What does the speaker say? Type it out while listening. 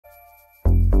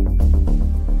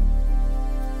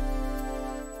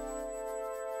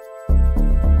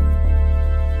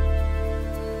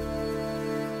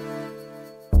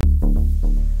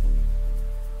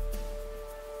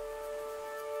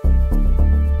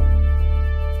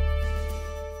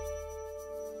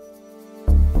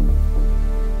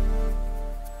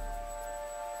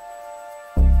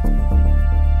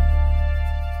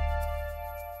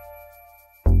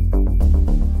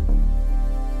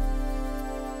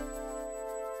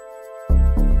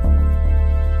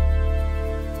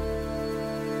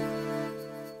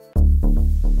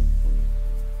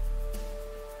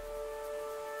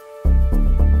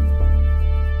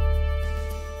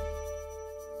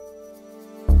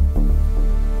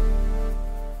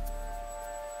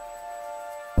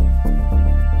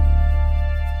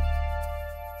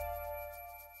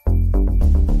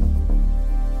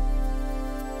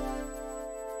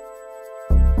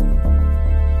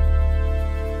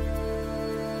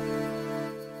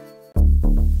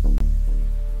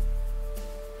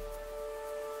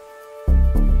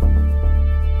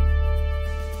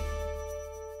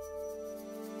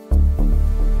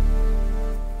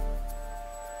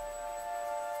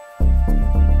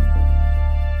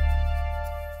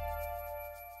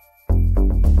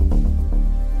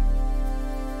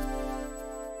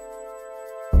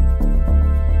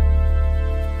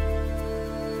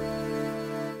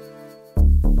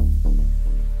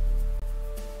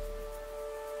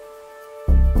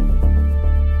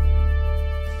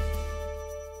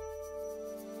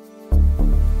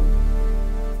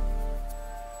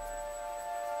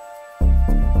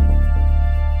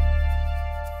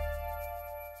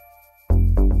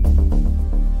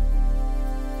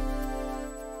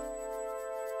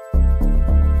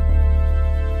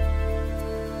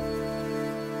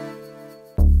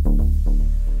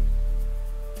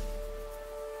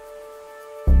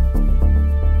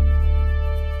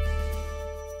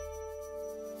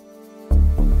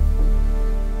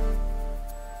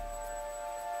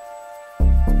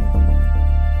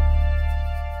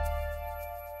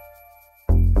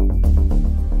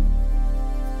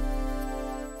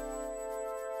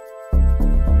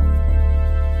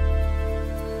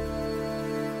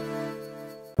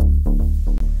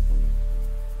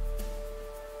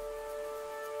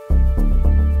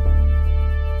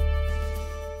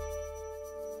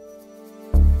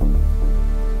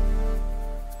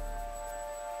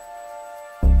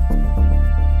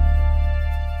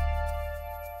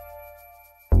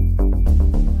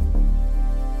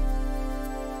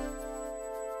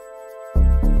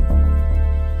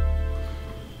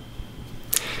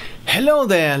Hello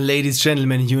there, ladies,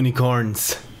 gentlemen,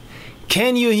 unicorns.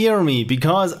 Can you hear me?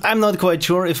 Because I'm not quite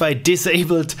sure if I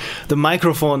disabled the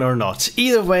microphone or not.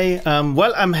 Either way,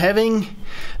 well, I'm having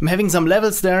some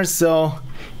levels there, so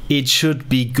it should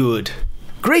be good.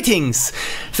 Greetings!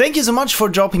 Thank you so much for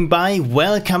dropping by.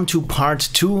 Welcome to part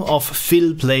 2 of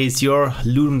Phil Plays Your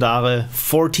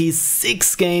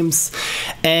LAMPCHASERS games.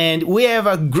 And we have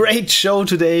a great show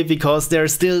today because there are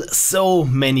still so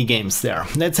many games there.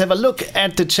 Let's have a look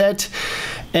at the chat.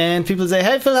 And people say,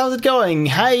 hey Phil, how's it going?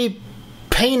 Hi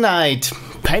Panite,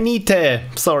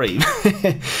 sorry.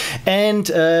 And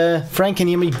Frank can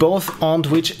hear me both on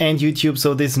Twitch and YouTube,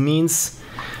 so this means,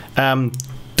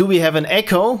 do we have an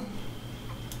echo?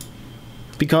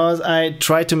 Because I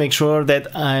try to make sure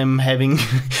that I'm having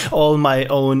all my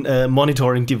own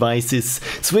monitoring devices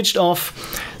switched off.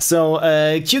 So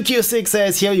QQ6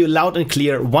 says, hear you loud and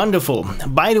clear, wonderful.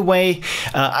 By the way,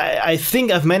 I think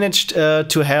I've managed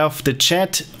to have the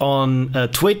chat on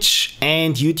Twitch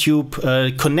and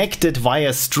YouTube connected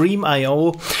via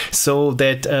Stream.io, so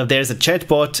that there's a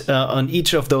chatbot on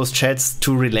each of those chats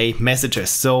to relay messages.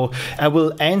 So I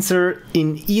will answer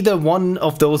in either one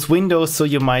of those windows, so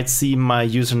you might see my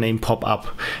username pop up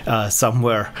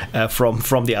somewhere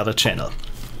from the other channel.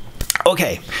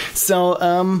 Okay, so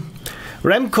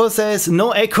Remco says,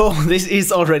 no echo, this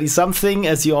is already something.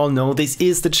 As you all know, this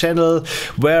is the channel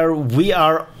where we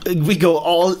go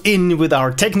all in with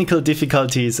our technical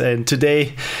difficulties, and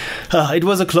today it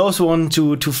was a close one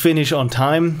to finish on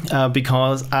time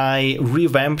because I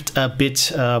revamped a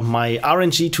bit my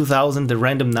RNG 2000, the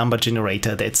random number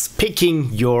generator that's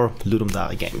picking your Ludum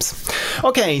Dare games.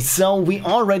 Okay, so we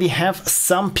already have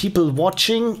some people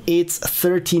watching. It's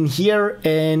 13 here,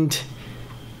 and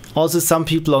also some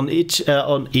people on Twitch.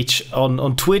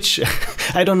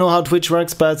 I don't know how Twitch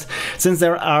works, but since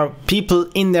there are people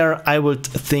in there, I would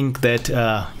think that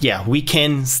yeah, we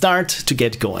can start to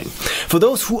get going. For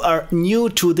those who are new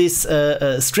to this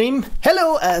stream,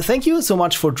 hello, thank you so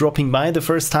much for dropping by the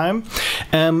first time.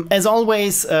 As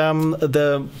always,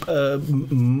 the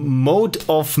mode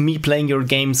of me playing your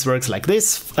games works like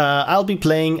this. I'll be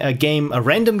playing a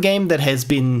random game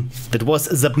that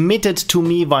was submitted to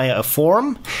me via a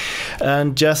form.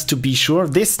 And just to be sure,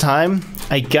 this time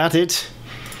I got it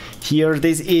here.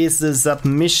 This is the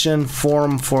submission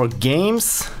form for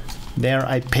games. There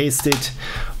I pasted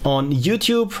on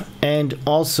YouTube and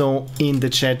also in the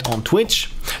chat on Twitch.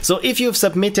 So if you've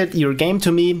submitted your game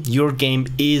to me, your game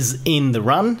is in the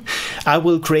run. I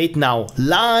will create now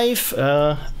live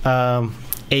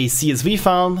a CSV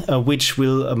file, which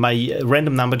will my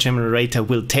random number generator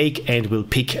will take and will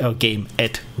pick a game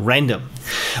at random.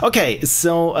 Okay,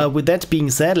 so with that being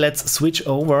said, let's switch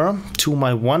over to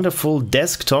my wonderful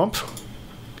desktop,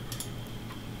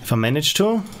 if I manage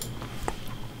to.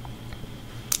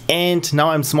 And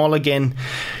now I'm small again.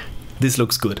 This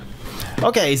looks good.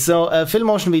 Okay, so Phil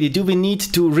Motion Video, do we need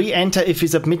to re-enter if we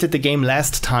submitted the game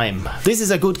last time? This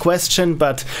is a good question,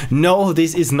 but no,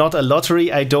 this is not a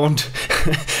lottery. I don't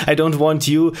I don't want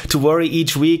you to worry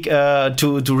each week to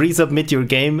resubmit your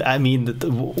game. I mean,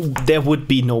 there would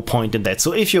be no point in that.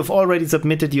 So if you've already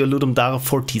submitted your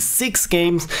LAMPCHASERS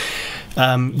games,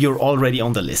 you're already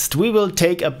on the list. We will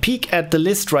take a peek at the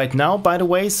list right now, by the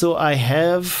way. So I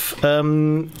have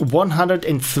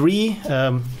 103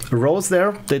 rows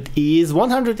there. That is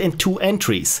 102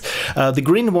 entries. The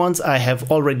green ones I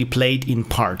have already played in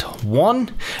part 1,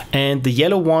 and the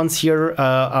yellow ones here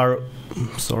are,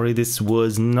 sorry, this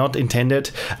was not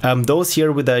intended. Those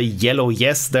here with a yellow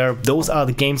yes there, those are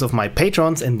the games of my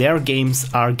patrons, and their games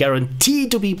are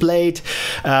guaranteed to be played.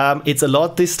 It's a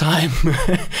lot this time.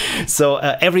 So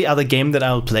every other game that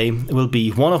I'll play will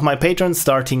be one of my patrons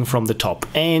starting from the top.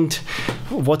 And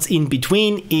what's in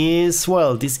between is,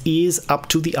 well, this is up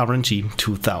to the RNG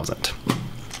 2000.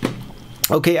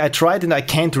 Okay, I tried and I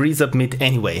can't resubmit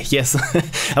anyway. Yes,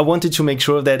 I wanted to make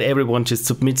sure that everyone just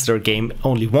submits their game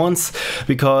only once,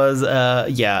 because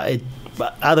yeah,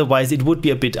 otherwise it would be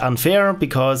a bit unfair,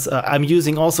 because I'm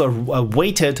using also a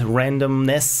weighted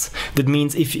randomness. That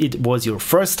means if it was your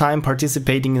first time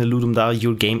participating in the Ludum,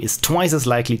 your game is twice as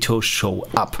likely to show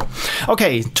up.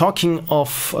 Okay, talking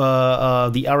of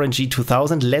the RNG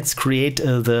 2000, let's create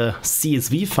the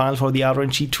CSV file for the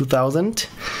RNG 2000.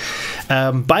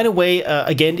 By the way,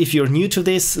 again, if you're new to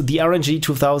this, the RNG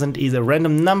 2000 is a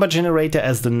random number generator,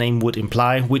 as the name would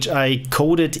imply, which I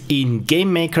coded in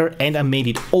GameMaker, and I made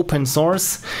it open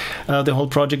source, the whole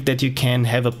project, that you can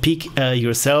have a peek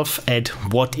yourself at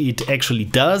what it actually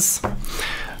does.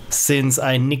 Since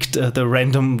I nicked the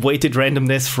random weighted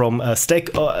randomness from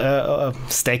Stack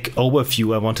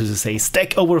Overview, I wanted to say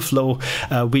Stack Overflow,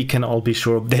 we can all be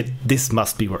sure that this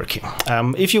must be working.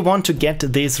 If you want to get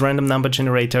this random number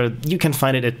generator, you can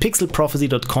find it at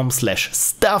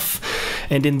pixelprophecy.com/stuff,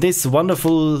 and in this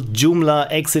wonderful Joomla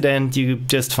accident, you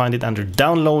just find it under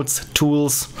Downloads,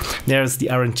 Tools. There's the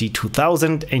RNG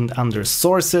 2000, and under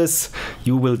Sources,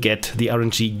 you will get the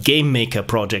RNG GameMaker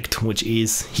project, which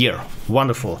is here.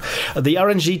 Wonderful. The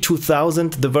RNG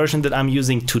 2000, the version that I'm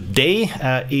using today,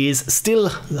 is still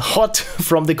hot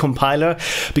from the compiler,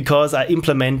 because I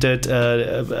implemented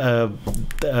the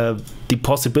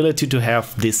possibility to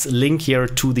have this link here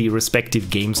to the respective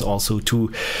games also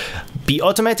to be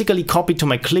automatically copied to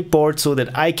my clipboard, so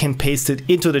that I can paste it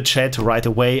into the chat right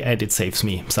away, and it saves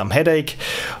me some headache.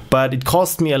 But it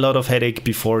cost me a lot of headache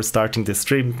before starting the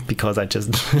stream, because I just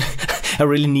I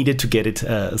really needed to get it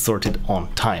sorted on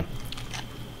time.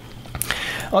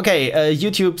 Okay,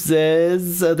 YouTube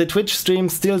says the Twitch stream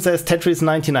still says Tetris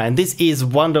 99. This is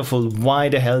wonderful. Why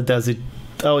the hell does it?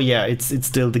 Oh yeah, it's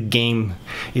still, the game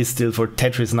is still for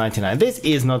Tetris 99. This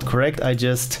is not correct. I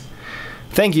just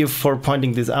thank you for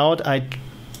pointing this out. I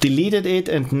deleted it,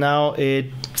 and now it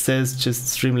says just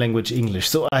stream language English.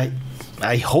 So I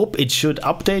hope it should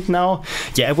update now.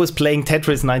 Yeah, I was playing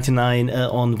Tetris 99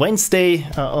 on Wednesday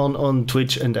on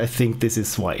Twitch, and I think this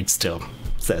is why it still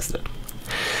says that.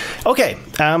 Okay,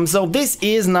 so this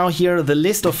is now here the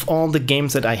list of all the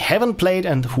games that I haven't played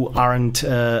and who aren't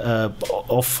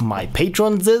of my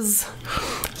patrons.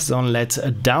 So let's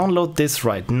download this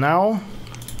right now.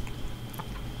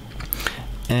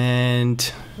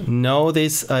 And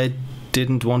notice I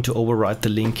didn't want to overwrite the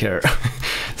link here.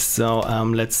 So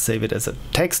let's save it as a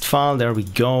text file. There we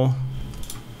go.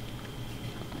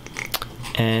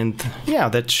 And yeah,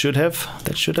 that should have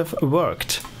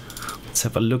worked. Let's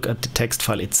have a look at the text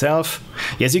file itself.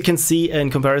 Yes, you can see in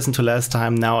comparison to last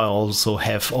time, now I also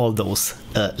have all those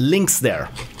links there.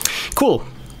 Cool.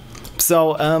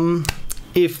 So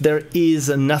if there is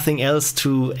nothing else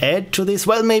to add to this,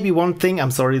 well, maybe one thing.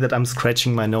 I'm sorry that I'm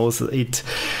scratching my nose. It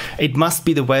must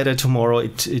be the weather tomorrow.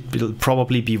 It will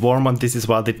probably be warm, and this is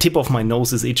why the tip of my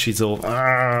nose is itchy. So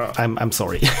I'm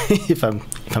sorry if I'm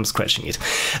scratching it.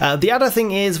 The other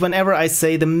thing is, whenever I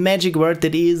say the magic word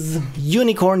that is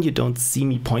unicorn, you don't see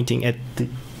me pointing at the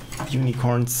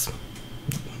unicorns.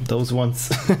 Those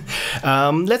ones.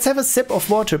 Let's have a sip of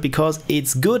water, because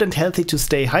it's good and healthy to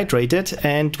stay hydrated,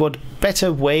 and what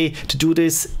better way to do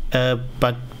this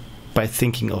but by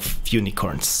thinking of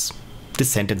unicorns. This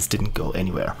sentence didn't go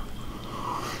anywhere.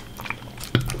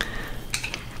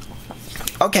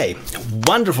 Okay,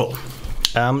 wonderful.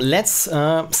 Let's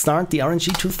start the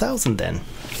RNG 2000 then.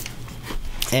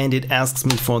 And it asks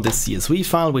me for this CSV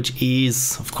file, which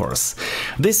is, of course,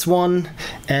 this one.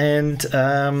 And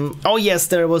oh yes,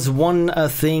 there was one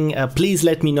thing. Please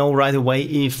let me know right away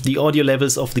if the audio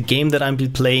levels of the game that I'm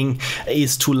playing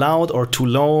is too loud or too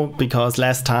low, because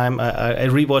last time I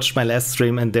rewatched my last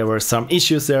stream and there were some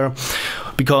issues there,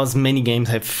 because many games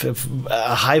have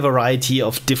a high variety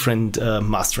of different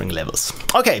mastering levels.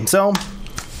 Okay, so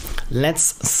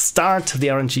let's start the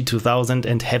RNG 2000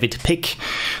 and have it pick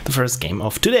the first game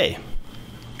of today.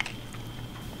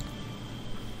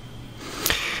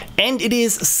 And it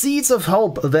is Seeds of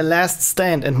Hope, The Last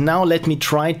Stand. And now let me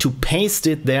try to paste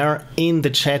it there in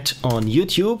the chat on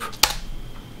YouTube.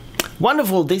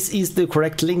 Wonderful, this is the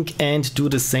correct link, and do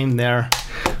the same there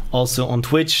also on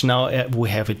Twitch. Now we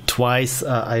have it twice.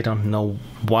 I don't know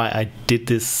why I did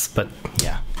this, but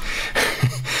yeah.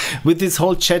 With this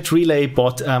whole chat relay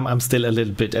bot, I'm still a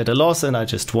little bit at a loss, and I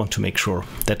just want to make sure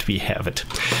that we have it.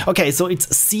 Okay, so it's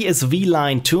CSV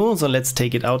line 2, so let's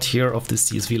take it out here of the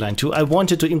CSV line 2. I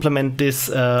wanted to implement this,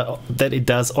 that it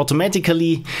does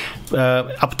automatically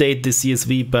update the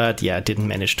CSV, but yeah, I didn't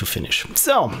manage to finish.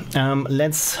 So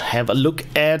let's have a look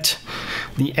at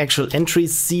the actual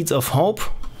entries, Seeds of Hope.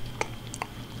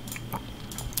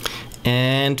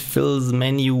 And fills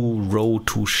menu row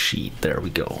to sheet, there we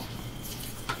go.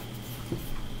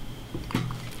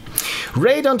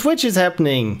 Raid on Twitch is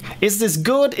happening. Is this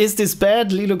good? Is this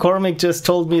bad? Lilo Cormick just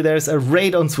told me there's a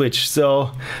raid on Twitch.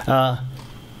 So,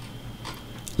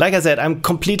 like I said, I'm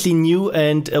completely new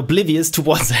and oblivious to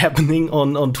what's happening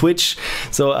on Twitch.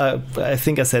 So I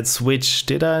think I said Switch.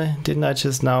 Didn't I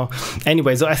just now?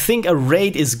 Anyway, so I think a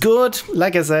raid is good.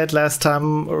 Like I said last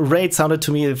time, raid sounded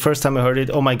to me the first time I heard it.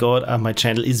 Oh my god, my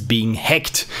channel is being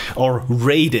hacked or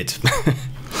raided.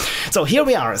 So here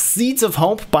we are, Seeds of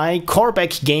Hope by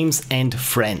Corbak Games and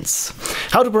Friends.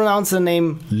 How to pronounce the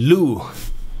name Lou?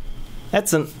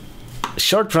 That's a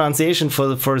short pronunciation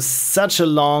for such a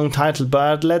long title,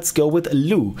 but let's go with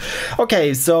Lou.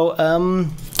 Okay, so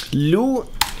Lou,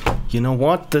 you know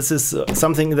what? This is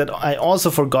something that I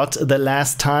also forgot the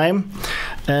last time,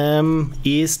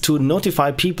 is to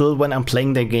notify people when I'm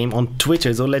playing their game on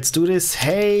Twitter. So let's do this.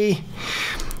 Hey,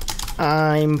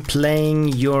 I'm playing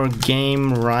your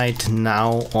game right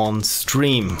now on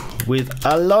stream with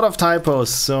a lot of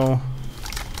typos, so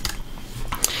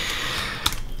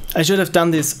I should have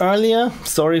done this earlier.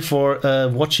 Sorry for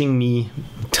watching me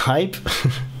type.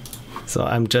 So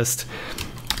I'm just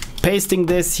pasting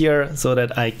this here so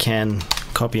that I can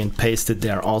copy and paste it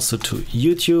there also to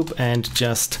YouTube, and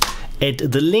just add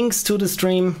the links to the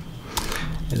stream.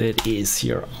 It is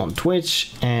here on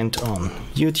Twitch and on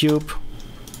YouTube.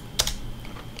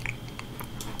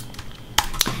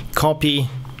 Copy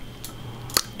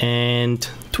and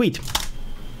tweet.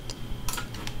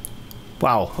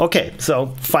 Wow, okay,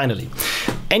 so finally.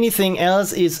 Anything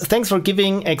else is thanks for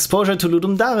giving exposure to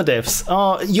Ludum Dare devs.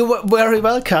 Oh, you were very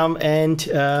welcome, and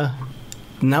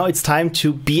now it's time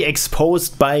to be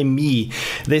exposed by me.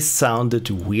 This sounded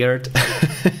weird.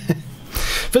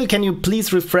 Phil, can you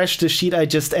please refresh the sheet? I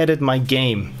just added my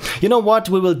game. You know what?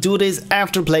 We will do this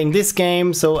after playing this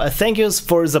game. So thank you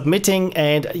for submitting,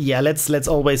 and yeah, let's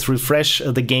always refresh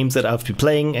the games that I've been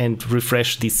playing and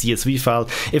refresh the CSV file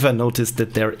if I notice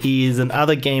that there is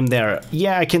another game there.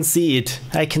 Yeah, I can see it.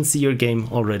 I can see your game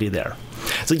already there.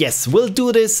 So yes, we'll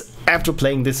do this after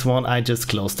playing this one. I just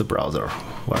closed the browser.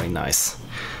 Very nice.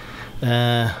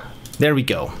 There we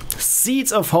go.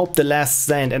 Seeds of Hope, The Last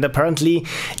Stand, and apparently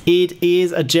it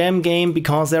is a jam game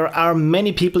because there are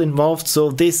many people involved, so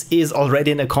this is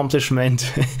already an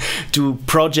accomplishment to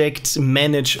project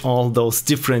manage all those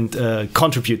different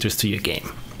contributors to your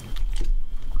game.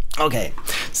 Okay,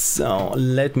 so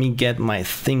let me get my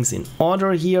things in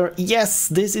order here. Yes,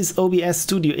 this is OBS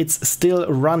Studio. It's still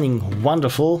running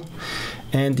wonderful.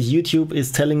 And YouTube is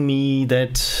telling me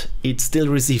that it still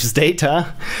receives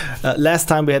data. Last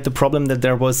time we had the problem that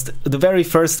there was the very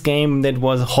first game that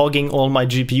was hogging all my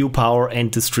GPU power,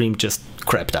 and the stream just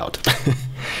crapped out.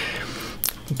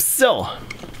 So,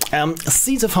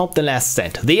 Seeds of Hope, The Last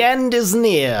Stand. The end is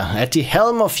near. At the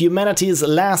helm of humanity's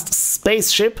last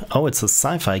spaceship, oh, it's a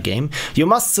sci-fi game, you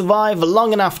must survive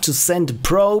long enough to send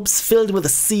probes filled with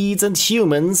seeds and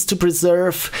humans to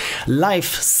preserve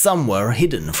life somewhere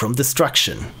hidden from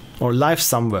destruction. Or life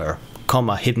somewhere,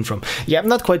 comma, hidden from. Yeah, I'm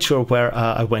not quite sure where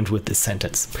I went with this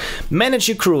sentence. Manage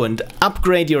your crew and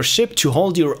upgrade your ship to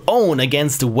hold your own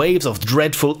against the waves of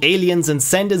dreadful aliens, and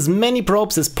send as many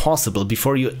probes as possible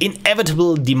before your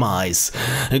inevitable demise.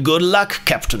 Good luck,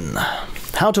 Captain.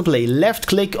 How to play: left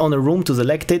click on a room to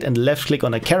select it, and left click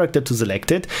on a character to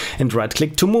select it, and right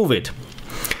click to move it.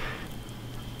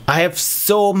 I have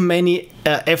so many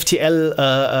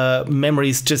FTL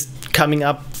memories just coming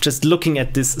up just looking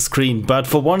at this screen. But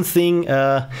for one thing,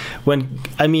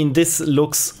 this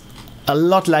looks a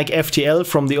lot like FTL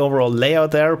from the overall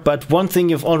layout there. But one thing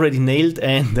you've already nailed,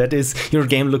 and that is your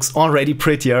game looks already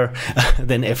prettier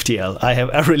than FTL.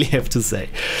 I really have to say.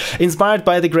 Inspired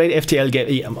by the great FTL game.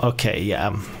 Yeah, okay,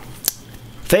 yeah.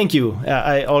 Thank you.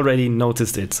 I already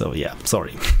noticed it, so yeah,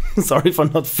 sorry. Sorry for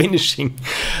not finishing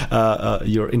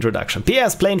your introduction.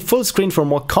 PS, playing full screen for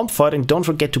more comfort, and don't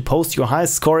forget to post your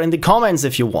highest score in the comments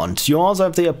if you want. You also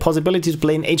have the possibility to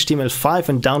play in HTML5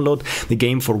 and download the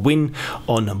game for Win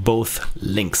on both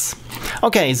links.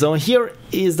 Okay, so here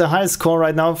is the highest score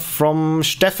right now from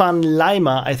Stefan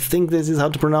Laimer. I think this is how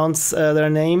to pronounce their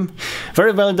name.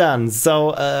 Very well done.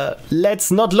 So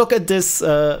let's not look at this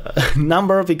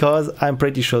number, because I'm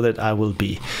pretty sure that I will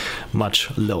be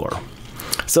much lower.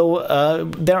 So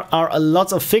there are a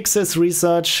lot of fixes,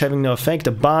 research having no effect,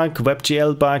 a bug,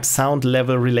 WebGL bug, sound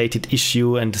level related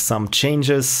issue, and some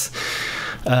changes.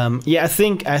 Yeah, I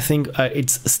think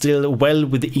it's still well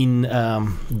within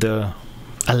the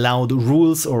allowed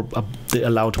rules or the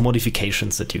allowed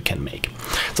modifications that you can make.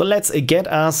 So let's get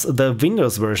us the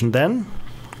Windows version then,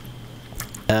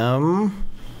 and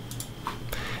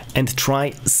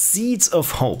try Seeds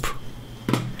of Hope.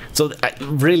 So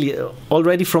really,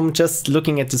 already from just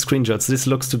looking at the screenshots, this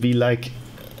looks to be like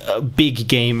a big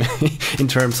game in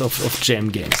terms of gem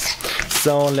games.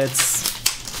 So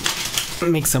let's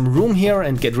make some room here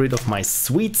and get rid of my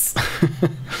sweets.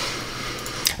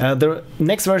 The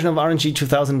next version of RNG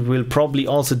 2000 will probably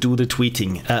also do the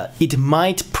tweeting. It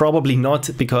might probably not,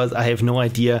 because I have no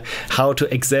idea how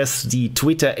to access the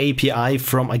Twitter API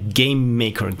from a game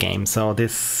maker game. So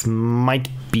this might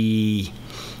be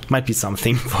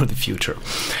something for the future.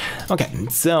 Okay,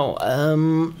 so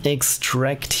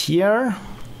extract here.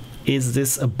 Is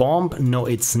this a bomb? No,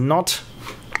 it's not.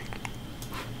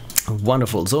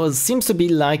 Wonderful. So it seems to be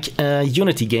like a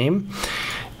Unity game.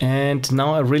 And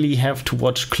now I really have to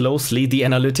watch closely the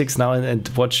analytics now and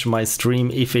watch my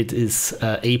stream if it is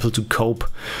able to cope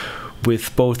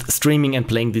with both streaming and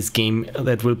playing this game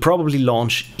that will probably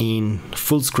launch in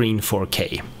full screen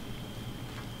 4K.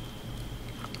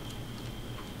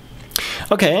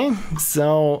 Okay,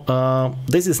 so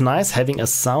this is nice, having a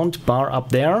sound bar up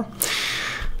there.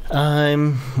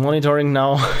 I'm monitoring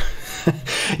now.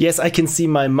 Yes, I can see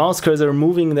my mouse cursor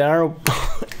moving there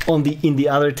in the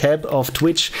other tab of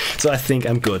Twitch, so I think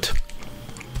I'm good.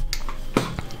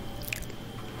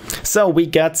 So we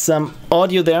got some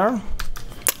audio there,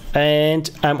 and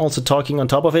I'm also talking on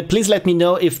top of it. Please let me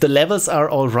know if the levels are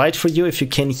all right for you, if you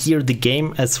can hear the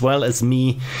game as well as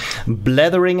me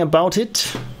blathering about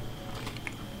it.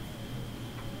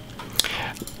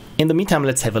 In the meantime,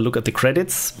 let's have a look at the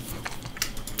credits.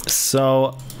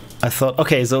 So I thought,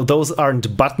 okay, so those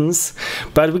aren't buttons,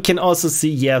 but we can also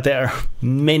see, yeah, there are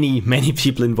many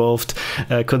people involved,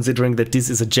 considering that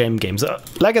this is a gem game. So,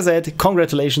 like I said,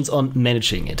 congratulations on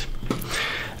managing it.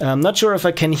 I'm not sure if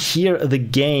I can hear the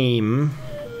game.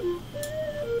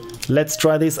 Let's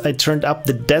try this. I turned up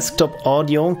the desktop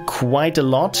audio quite a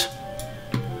lot.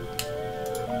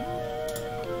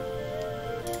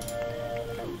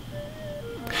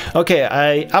 Okay,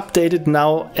 I updated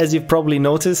now, as you've probably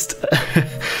noticed.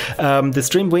 The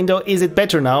stream window, is it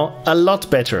better now? A lot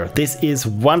better. This is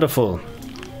wonderful.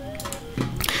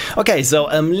 Okay, so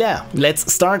yeah,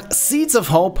 let's start Seeds of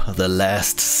Hope, The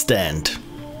Last Stand.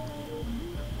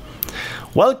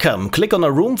 Welcome, click on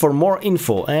a room for more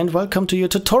info, and welcome to your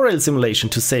tutorial simulation.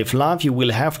 To save life, you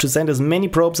will have to send as many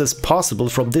probes as possible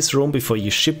from this room before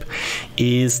your ship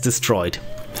is destroyed.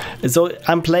 So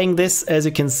I'm playing this, as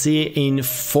you can see, in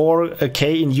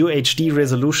 4K in UHD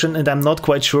resolution, and I'm not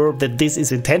quite sure that this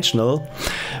is intentional,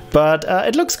 but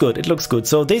it looks good, it looks good.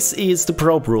 So this is the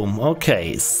probe room.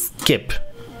 Okay, skip.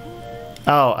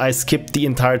 Oh, I skipped the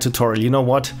entire tutorial. You know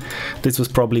what? This was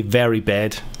probably very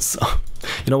bad. So,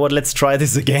 you know what? Let's try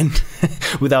this again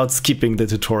without skipping the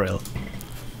tutorial.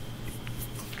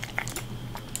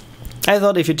 I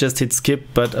thought if you just hit skip,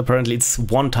 but apparently it's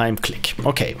one-time click.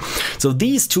 Okay, so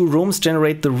these two rooms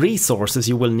generate the resources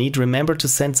you will need. Remember to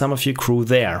send some of your crew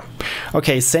there.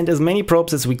 Okay, send as many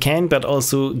probes as we can, but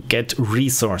also get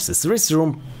resources. This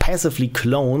room passively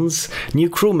clones new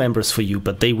crew members for you,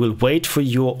 but they will wait for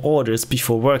your orders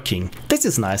before working. This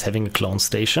is nice, having a clone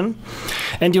station.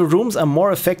 And your rooms are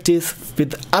more effective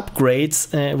with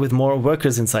upgrades, with more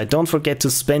workers inside. Don't forget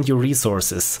to spend your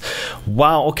resources.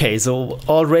 Wow, okay, so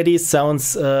already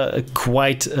sounds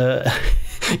quite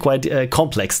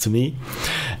complex to me.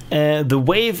 The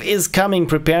wave is coming.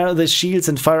 Prepare the shields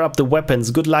and fire up the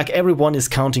weapons. Good luck. Everyone is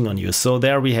counting on you. So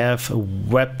there we have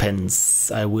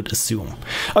weapons, I would assume.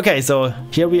 Okay, so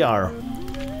here we are.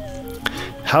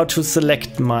 How to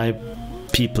select my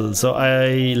people. So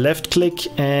I left click,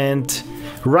 and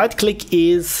right click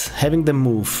is having them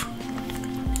move.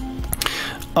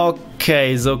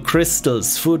 Okay, so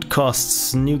crystals, food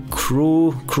costs, new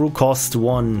crew cost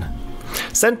 1.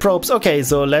 Send probes. Okay,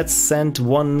 so let's send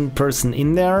one person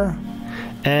in there,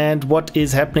 And what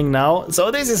is happening now?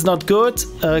 So this is not good.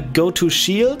 Go to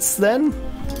shields then.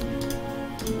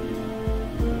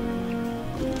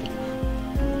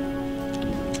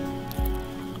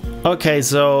 Okay,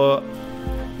 so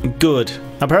good.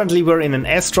 Apparently we're in an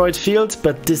asteroid field,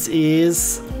 but this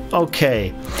is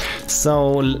okay.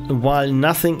 So while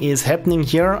nothing is happening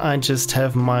here, I just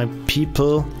have my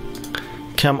people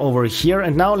come over here.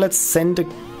 And now let's send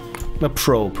a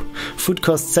probe. Food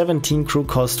cost 17, crew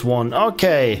cost 1.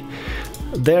 Okay,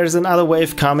 there's another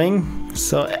wave coming.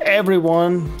 So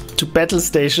everyone to battle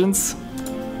stations.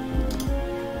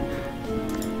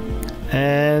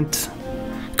 And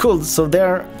cool, so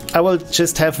there I will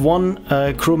just have one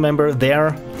crew member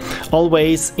there,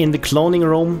 always in the cloning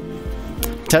room,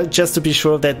 just to be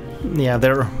sure that, yeah,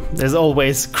 there's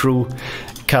always crew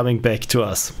coming back to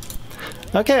us.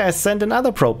 Okay, I sent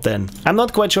another probe then. I'm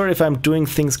not quite sure if I'm doing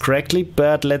things correctly,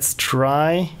 but let's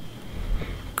try.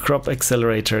 Crop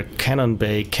accelerator, cannon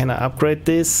bay. Can I upgrade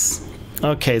this?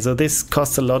 Okay, so this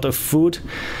costs a lot of food,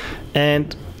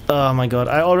 and oh my god,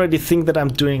 I already think that I'm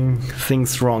doing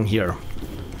things wrong here.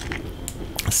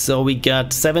 So we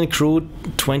got 7 crew,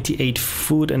 28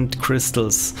 food and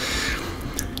crystals.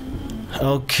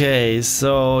 Okay,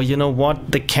 so you know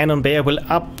what? The cannon bay I will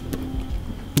up.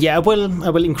 Yeah, I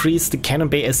will increase the cannon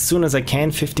bay as soon as I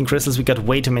can. 15 crystals. We got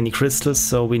way too many crystals,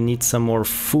 so we need some more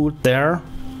food there.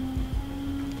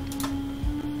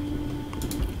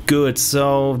 Good.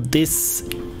 So this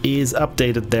is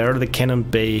updated there. The cannon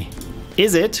bay.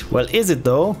 Is it? Well, is it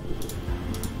though?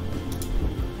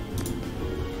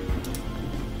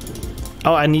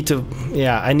 Oh, I need to,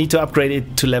 yeah, I need to upgrade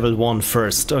it to level 1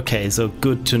 first. Okay, so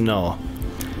good to know.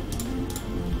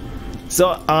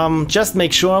 So, just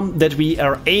make sure that we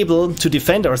are able to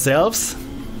defend ourselves.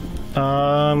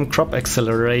 Crop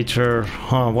accelerator,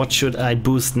 what should I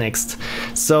boost next?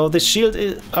 So the shield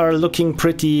are looking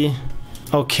pretty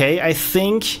okay, I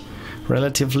think,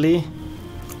 relatively.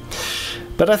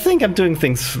 But I think I'm doing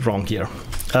things wrong here.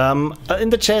 In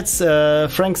the chats,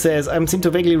 Frank says, I seem to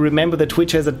vaguely remember that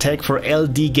Twitch has a tag for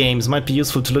LD games. Might be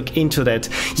useful to look into that.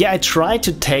 Yeah, I tried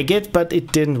to tag it, but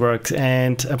it didn't work.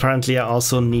 And apparently I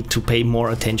also need to pay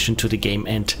more attention to the game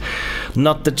and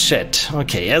not the chat.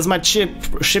 Okay, as my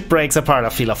ship breaks apart, I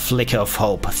feel a flicker of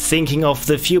hope. Thinking of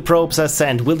the few probes I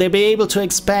sent, will they be able to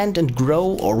expand and grow,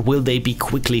 or will they be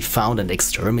quickly found and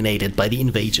exterminated by the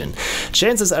invasion?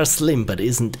 Chances are slim, but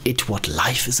isn't it what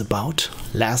life is about?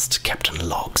 Last Captain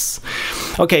Law.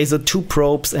 Okay, so 2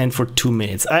 probes and for 2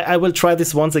 minutes. I will try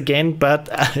this once again, but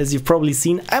as you've probably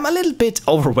seen, I'm a little bit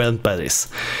overwhelmed by this.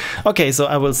 Okay, so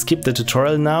I will skip the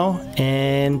tutorial now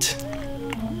and...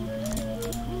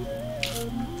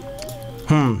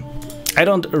 I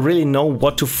don't really know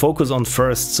what to focus on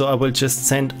first, so I will just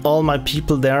send all my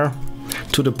people there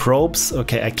to the probes.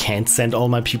 Okay, I can't send all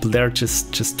my people there,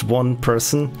 just one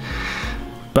person.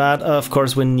 But of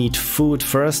course we need food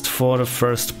first for the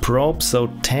first probe, so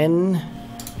 10,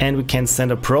 and we can send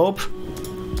a probe.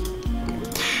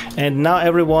 And now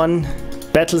everyone,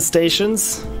 battle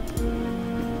stations.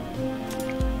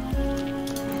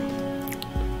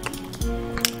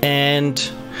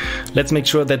 And let's make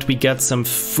sure that we get some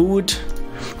food,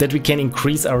 that we can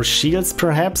increase our shields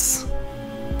perhaps.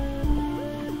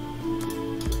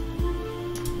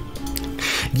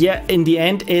 Yeah, in the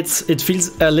end, it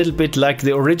feels a little bit like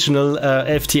the original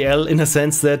FTL in a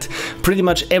sense that pretty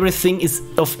much everything is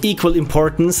of equal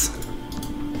importance.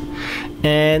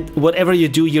 And whatever you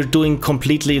do, you're doing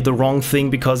completely the wrong thing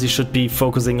because you should be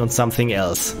focusing on something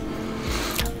else.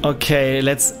 Okay,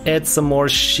 let's add some more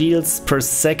shields per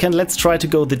second. Let's try to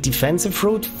go the defensive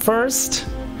route first.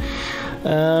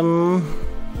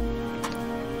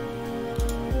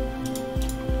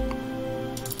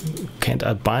 Can't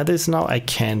I buy this now? I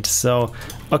can't. So,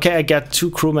 okay, I got 2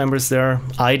 crew members there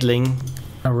idling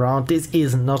around. This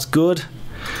is not good.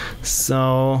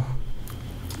 So,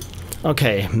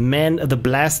 okay, man the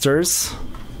blasters.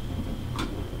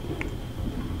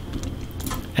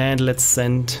 And let's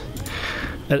send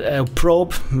a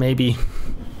probe. Maybe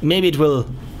it will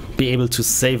be able to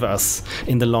save us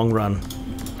in the long run.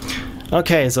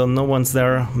 Okay, so no one's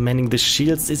there manning the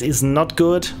shields. This is not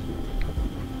good.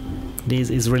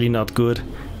 This is really not good.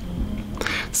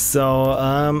 So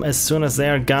as soon as they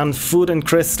are gone, food and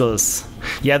crystals.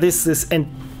 Yeah, this is and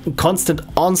constant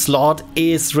onslaught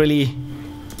is really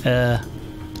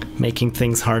making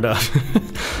things harder.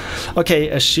 Okay,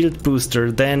 a shield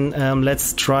booster. Then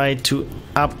let's try to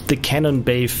up the cannon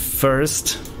bay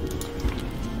first.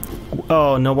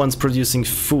 Oh, no one's producing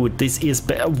food. This is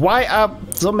bad. Why are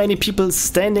so many people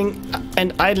standing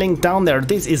and idling down there?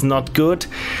 This is not good.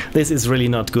 This is really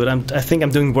not good. I think I'm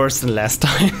doing worse than last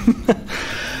time.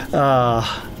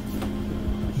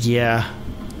 Yeah.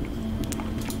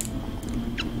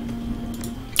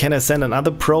 Can I send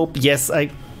another probe? Yes,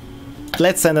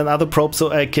 let's send another probe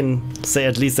so I can say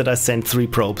at least that I sent 3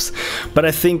 probes. But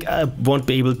I think I won't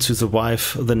be able to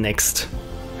survive the next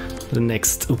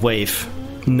wave.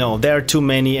 No, there are too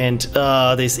many, and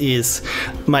this is...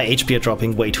 my HP are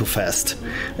dropping way too fast.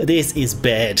 This is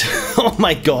bad. Oh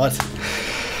my god.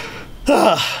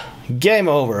 Game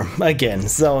over again.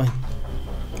 So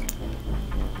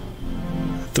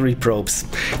 3 probes.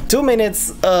 2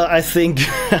 minutes, I think.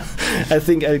 I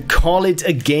think I'll call it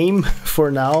a game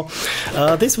for now.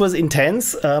 This was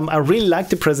intense. I really liked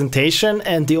the presentation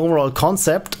and the overall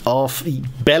concept of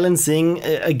balancing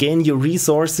again your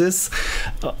resources,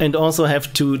 and also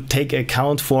have to take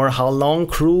account for how long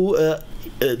crew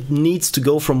needs to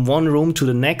go from one room to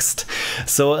the next.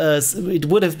 So it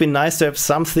would have been nice to have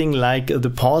something like the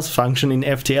pause function in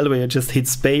FTL, where you just hit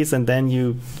space and then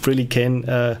you really can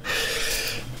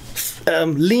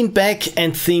lean back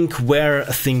and think where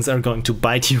things are going to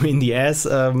bite you in the ass.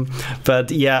 But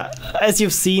yeah, as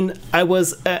you've seen, I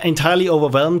was entirely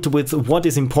overwhelmed with what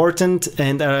is important,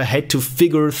 and I had to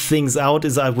figure things out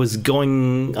as I was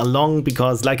going along,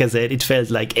 because like I said, it felt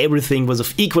like everything was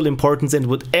of equal importance, and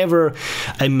whatever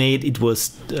I made, it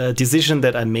was a decision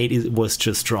that I made, it was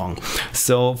just wrong.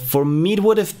 So for me, it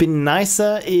would have been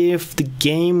nicer if the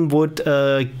game would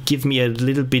give me a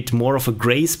little bit more of a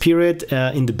grace period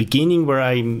in the beginning, where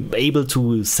I'm able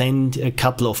to send a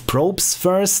couple of probes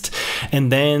first,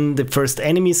 and then the first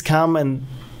enemies come, and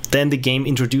then the game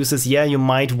introduces, yeah, you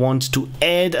might want to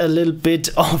add a little bit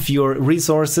of your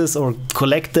resources or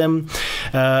collect them,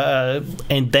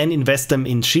 and then invest them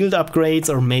in shield upgrades,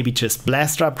 or maybe just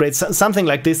blaster upgrades, something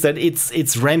like this, that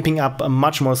it's ramping up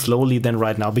much more slowly than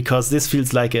right now, because this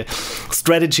feels like a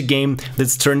strategy game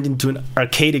that's turned into an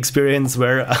arcade experience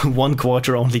where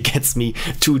 1/4 only gets me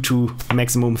 2 to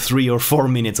maximum 3 or 4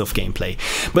 minutes of gameplay.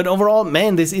 But overall,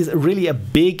 man, this is really a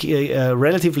big,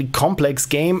 relatively complex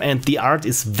game, and the art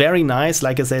is very nice.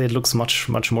 Like I said, it looks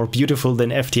much more beautiful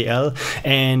than FTL,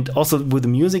 and also with the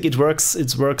music, it works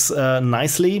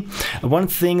nicely. One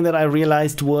thing that I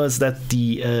realized was that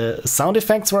the sound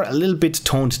effects were a little bit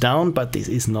toned down, but this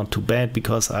is not too bad,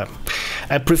 because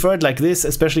I prefer it like this,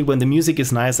 especially when the music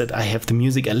is nice, that I have the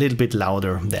music a little bit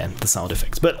louder than the sound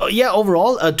effects. But yeah,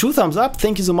 overall, 2 thumbs up.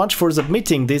 Thank you so much for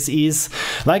submitting. This is,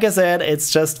 like I said,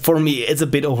 it's just, for me, it's a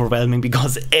bit overwhelming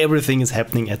because everything is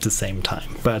happening at the same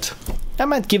time. But I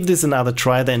might give this another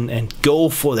try then and go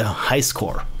for the high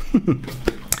score.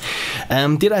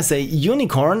 Did I say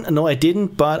unicorn? No, I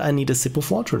didn't, but I need a sip of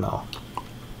water now.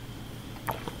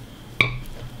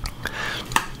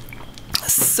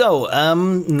 So,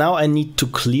 now I need to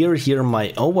clear here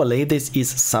my overlay. This is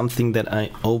something that I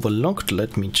overlooked.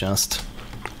 Let me just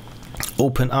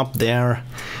open up there.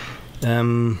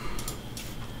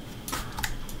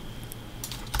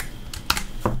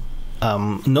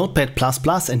 Notepad++,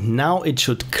 and now it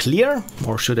should clear,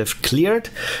 or should have cleared,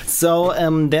 so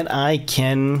that I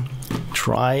can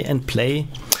try and play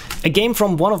a game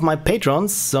from one of my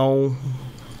patrons. So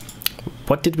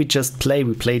what did we just play?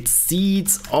 We played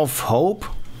Seeds of Hope.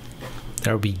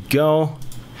 There we go.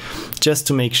 Just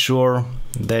to make sure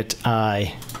that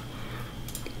I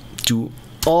do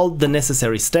all the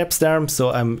necessary steps there.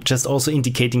 So I'm just also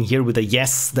indicating here with a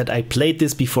yes that I played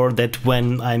this before, that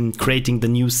when I'm creating the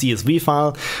new CSV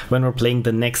file, when we're playing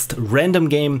the next random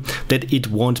game, that it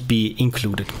won't be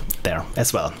included there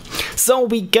as well. So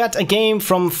we got a game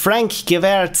from Frank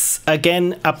Gevaerts.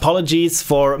 Again, apologies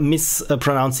for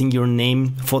mispronouncing your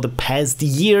name for the past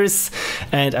years,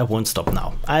 and I won't stop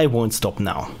now. I won't stop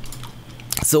now.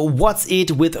 So what's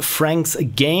it with Frank's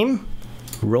game?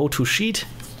 Row to sheet.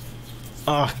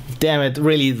 Oh, damn it,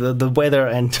 really, the weather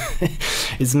and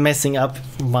is messing up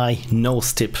my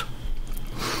nose tip.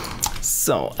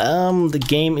 So, the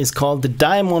game is called The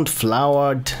Diamond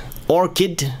Flowered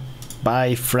Orchid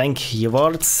by Frank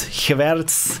Gevaerts.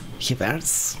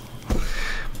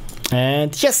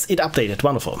 And yes, it updated,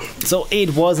 wonderful. So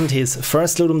it wasn't his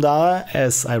first Ludum Dare,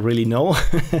 as I really know.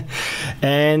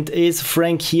 And is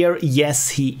Frank here? Yes,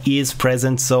 he is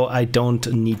present, so I don't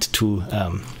need to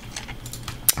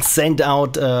send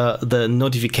out the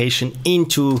notification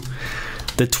into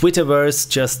the Twitterverse,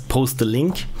 just post the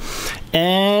link.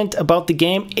 And about the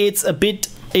game, it's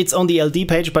on the LD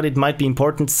page, but it might be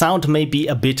important. Sound may be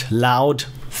a bit loud.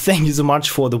 Thank you so much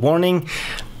for the warning.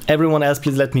 Everyone else,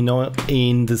 please let me know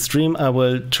in the stream. I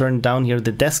will turn down here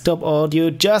the desktop audio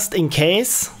just in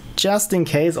case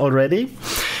already.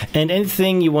 And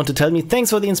anything you want to tell me, thanks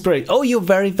for the inspiration. Oh, you're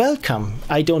very welcome.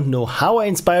 I don't know how I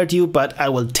inspired you, but I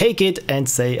will take it and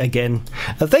say again,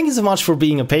 thank you so much for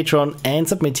being a patron and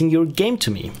submitting your game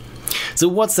to me. So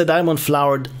what's the diamond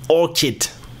flowered orchid?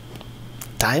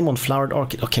 Diamond flowered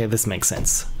orchid. Okay, this makes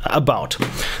sense. About.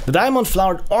 The Diamond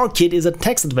Flowered Orchid is a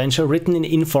text adventure written in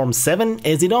Inform 7,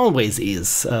 as it always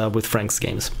is with Frank's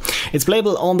games. It's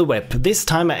playable on the web. This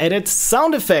time I added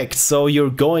sound effects, so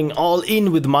you're going all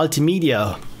in with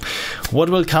multimedia. What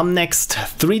will come next?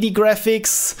 3D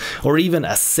graphics or even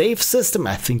a save system?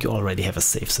 I think you already have a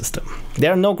save system.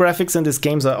 There are no graphics in this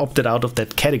game, so I opted out of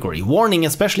that category. Warning,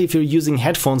 especially if you're using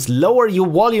headphones, lower your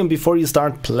volume before you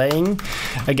start playing.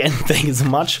 Again, thank you so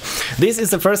much. This is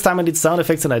the first time I did sound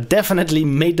effects and I definitely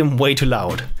made them way too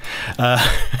loud.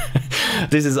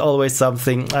 This is always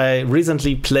something. I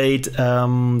recently played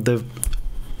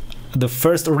the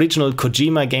first original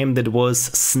Kojima game, that was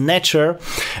Snatcher,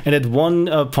 and at one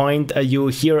point you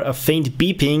hear a faint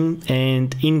beeping,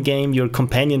 and in game your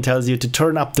companion tells you to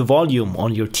turn up the volume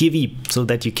on your TV so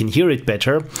that you can hear it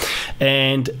better.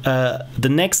 And the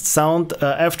next sound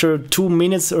after 2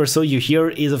 minutes or so you hear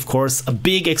is of course a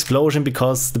big explosion,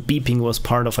 because the beeping was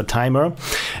part of a timer.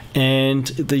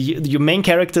 And your main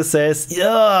character says,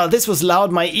 "Yeah, this was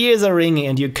loud, my ears are ringing,"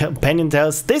 and your companion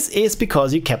tells, "This is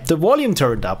because you kept the volume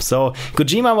turned up." So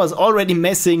Kojima was already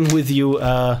messing with you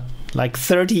like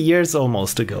 30 years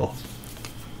almost ago.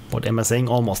 What am I saying?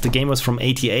 Almost. The game was from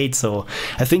 '88, so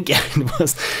I think yeah, it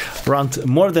was around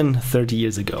more than 30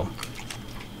 years ago.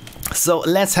 So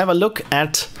let's have a look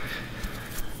at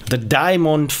the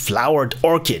Diamond Flowered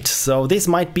Orchid. So this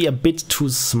might be a bit too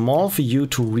small for you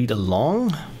to read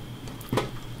along.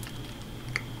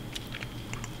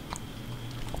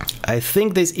 I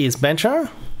think this is better.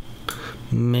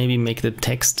 Maybe make the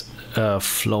text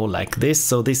flow like this,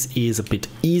 so this is a bit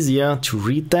easier to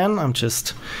read then. I'm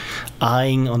just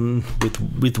eyeing on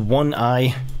with one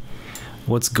eye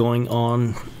what's going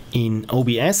on in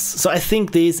OBS. So I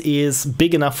think this is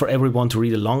big enough for everyone to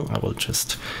read along. I will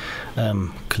just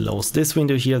close this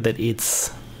window here, that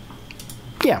it's,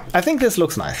 yeah, I think this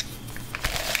looks nice.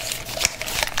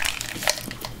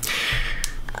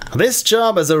 This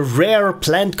job as a rare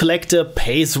plant collector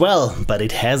pays well, but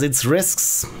it has its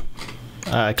risks.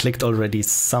 I clicked already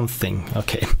something.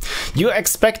 Okay. You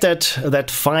expected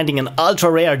that finding an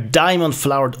ultra-rare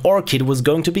diamond-flowered orchid was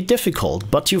going to be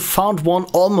difficult, but you found one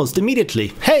almost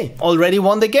immediately. Hey, already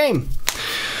won the game!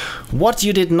 What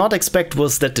you did not expect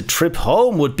was that the trip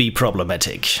home would be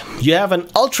problematic. You have an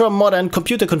ultra-modern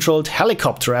computer-controlled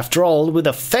helicopter after all, with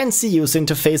a fancy user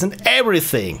interface and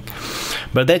everything.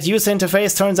 But that user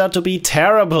interface turns out to be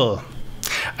terrible.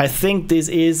 I think this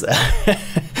is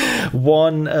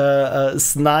one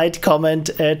snide comment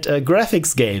at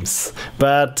graphics games,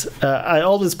 but I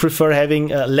always prefer having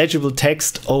legible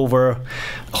text over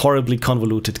horribly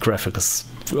convoluted graphics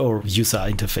or user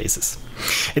interfaces.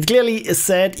 It clearly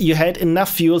said you had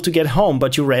enough fuel to get home,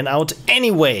 but you ran out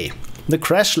anyway. The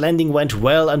crash landing went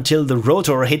well until the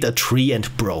rotor hit a tree and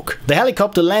broke. The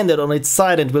helicopter landed on its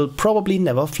side and will probably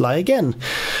never fly again.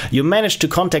 You managed to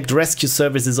contact rescue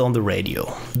services on the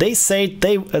radio. They said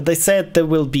they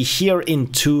will be here in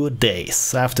 2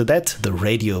 days. After that, the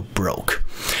radio broke.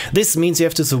 This means you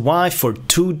have to survive for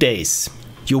 2 days.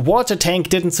 Your water tank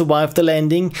didn't survive the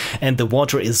landing and the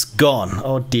water is gone.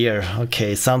 Oh dear.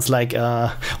 Okay, sounds like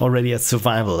already a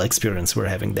survival experience we're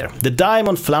having there. The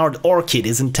Diamond Flowered Orchid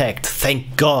is intact,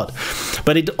 thank God.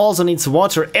 But it also needs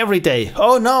water every day.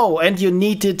 Oh no, and you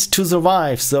need it to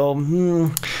survive. So,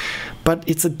 but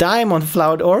it's a Diamond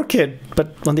Flowered Orchid.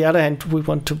 But on the other hand, we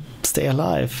want to stay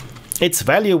alive. Its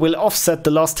value will offset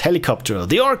the lost helicopter.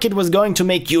 The orchid was going to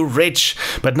make you rich,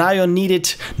 but now you need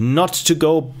it not to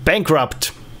go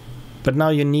bankrupt. But now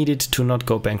you need it to not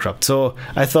go bankrupt. So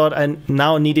I thought I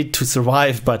now needed to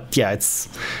survive, but yeah, it's...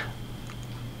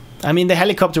 I mean, the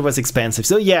helicopter was expensive,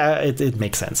 so yeah, it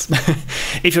makes sense.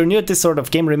 If you're new at this sort of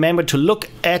game, remember to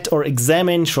look at or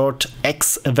examine short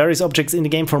X various objects in the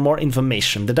game for more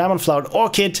information. The Diamond Flowered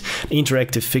Orchid,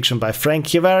 interactive fiction by Frank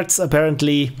Gevaerts,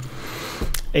 apparently...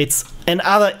 It's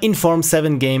another Inform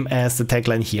 7 game, as the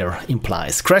tagline here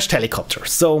implies. Crashed helicopter.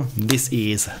 So this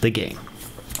is the game.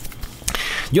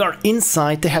 You are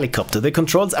inside the helicopter. The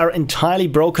controls are entirely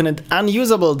broken and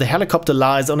unusable. The helicopter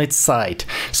lies on its side,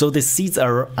 so the seats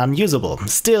are unusable.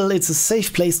 Still, it's a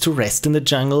safe place to rest in the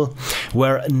jungle,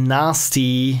 where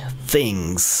nasty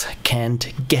things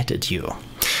can't get at you.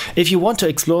 If you want to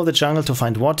explore the jungle to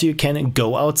find water, you can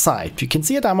go outside. You can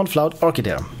see a Diamond Flowered Orchid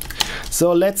there.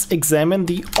 So let's examine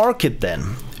the Orchid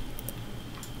then.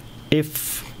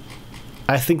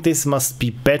 I think this must be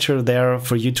better there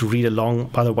for you to read along,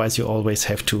 otherwise you always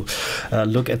have to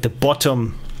look at the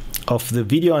bottom of the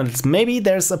video, and maybe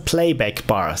there's a playback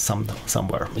bar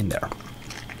somewhere in there.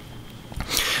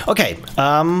 Okay,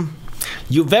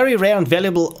 your very rare and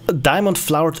valuable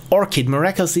diamond-flowered orchid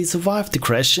miraculously survived the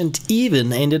crash and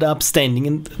even ended up standing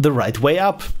in the right way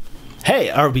up.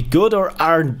 Hey, are we good or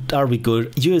are we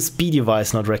good? USB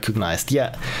device not recognized.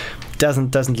 Yeah,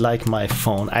 doesn't like my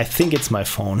phone. I think it's my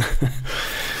phone.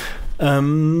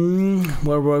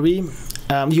 Where were we?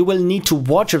 You will need to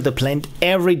water the plant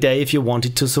every day if you want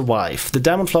it to survive. The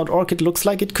diamond-flowered orchid looks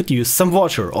like it could use some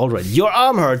water already. Your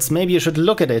arm hurts, maybe you should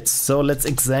look at it. So let's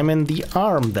examine the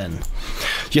arm then.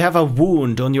 You have a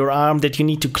wound on your arm that you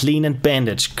need to clean and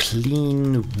bandage.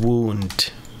 Clean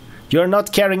wound. You're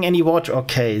not carrying any water.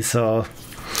 Okay, so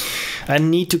I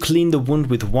need to clean the wound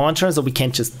with water, so we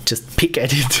can't just pick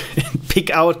at it and pick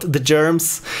out the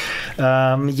germs.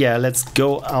 Yeah, let's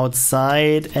go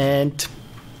outside and...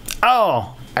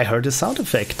 Oh, I heard a sound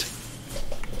effect.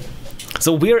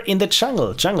 So we're in the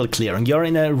jungle clearing. You're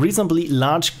in a reasonably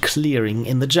large clearing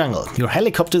in the jungle. Your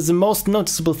helicopter is the most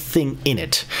noticeable thing in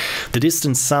it. The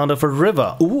distant sound of a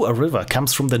river. Ooh, a river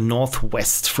comes from the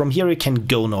northwest. From here you can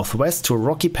go northwest to a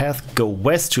rocky path, go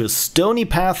west to a stony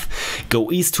path,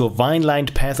 go east to a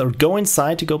vine-lined path, or go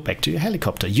inside to go back to your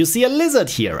helicopter. You see a lizard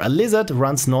here. A lizard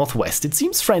runs northwest. It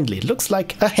seems friendly. It looks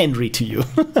like a Henry to you.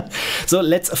 So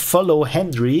let's follow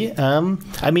Henry. Henry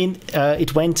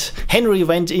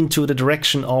went into the direction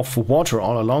of water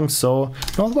all along, so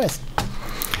northwest.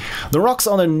 The rocks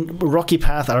on the rocky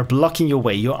path are blocking your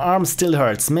way. Your arm still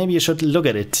hurts. Maybe you should look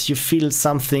at it. You feel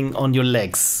something on your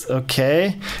legs.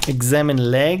 Okay, examine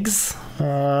legs.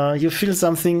 You feel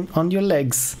something on your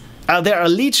legs. There are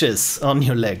leeches on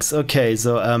your legs. Okay,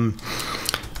 so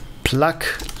pluck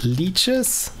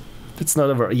leeches. That's not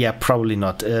a word. Yeah, probably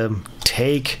not.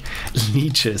 Take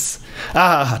leeches.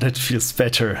 Ah, that feels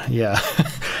better. Yeah.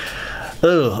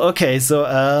 Oh, okay, so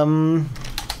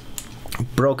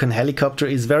broken helicopter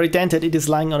is very dented. It is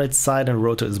lying on its side and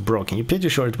rotor is broken. You're pretty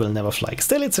sure it will never fly.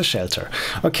 Still, it's a shelter.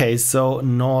 Okay, so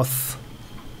north.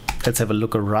 Let's have a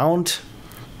look around.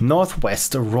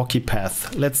 Northwest, a rocky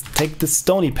path. Let's take the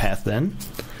stony path then.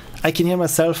 I can hear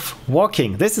myself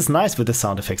walking. This is nice with the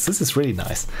sound effects. This is really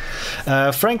nice.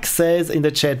 Frank says in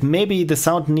the chat, maybe the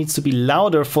sound needs to be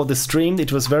louder for the stream.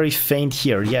 It was very faint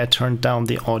here. Yeah, I turned down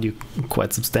the audio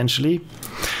quite substantially.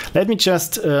 Let me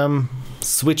just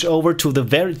switch over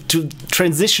to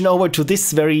transition over to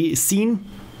this very scene.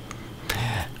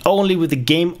 Only with the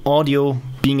game audio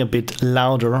being a bit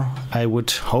louder, I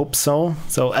would hope so.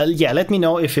 So yeah, let me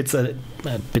know if it's a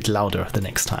bit louder the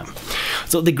next time.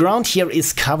 So the ground here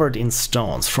is covered in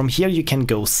stones. From here you can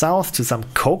go south to some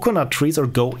coconut trees or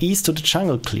go east to the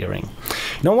jungle clearing.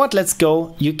 You know what? Let's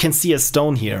go. You can see a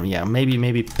stone here. Yeah,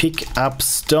 maybe pick up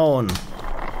stone.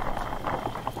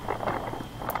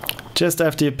 Just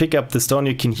after you pick up the stone,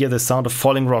 you can hear the sound of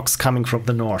falling rocks coming from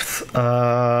the north.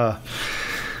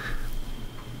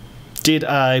 Did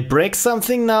I break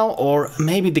something now? Or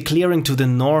maybe the clearing to the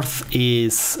north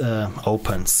is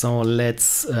open. So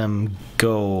let's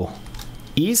go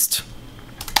east.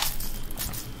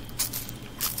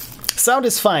 Sound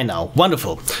is fine now.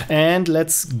 Wonderful. And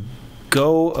let's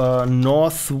go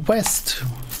northwest.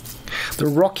 The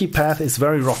rocky path is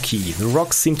very rocky. The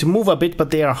rocks seem to move a bit,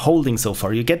 but they are holding so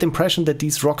far. You get the impression that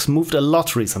these rocks moved a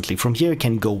lot recently. From here you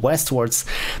can go west towards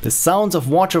the sounds of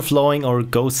water flowing or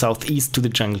go southeast to the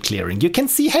jungle clearing. You can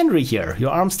see Henry here.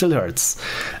 Your arm still hurts.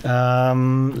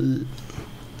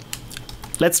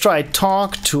 Let's try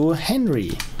talk to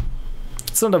Henry.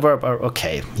 It's not a verb.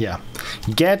 Okay, yeah.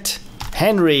 Get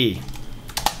Henry.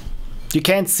 You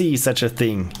can't see such a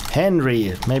thing.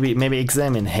 Henry. Maybe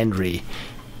examine Henry.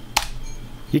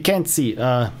 You can't see.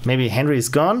 Maybe Henry is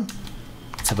gone.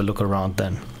 Let's have a look around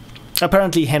then.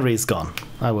 Apparently Henry is gone.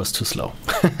 I was too slow.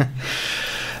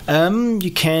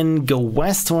 You can go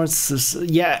west towards this.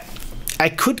 Yeah, I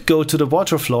could go to the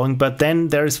water flowing, but then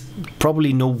there's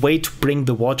probably no way to bring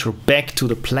the water back to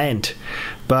the plant.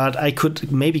 But I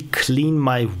could maybe clean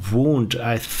my wound,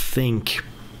 I think.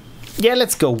 Yeah,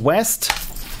 let's go west.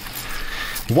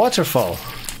 Waterfall.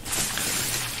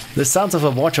 The sounds of a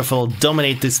waterfall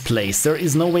dominate this place. There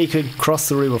is no way you can cross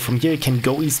the river. From here you can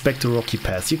go east back to Rocky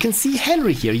Pass. You can see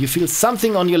Henry here. You feel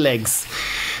something on your legs.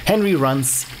 Henry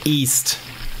runs east.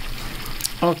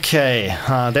 Okay,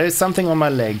 there is something on my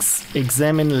legs.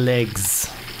 Examine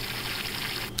legs.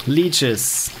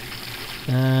 Leeches.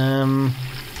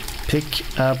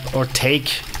 Pick up or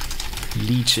take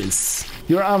leeches.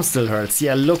 Your arm still hurts.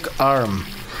 Yeah, look arm.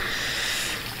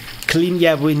 clean.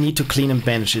 Yeah, we need to clean and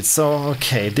bandage it. So,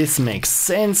 okay, this makes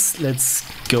sense. Let's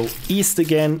go east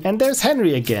again. And there's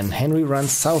Henry again. Henry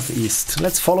runs southeast.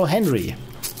 Let's follow Henry.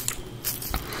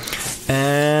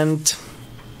 And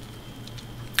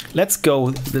let's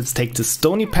go. Let's take the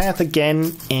stony path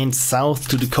again and south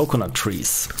to the coconut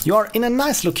trees. You are in a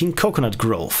nice looking coconut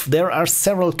grove. There are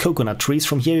several coconut trees.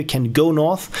 From here you can go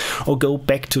north or go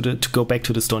back to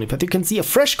the stony path. You can see a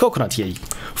fresh coconut here.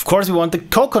 Of course we want the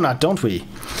coconut, don't we?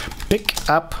 Pick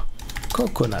up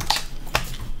coconut.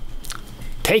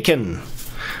 Taken.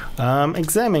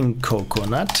 Examine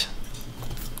coconut.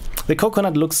 The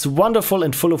coconut looks wonderful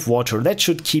and full of water. That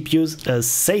should keep you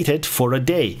sated for a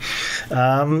day.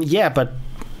 Yeah, but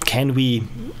can we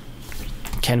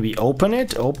open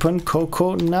it? Open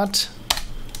coconut?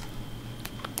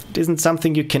 It isn't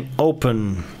something you can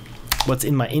open. What's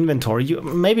in my inventory?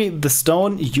 Maybe the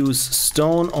stone. Use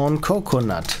stone on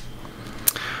coconut.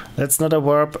 That's not a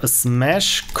verb.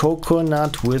 Smash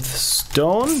coconut with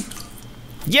stone.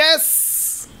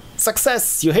 Yes!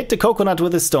 Success! You hit the coconut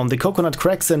with a stone. The coconut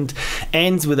cracks and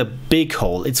ends with a big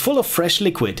hole. It's full of fresh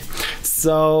liquid.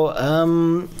 So,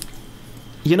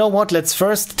 you know what? Let's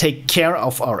first take care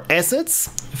of our assets.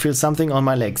 I feel something on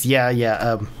my legs.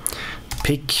 Yeah.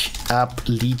 Pick up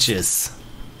leeches.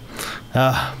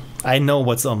 I know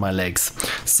what's on my legs.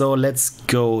 So let's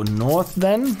go north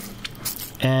then.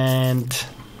 And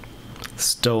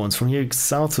stones. From here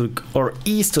south to, or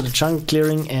east to the chunk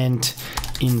clearing and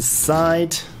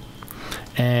inside.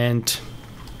 And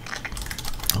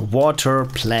water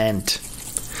plant.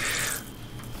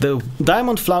 The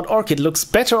diamond flowered orchid looks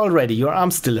better already. Your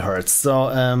arm still hurts, so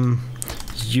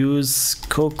use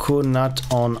coconut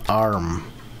on arm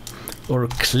or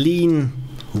clean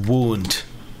wound.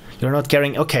 You're not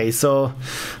carrying. Okay, so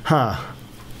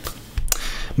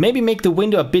maybe make the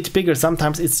window a bit bigger.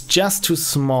 Sometimes it's just too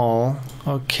small.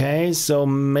 Okay, so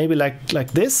maybe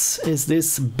like this. Is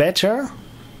this better?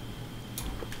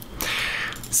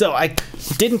 So I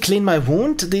didn't clean my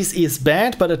wound. This is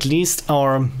bad, but at least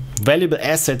our valuable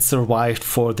assets survived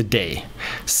for the day.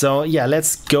 So yeah,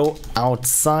 let's go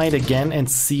outside again and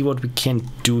see what we can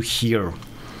do here.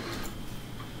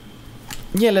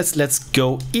 Yeah, let's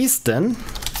go east then.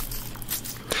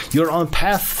 You're on a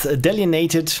path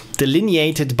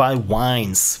delineated by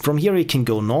vines. From here you can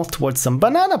go north towards some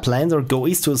banana plants or go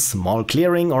east to a small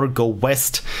clearing or go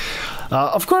west.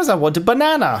 Of course I want a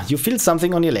banana. You feel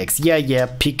something on your legs. Yeah,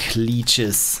 pick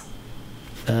leeches.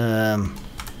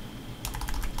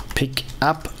 Pick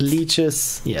up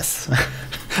leeches. Yes.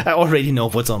 I already know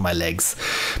what's on my legs.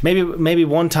 Maybe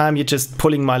one time you're just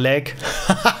pulling my leg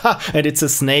and it's a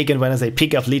snake, and when I say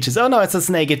pick up leeches, oh no, it's a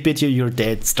snake, it bit you, you're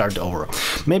dead, start over.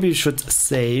 Maybe you should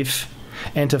save,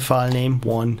 enter file name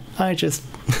 1. I just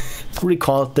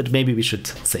recalled that maybe we should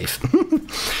save.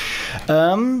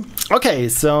 Okay,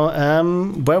 so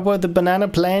where were the banana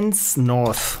plants?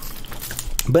 North.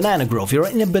 Banana grove. You're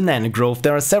in a banana grove.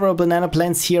 There are several banana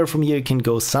plants here. From here you can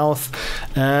go south.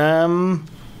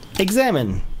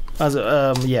 Examine.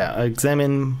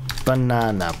 Examine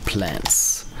banana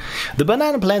plants. The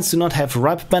banana plants do not have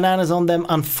ripe bananas on them,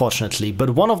 unfortunately, but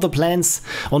on one of the plants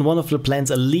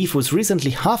a leaf was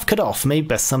recently half cut off. Maybe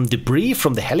by some debris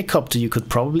from the helicopter you could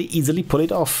probably easily pull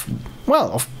it off.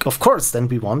 Well, of course, then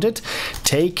we want it.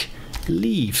 Take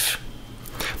leaf.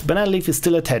 The banana leaf is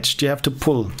still attached. You have to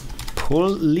pull. Pull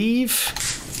leaf.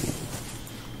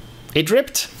 It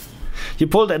ripped. You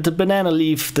pulled at the banana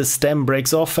leaf, the stem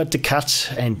breaks off at the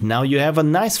cut, and now you have a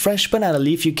nice fresh banana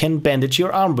leaf you can bandage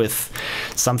your arm with.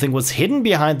 Something was hidden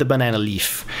behind the banana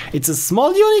leaf. It's a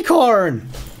small unicorn!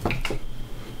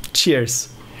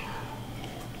 Cheers.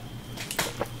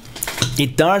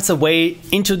 It darts away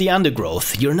into the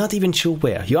undergrowth. You're not even sure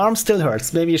where. Your arm still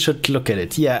hurts. Maybe you should look at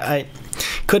it. Yeah, I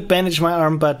could bandage my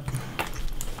arm, but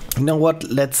you know what?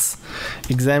 Let's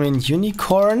examine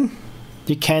unicorn.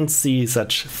 You can't see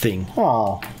such thing.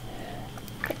 Oh,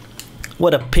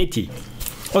 what a pity.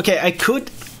 Okay, I could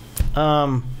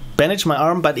bandage my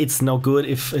arm, but it's no good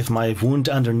if my wound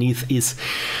underneath is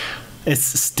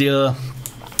still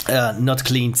not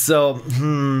clean. So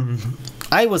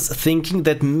I was thinking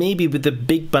that maybe with the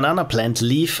big banana plant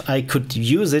leaf I could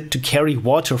use it to carry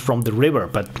water from the river,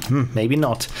 but maybe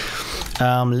not.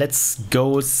 Let's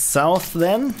go south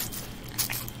then.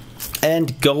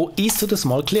 And go east to the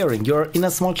small clearing. You're in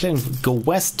a small clearing. Go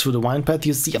west to the wine path.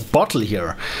 You see a bottle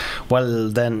here. Well,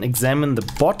 then examine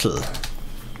the bottle.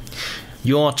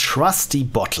 Your trusty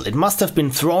bottle. It must have been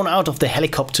thrown out of the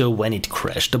helicopter when it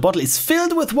crashed. The bottle is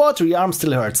filled with water. Your arm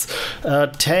still hurts.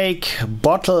 Take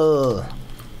bottle.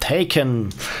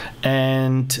 Taken.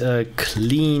 And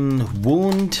clean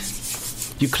wound.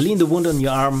 You clean the wound on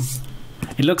your arm.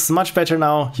 It looks much better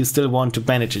now. You still want to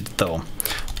bandage it though.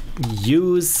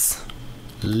 Use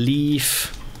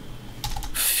leaf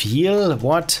feel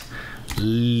what?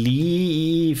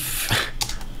 Leaf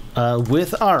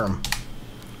with arm.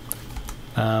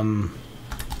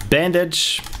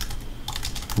 Bandage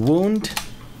wound.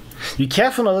 You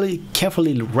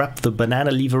carefully wrap the banana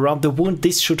leaf around the wound.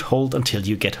 This should hold until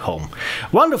you get home.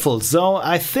 Wonderful. So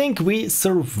I think we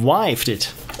survived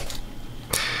it.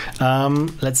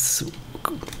 Let's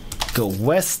go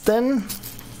west then.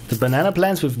 The banana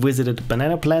plants. We've visited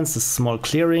banana plants. A small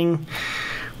clearing.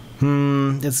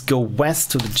 Let's go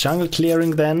west to the jungle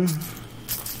clearing then.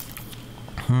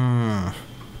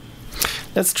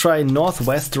 Let's try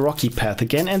northwest rocky path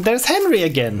again. And there's Henry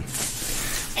again.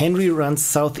 Henry runs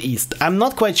southeast. I'm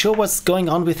not quite sure what's going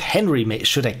on with Henry.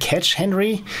 Should I catch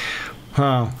Henry?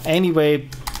 Anyway,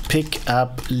 pick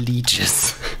up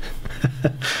leeches.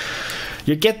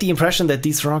 You get the impression that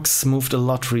these rocks moved a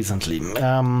lot recently.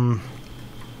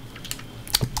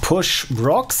 Push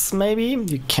rocks, maybe?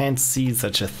 You can't see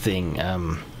such a thing.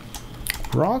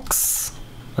 Rocks?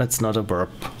 That's not a verb.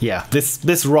 Yeah,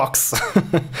 this rocks.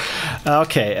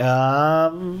 Okay,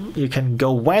 you can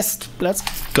go west. Let's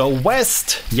go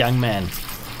west, young man.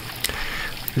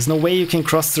 There's no way you can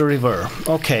cross the river.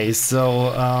 Okay,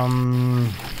 so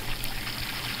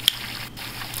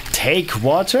take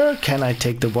water. Can I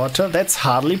take the water? That's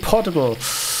hardly potable.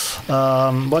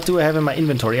 What do I have in my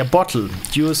inventory? A bottle.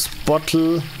 Use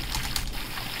bottle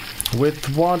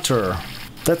with water.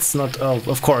 That's not. Oh,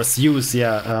 of course, use.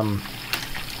 Yeah.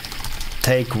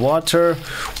 Take water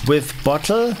with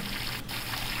bottle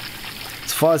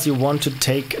as far as you want to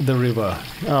take the river.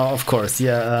 Oh, of course,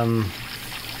 yeah.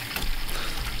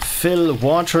 Fill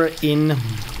water in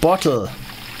bottle.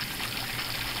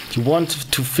 You want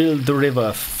to fill the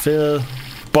river. Fill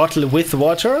bottle with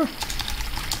water.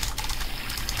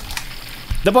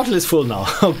 The bottle is full now.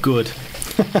 Oh, good.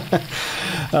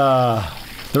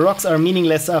 The rocks are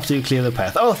meaningless after you clear the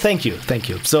path. Oh, thank you, thank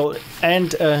you. So,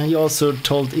 and you also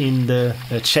told in the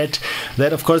chat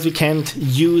that of course we can't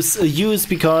use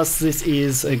because this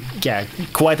is yeah,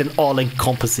 quite an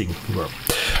all-encompassing world.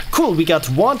 Cool, we got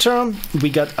water, we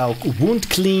got our wound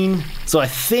clean. So I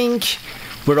think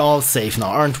we're all safe now,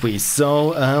 aren't we?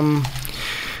 So,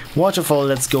 waterfall,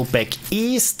 let's go back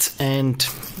east and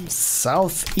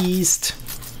southeast.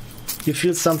 You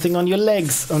feel something on your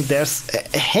legs. And there's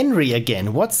Henry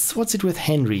again. What's it with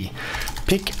Henry?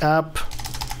 Pick up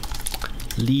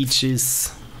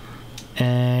leeches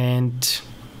and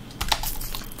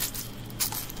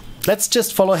let's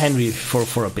just follow Henry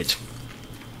for a bit.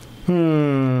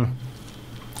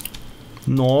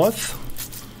 North.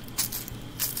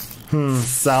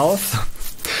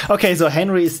 South. Okay, so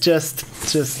Henry is just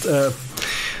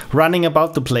running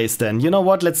about the place then. You know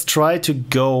what? Let's try to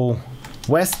go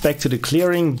west back to the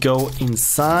clearing, go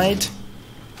inside,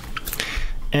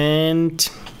 and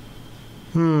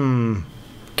can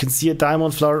see a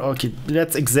diamond flower orchid.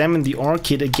 Let's examine the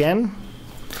orchid again.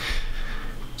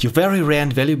 Your very rare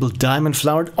and valuable diamond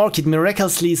flowered orchid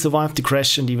miraculously survived the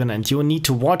crash and you will need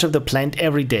to water the plant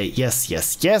every day. Yes,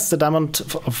 yes, yes, the diamond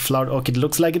flowered orchid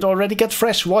looks like it already got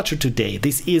fresh water today.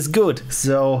 This is good.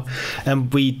 So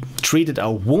we treated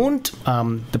our wound.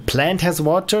 The plant has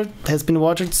been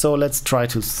watered, so let's try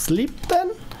to sleep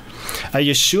then. Are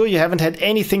you sure you haven't had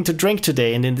anything to drink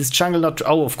today? And in this jungle not...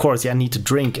 Oh, of course, yeah, I need to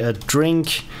drink. A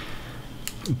drink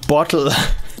bottle.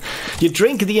 You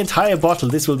drink the entire bottle.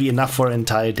 This will be enough for an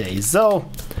entire day. So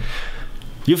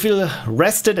you feel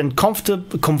rested and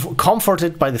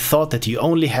comforted by the thought that you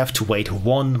only have to wait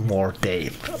one more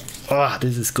day. Ah,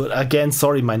 this is good. Again,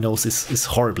 sorry, my nose is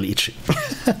horribly itchy.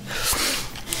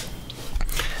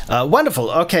 Wonderful.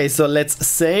 Okay, so let's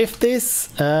save this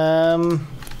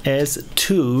as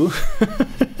 2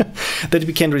 that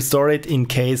we can restore it in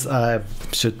case I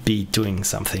should be doing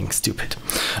something stupid.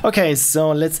 Okay,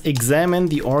 so let's examine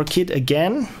the orchid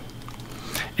again.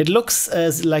 It looks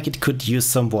as like it could use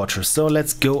some water, so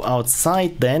let's go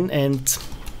outside then and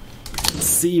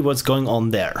see what's going on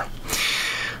there.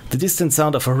 The distant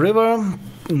sound of a river,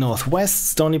 northwest,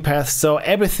 stony path, so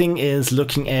everything is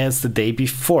looking as the day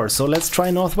before. So let's try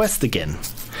northwest again.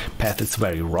 Path is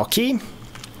very rocky.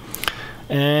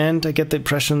 And I get the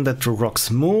impression that the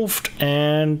rocks moved,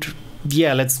 and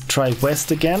yeah, let's try west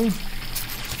again.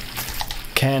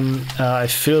 Can I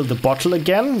fill the bottle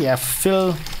again? Yeah,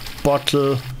 fill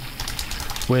bottle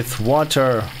with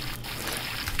water.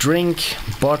 Drink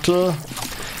bottle.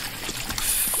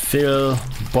 Fill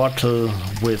bottle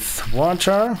with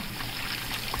water.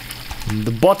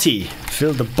 The body.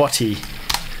 Fill the body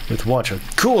with water.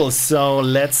 Cool, so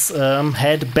let's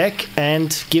head back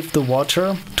and give the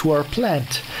water to our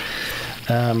plant.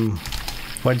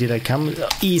 Where did I come?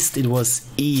 East, it was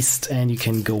east, and you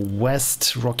can go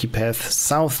west, rocky path,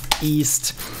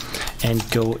 southeast, and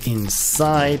go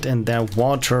inside, and there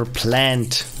water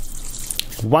plant.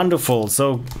 Wonderful.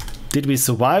 So did we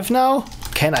survive now?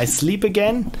 Can I sleep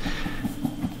again?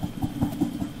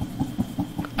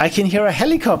 I can hear a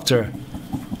helicopter.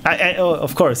 Oh,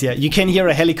 of course, yeah, you can hear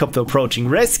a helicopter approaching.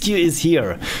 Rescue is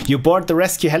here. You board the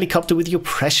rescue helicopter with your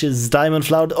precious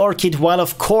diamond-flowered orchid, while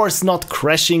of course not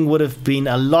crashing would have been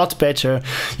a lot better.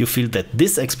 You feel that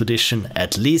this expedition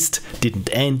at least didn't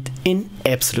end in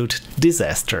absolute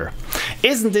disaster.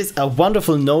 Isn't this a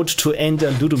wonderful note to end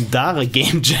a Ludum Dare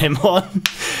game jam on?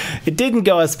 It didn't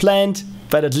go as planned,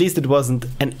 but at least it wasn't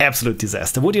an absolute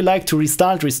disaster. Would you like to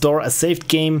restart, restore a saved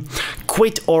game,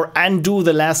 quit or undo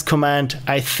the last command?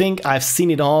 I think I've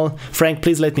seen it all. Frank,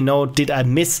 please let me know, did I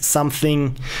miss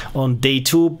something on day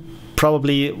 2?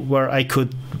 Probably where I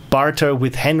could barter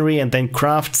with Henry and then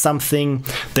craft something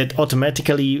that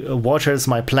automatically waters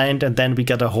my plant, and then we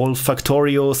got a whole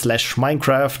Factorio /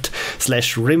 Minecraft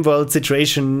 / Rimworld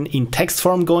situation in text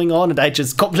form going on, and I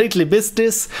just completely missed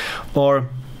this. Or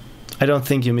I don't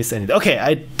think you missed anything.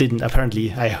 Okay,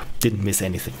 apparently I didn't miss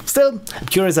anything. Still, I'm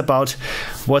curious about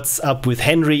what's up with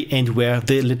Henry and where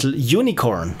the little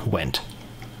unicorn went.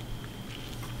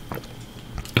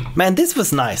 Man, this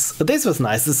was nice. This was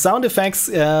nice. The sound effects,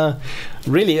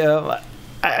 really,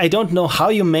 I don't know how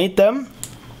you made them,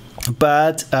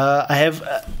 but I have,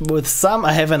 with some,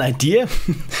 I have an idea.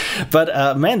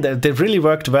 But man, they really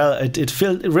worked well. It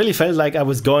really felt like I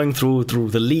was going through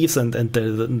the leaves and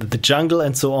the jungle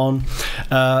and so on.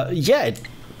 Yeah,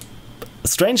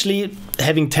 strangely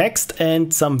having text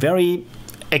and some very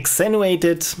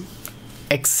accentuated,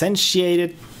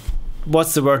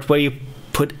 what's the word, where you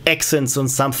put accents on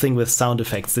something with sound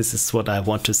effects. This is what I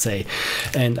want to say.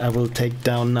 And I will take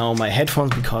down now my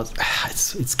headphones because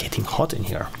it's getting hot in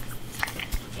here.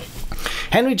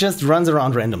 Henry just runs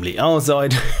around randomly. Oh, so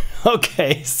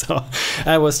okay, so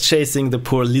I was chasing the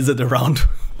poor lizard around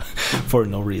for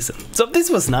no reason. So this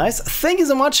was nice. Thank you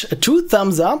so much. 2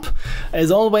 thumbs up.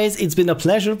 As always, it's been a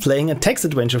pleasure playing a text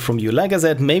adventure from you. Like I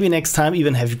said, maybe next time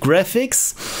even have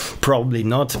graphics. Probably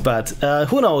not, but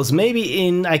who knows?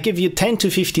 Maybe I give you 10 to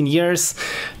 15 years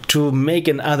to make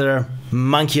another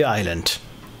Monkey Island.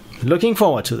 Looking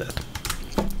forward to that.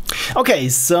 Okay,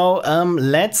 so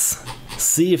let's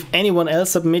see if anyone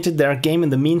else submitted their game in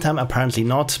the meantime. Apparently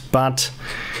not, but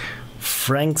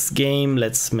Frank's game,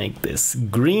 let's make this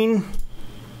green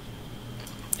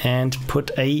and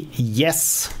put a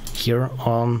yes here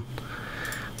on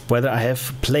whether I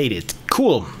have played it.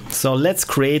 Cool. So let's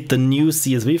create the new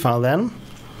CSV file then.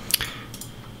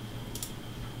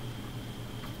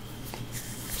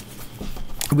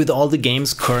 With all the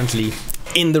games currently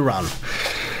in the run.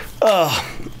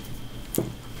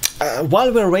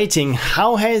 While we're waiting,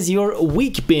 how has your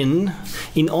week been?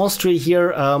 In Austria here,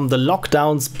 the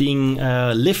lockdowns being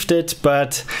lifted,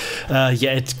 but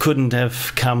yeah, it couldn't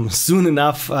have come soon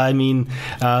enough. I mean,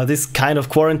 this kind of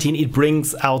quarantine, it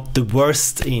brings out the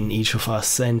worst in each of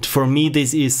us. And for me,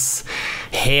 this is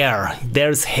hair.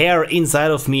 There's hair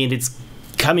inside of me and it's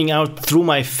coming out through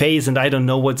my face and I don't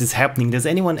know what is happening. Does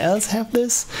anyone else have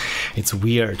this? It's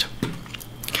weird.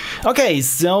 Okay,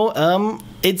 so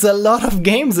it's a lot of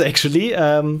games actually.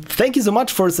 Thank you so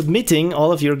much for submitting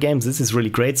all of your games. This is really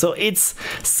great. So it's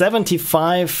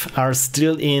 75 are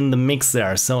still in the mix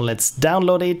there. So let's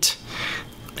download it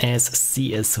as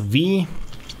CSV.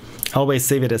 Always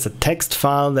save it as a text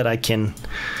file that I can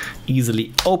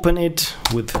easily open it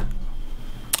with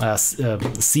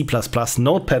C++,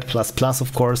 Notepad++,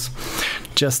 of course.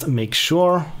 Just make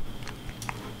sure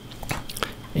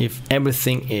if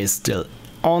everything is still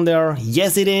on there.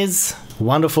 Yes, it is.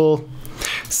 Wonderful.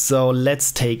 So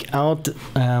let's take out,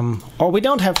 or we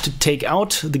don't have to take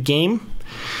out the game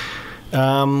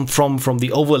from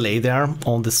the overlay there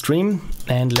on the stream,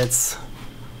 and let's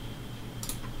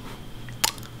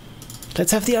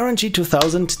have the RNG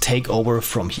 2000 take over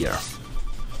from here.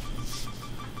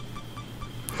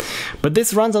 But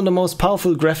this runs on the most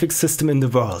powerful graphics system in the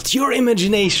world. Your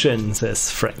imagination,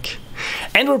 says Frank.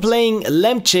 And we're playing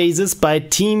LAMPCHASERS by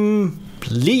Team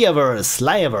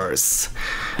Liyaverse.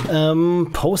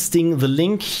 Posting the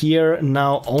link here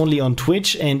now only on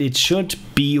Twitch, and it should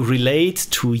be relayed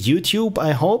to YouTube,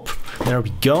 I hope. There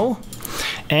we go.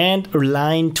 And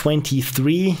line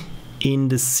 23 in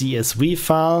the CSV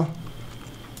file.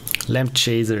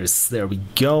 LAMPCHASERS, there we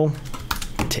go.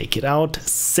 Take it out,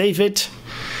 save it,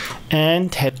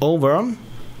 and head over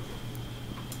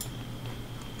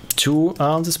to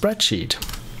the spreadsheet.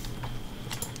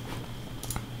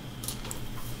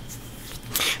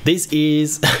 This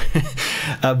is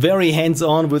very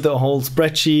hands-on with the whole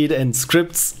spreadsheet and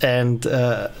scripts and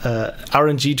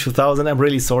RNG 2000. I'm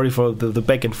really sorry for the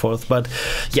back and forth, but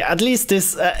yeah, at least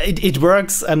this it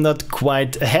works. I'm not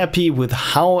quite happy with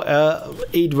how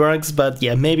it works, but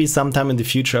yeah, maybe sometime in the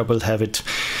future I will have it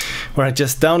where I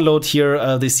just download here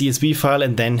the CSV file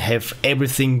and then have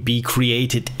everything be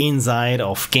created inside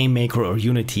of GameMaker or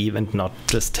Unity and not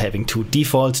just having to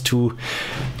default to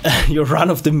your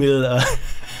run-of-the-mill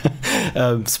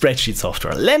spreadsheet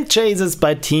software. LAMPCHASERS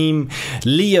by Team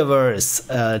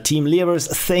Liyaverse. Team Liyaverse,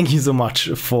 thank you so much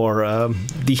for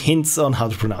the hints on how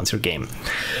to pronounce your game.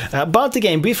 About the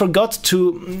game, we forgot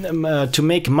to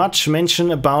make much mention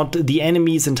about the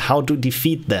enemies and how to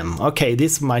defeat them. Okay,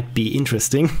 this might be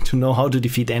interesting to know how to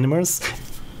defeat animals.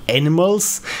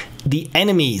 The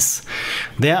enemies.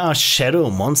 There are shadow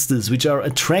monsters which are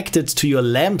attracted to your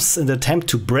lamps and attempt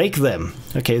to break them.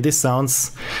 Okay, this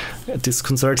sounds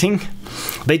disconcerting.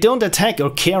 They don't attack or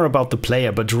care about the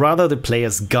player, but rather the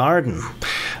player's garden.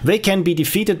 They can be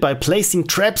defeated by placing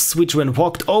traps which, when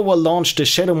walked over, launch the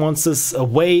shadow monsters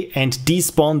away and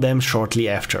despawn them shortly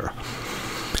after.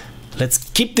 Let's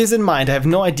keep this in mind. I have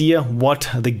no idea what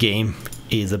the game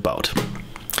is about.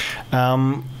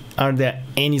 Are there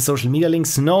any social media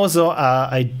links? No, so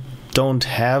I don't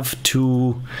have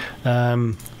to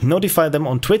notify them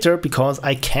on Twitter because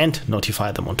I can't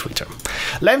notify them on Twitter.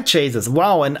 LAMPCHASERS,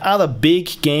 wow, another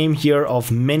big game here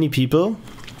of many people.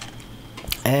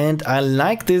 And I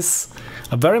like this,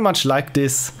 I very much like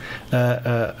this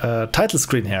title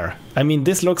screen here. I mean,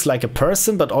 this looks like a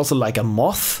person, but also like a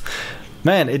moth.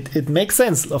 Man, it makes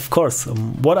sense, of course.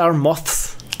 What are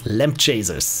moths?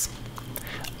 LAMPCHASERS.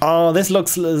 Oh, this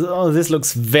looks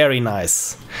very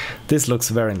nice. This looks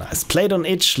very nice. Played on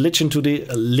itch, listen to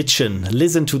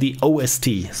the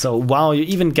OST. So wow, you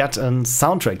even got a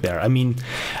soundtrack there. I mean,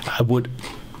 I would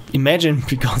imagine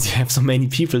because you have so many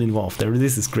people involved there.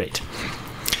 This is great.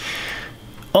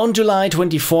 On July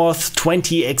 24th,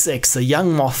 20XX, a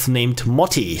young moth named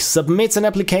Motti submits an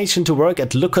application to work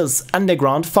at Lucas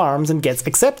Underground Farms and gets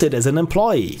accepted as an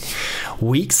employee.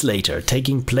 Weeks later,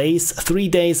 taking place 3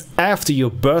 days after your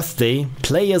birthday,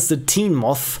 play as the teen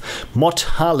moth, Mott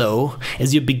Harlow,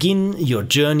 as you begin your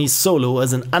journey solo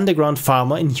as an underground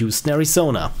farmer in Houston,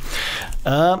 Arizona.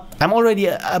 I'm already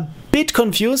a bit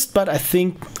confused, but I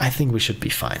think we should be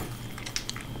fine.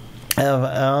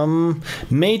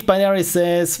 Made Binary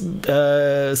says,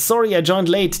 sorry I joined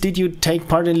late, did you take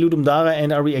part in Ludum Dare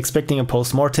and are we expecting a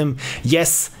post-mortem?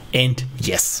 Yes and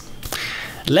yes.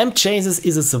 LAMPCHASERS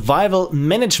is a survival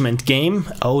management game.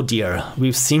 Oh dear,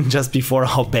 we've seen just before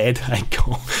how bad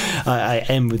I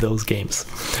am with those games.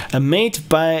 Made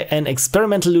by an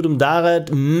experimental Ludum Dare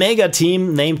mega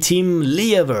team named Team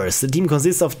Liyaverse. The team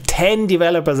consists of 10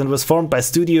 developers and was formed by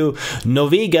Studio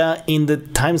Novega in the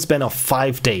time span of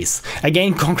 5 days.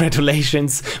 Again,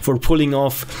 congratulations for pulling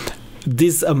off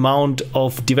this amount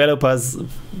of developers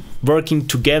working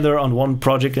together on one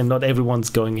project and not everyone's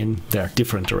going in their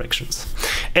different directions.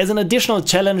 As an additional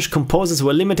challenge, composers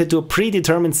were limited to a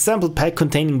predetermined sample pack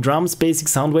containing drums, basic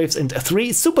sound waves, and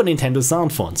 3 Super Nintendo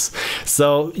sound fonts.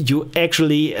 So you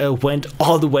actually went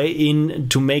all the way in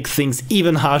to make things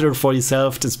even harder for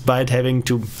yourself despite having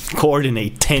to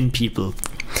coordinate 10 people.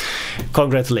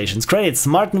 Congratulations. Credits: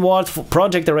 Martin Ward,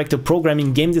 project director,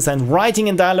 programming, game design, writing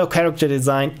and dialogue, character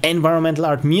design, environmental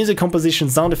art, music composition,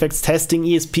 sound effects, testing,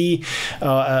 ESP,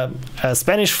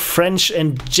 Spanish, French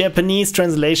and Japanese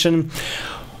translation.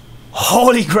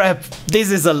 Holy crap, this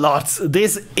is a lot.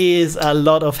 This is a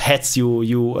lot of hats you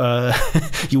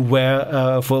you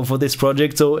wear for this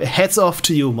project. So hats off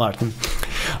to you, Martin.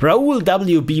 Raoul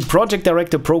WB, project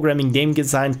director, programming, game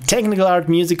design, technical art,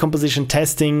 music composition,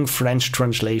 testing, French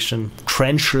translation.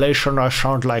 Translation, I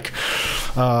sound like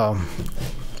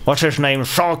what's his name?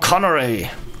 Sean Connery.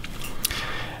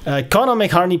 Connor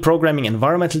McHarney, programming,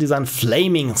 environmental design,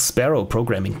 Flaming Sparrow,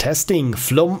 programming, testing,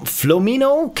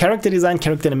 Flomino, character design,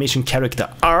 character animation, character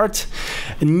art,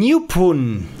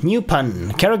 Newpun,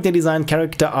 character design,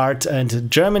 character art,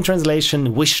 and German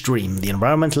translation, Wish Dream, the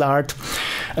environmental art,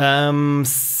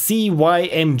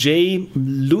 CYMJ,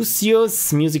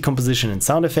 Lucius, music composition and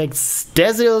sound effects,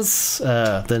 Dezils,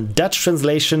 the Dutch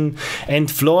translation,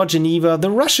 and Flor Geneva, the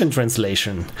Russian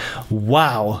translation.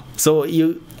 Wow, so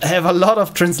you have a lot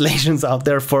of translations out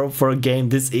there for a game.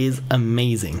 This is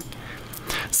amazing.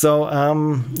 So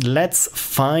let's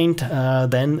find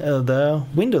then the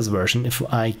Windows version if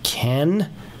I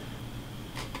can.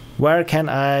 Where can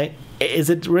I? Is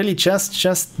it really just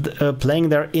playing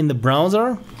there in the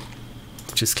browser?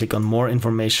 just click on more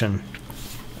information.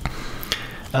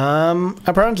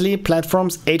 Apparently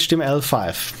platforms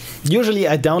HTML5. Usually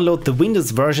I download the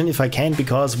Windows version if I can,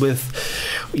 because with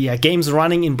games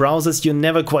running in browsers you're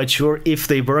never quite sure if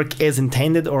they work as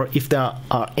intended or if there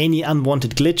are any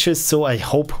unwanted glitches, so I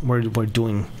hope we're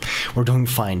doing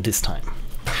fine this time.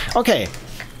 Okay.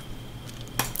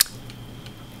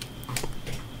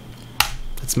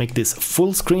 Let's make this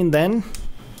full screen then.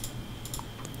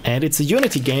 And it's a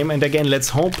Unity game, and again let's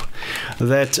hope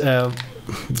that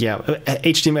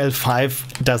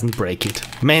HTML5 doesn't break it.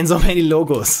 Man, so many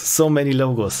logos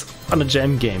on a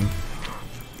gem game.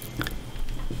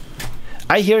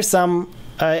 I hear some,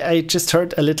 I just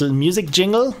heard a little music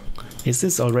jingle. Is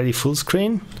this already full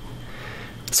screen?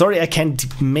 Sorry, I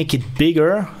can't make it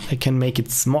bigger. I can make it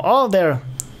small. Oh, there,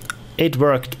 it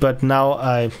worked, but now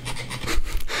I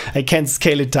can't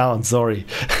scale it down, sorry.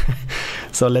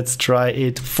 So let's try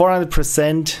it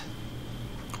 400%.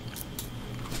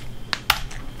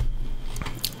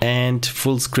 And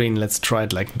full screen, let's try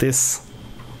it like this.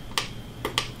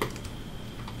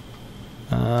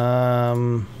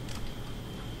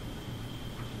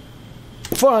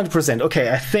 400%.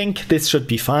 Okay, I think this should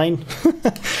be fine.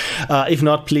 If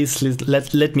not, please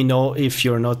let me know if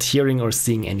you're not hearing or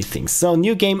seeing anything. So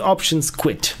new game options,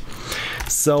 quit.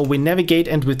 So we navigate,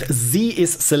 and with Z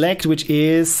is select, which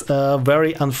is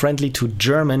very unfriendly to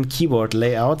German keyboard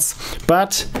layouts.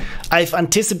 But I've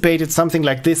anticipated something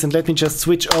like this, and let me just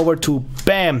switch over to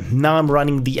BAM. Now I'm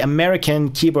running the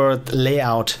American keyboard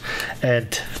layout,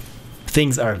 and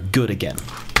things are good again.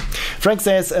 Frank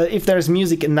says, if there's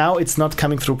music now, it's not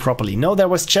coming through properly. No, there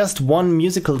was just one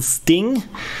musical sting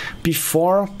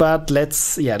before, but let's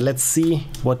see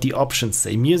what the options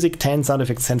say. Music 10, sound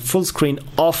effects 10, full screen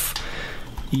off.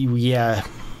 Yeah,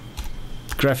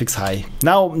 graphics high.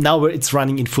 Now it's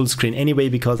running in full screen anyway,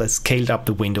 because I scaled up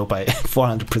the window by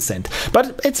 400%.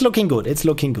 But it's looking good. It's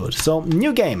looking good. So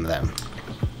new game then.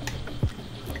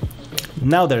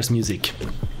 Now there's music.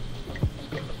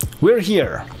 We're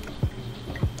here.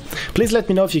 Please let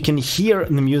me know if you can hear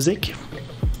the music.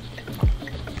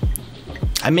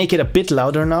 I make it a bit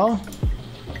louder now.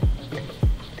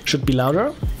 Should be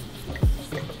louder.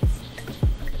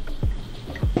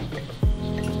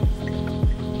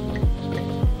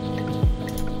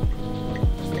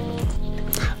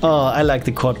 Oh, I like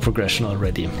the chord progression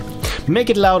already.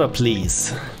 Make it louder,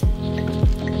 please.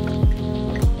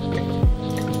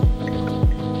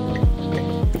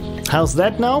 How's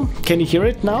that now? Can you hear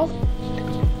it now?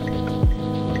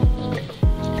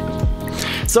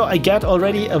 So I got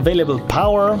already available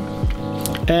power,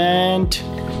 and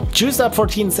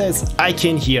JuiceUp14 says I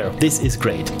can hear. This is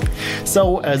great.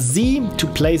 So Z to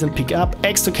place and pick up,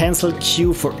 X to cancel,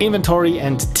 Q for inventory,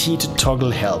 and T to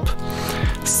toggle help.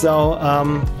 So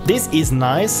this is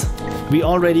nice. We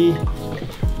already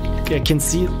can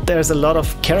see there's a lot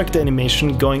of character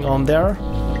animation going on there.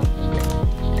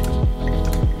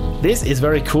 This is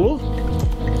very cool.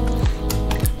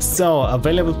 So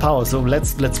available power. So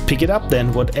let's pick it up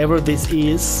then. Whatever this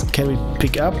is, can we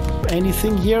pick up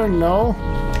anything here? No.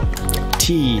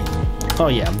 T. Oh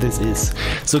yeah, this is.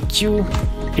 So Q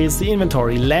is the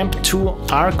inventory. Lamp 2,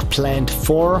 arc plant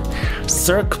 4,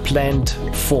 circ plant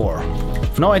 4.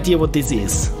 No idea what this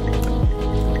is.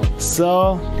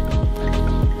 So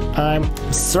I'm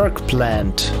circ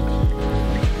plant.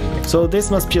 So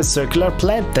this must be a circular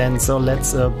plant then. So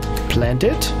let's plant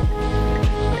it.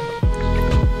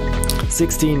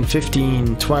 16,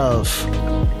 15,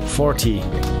 12, 40.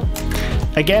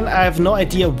 Again, I have no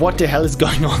idea what the hell is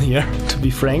going on here, to be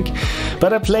frank.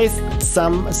 But I placed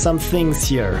some things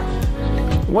here.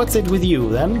 What's it with you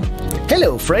then?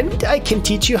 Hello friend, I can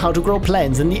teach you how to grow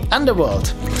plants in the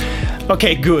underworld.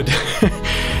 Okay, good.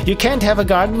 You can't have a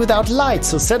garden without light,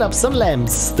 so set up some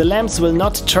lamps. The lamps will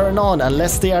not turn on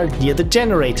unless they are near the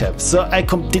generator. So I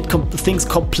did things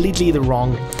completely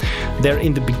wrong there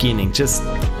in the beginning. Just,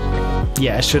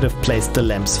 yeah, I should have placed the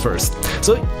lamps first.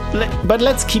 So, but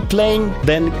let's keep playing,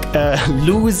 then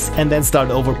lose, and then start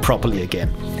over properly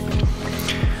again.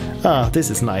 Ah, this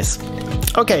is nice.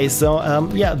 Okay, so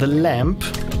yeah, the lamp.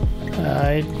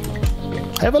 I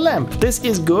have a lamp. This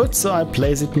is good, so I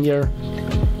place it near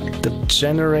the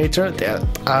generator.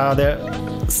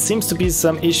 There seems to be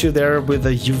some issue there with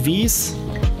the UVs.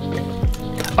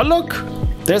 Oh look,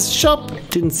 there's a shop.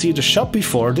 Didn't see the shop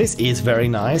before. This is very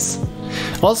nice.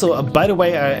 Also, by the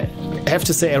way, I have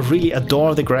to say I really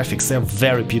adore the graphics. They're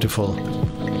very beautiful.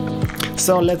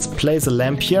 So let's place a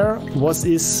lamp here. Was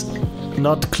this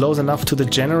not close enough to the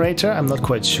generator? I'm not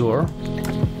quite sure.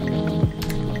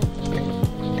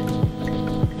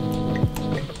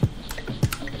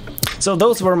 So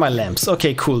those were my lamps.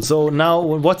 Okay, cool. So now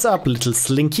what's up, little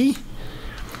slinky?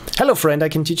 Hello friend, I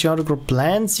can teach you how to grow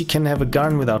plants. You can have a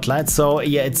garden without lights. So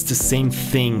yeah, it's the same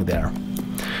thing there.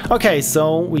 Okay,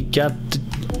 so we got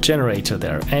the generator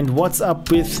there. And what's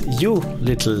up with you,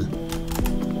 little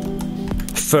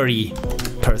furry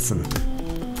person?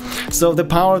 So the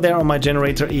power there on my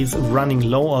generator is running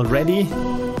low already.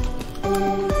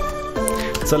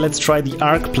 So let's try the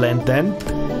arc plant then.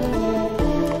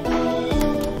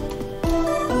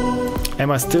 Am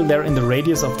I still there in the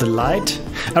radius of the light?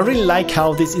 I really like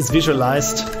how this is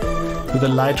visualized with the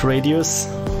light radius.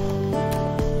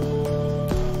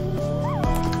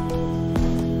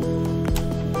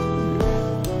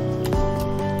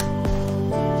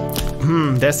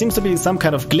 There seems to be some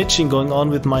kind of glitching going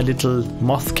on with my little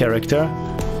moth character.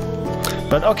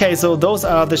 But okay, so those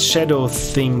are the shadow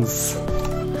things.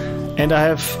 And I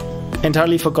have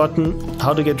entirely forgotten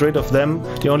how to get rid of them.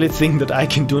 The only thing that I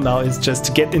can do now is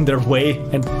just get in their way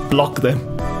and block them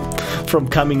from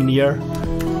coming near.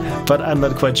 But I'm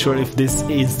not quite sure if this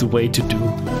is the way to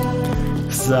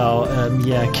do. So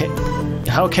yeah,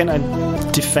 how can I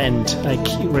defend? I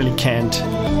really can't.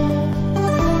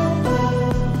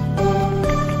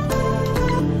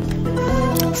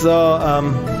 So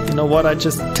you know what, I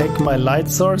just take my light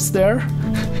source there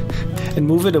and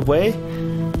move it away.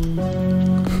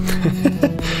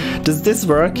 Does this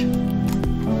work?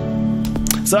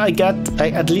 So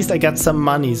at least I got some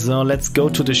money. So let's go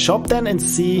to the shop then and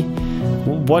see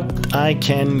what I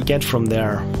can get from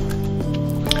there.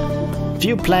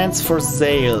 Few plants for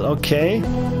sale. Okay.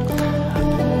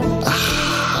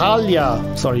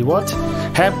 Halia. Sorry, what?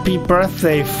 Happy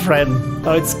birthday, friend.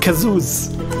 Oh, it's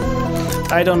Kazoos.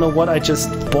 I don't know what I just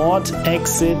bought.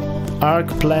 Exit, arc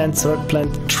plant, third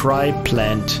plant,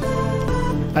 tri-plant.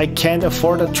 I can't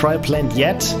afford a tri-plant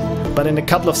yet, but in a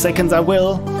couple of seconds I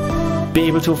will be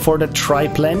able to afford a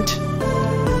tri-plant.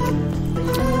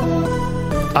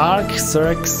 Arc,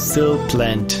 circ, sil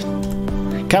plant.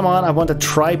 Come on, I want a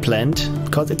tri-plant,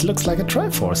 because it looks like a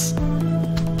Triforce.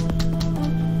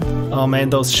 Oh man,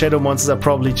 those shadow monsters are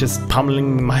probably just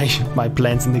pummeling my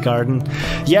plants in the garden.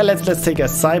 Yeah, let's take a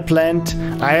side plant.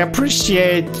 I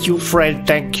appreciate you, friend,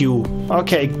 thank you.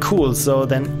 Okay, cool, so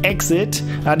then exit.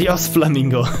 Adios,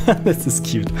 flamingo. This is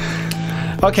cute.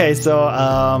 Okay, so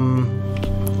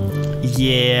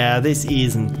yeah, this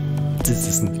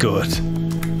isn't good.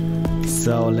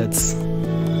 So let's...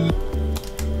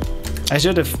 I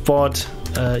should have bought...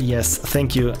 yes,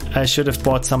 thank you. I should have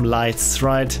bought some lights,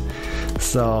 right?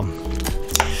 So...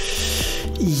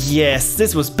 yes,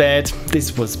 this was bad.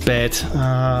 This was bad.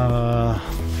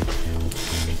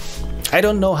 I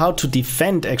don't know how to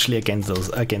defend actually against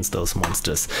those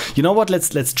monsters. You know what?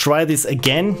 Let's try this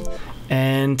again,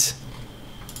 and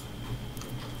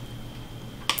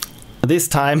this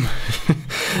time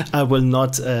I will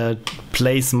not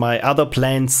place my other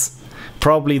plants.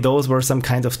 Probably those were some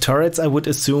kind of turrets, I would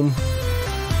assume.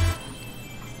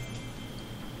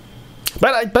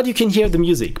 But you can hear the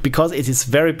music, because it is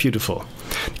very beautiful.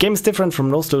 The game is different from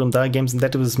most Totem Dire games in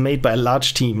that it was made by a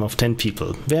large team of 10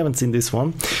 people. We haven't seen this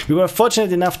one. We were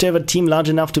fortunate enough to have a team large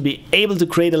enough to be able to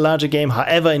create a larger game.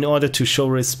 However, in order to show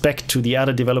respect to the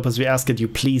other developers, we ask that you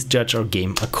please judge our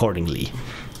game accordingly.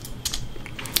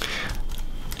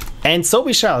 And so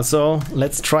we shall. So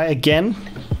let's try again.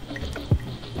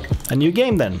 A new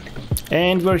game then.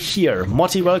 And we're here.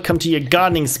 Motti, welcome to your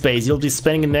gardening space. You'll be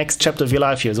spending the next chapter of your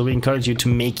life here, so we encourage you to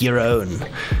make your own.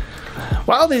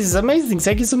 Wow, this is amazing.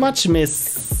 Thank you so much,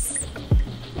 miss.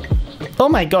 Oh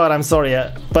my god, I'm sorry,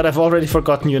 but I've already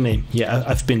forgotten your name. Yeah,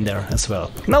 I've been there as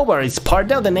well. No worries,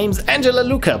 partner. The name's Angela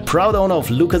Luca, proud owner of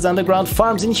Luca's Underground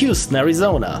Farms in Houston,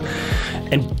 Arizona.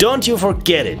 And don't you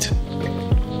forget it.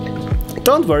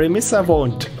 Don't worry, miss, I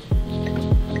won't.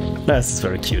 This is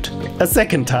very cute. A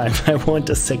second time. I want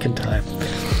a second time.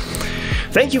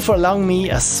 Thank you for allowing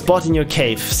me a spot in your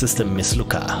cave system, Miss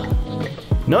Luca.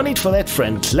 No need for that,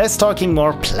 friend. Less talking,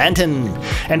 more planting.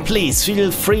 And please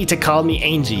feel free to call me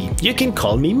Angie. You can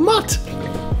call me Mott.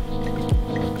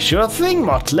 Sure thing,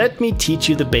 Mott. Let me teach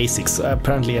you the basics.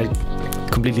 Apparently I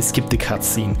completely skipped the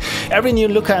cutscene. Every new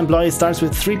Luca employee starts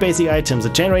with 3 basic items: a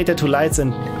generator, 2 lights,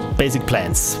 and basic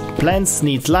plants. Plants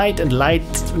need light, and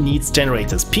light needs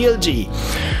generators. PLG.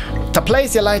 To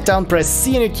place your light down, press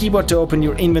C on your keyboard to open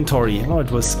your inventory. Oh, it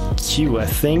was Q, I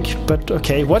think, but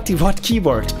okay. What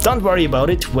keyboard? Don't worry about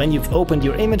it. When you've opened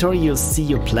your inventory, you'll see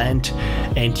your plant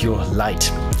and your light.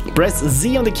 Press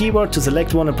Z on the keyboard to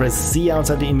select one and press Z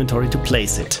outside the inventory to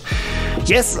place it.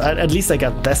 Yes, at least I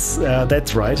got this,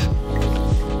 that's right.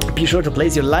 be sure to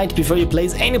place your light before you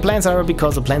place any plants, however,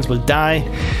 because the plants will die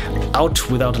out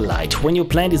without a light. When your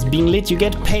plant is being lit, you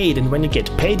get paid, and when you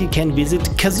get paid, you can visit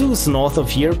Kazoos north of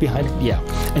here behind,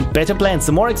 and better plants.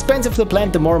 The more expensive the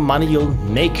plant, the more money you'll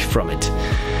make from it.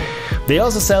 They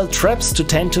also sell traps to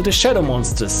tend to the shadow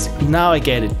monsters. Now I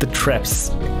get it, the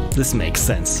traps. This makes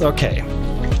sense, okay.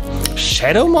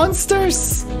 Shadow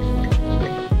monsters?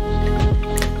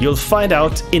 You'll find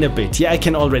out in a bit. Yeah, I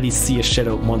can already see a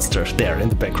shadow monster there in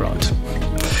the background.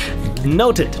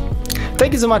 Noted.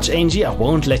 Thank you so much, Angie. I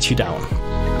won't let you down.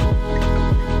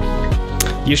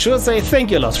 You should say thank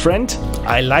you a lot, friend.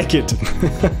 I like it.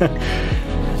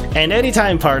 And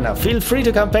anytime, partner, feel free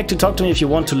to come back to talk to me if you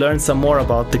want to learn some more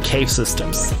about the cave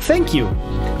systems. Thank you.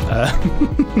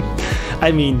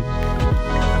 I mean...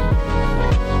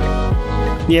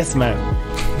 Yes, ma'am.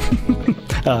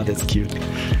 Ah, that's cute.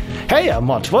 Hey,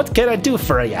 Mod, what can I do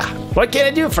for ya? What can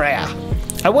I do for ya?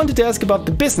 I wanted to ask about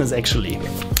the business, actually.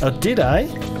 Oh, did I?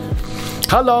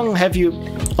 How long have you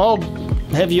all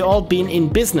been in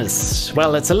business?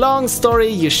 Well, it's a long story.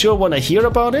 You sure want to hear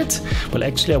about it? Well,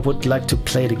 actually, I would like to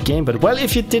play the game, but well,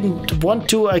 if you didn't want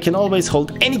to, I can always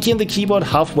hold any key on the keyboard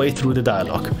halfway through the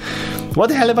dialogue. What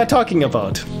the hell am I talking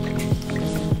about?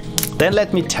 Then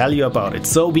let me tell you about it.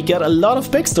 So we got a lot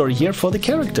of backstory here for the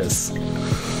characters.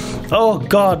 Oh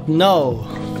god, no!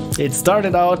 It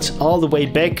started out all the way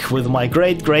back with my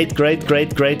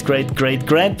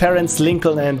great-great-great-great-great-great-great-grandparents,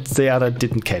 Lincoln and the other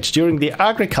didn't catch, during the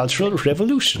Agricultural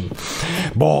Revolution.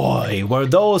 Boy, were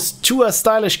those two a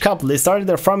stylish couple. They started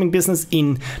their farming business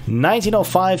in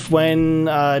 1905 when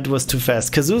it was too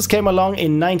fast. Kazoos came along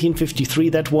in 1953.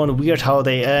 That one weird how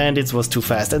they and it was too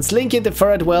fast. And Slinky the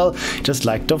Ferret, well, just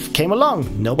like Duff, came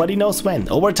along. Nobody knows when.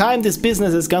 Over time, this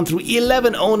business has gone through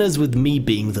 11 owners, with me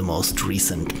being the most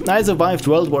recent. I survived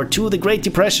World War II, the Great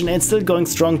Depression, and still going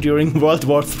strong during World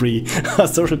War III. A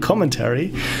social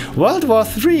commentary. World War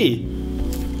III?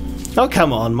 Oh,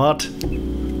 come on, Mod.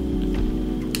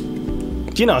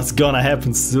 You know it's gonna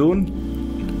happen soon.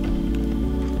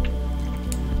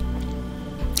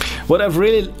 What I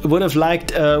really would have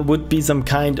liked would be some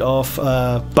kind of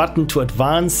button to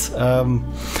advance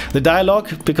the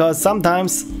dialogue, because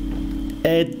sometimes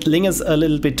it lingers a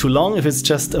little bit too long if it's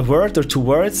just a word or two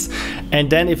words, and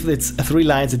then if it's 3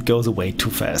 lines it goes away too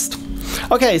fast.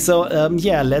 Okay, so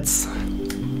yeah, let's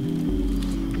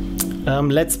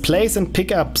place and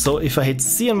pick up. So if I hit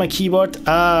C on my keyboard,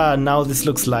 now this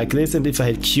looks like this, and if I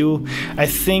hit Q, I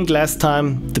think last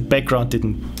time the background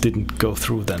didn't go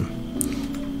through then.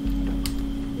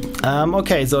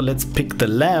 Okay, so let's pick the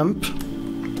lamp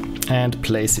and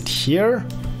place it here.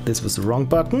 This was the wrong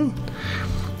button.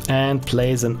 And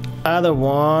place another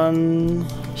one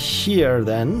here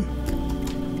then.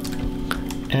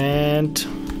 And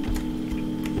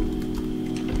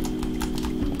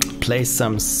place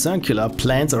some circular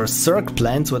plants or circ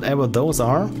plants, whatever those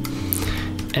are.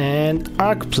 And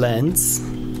arc plants.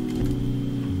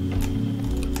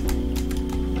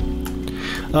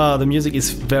 The music is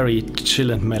very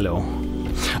chill and mellow.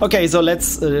 Okay, so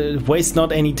let's waste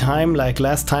not any time like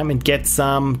last time and get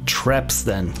some traps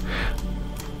then.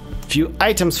 Few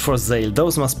items for sale,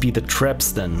 those must be the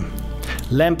traps then.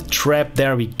 Lamp trap,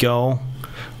 there we go.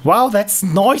 Wow, that's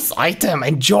nice item,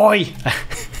 enjoy!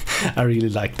 I really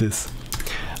like this.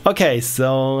 Okay,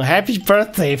 so happy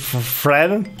birthday,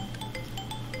 friend.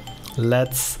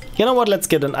 Let's, you know what, let's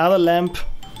get another lamp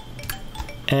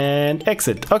and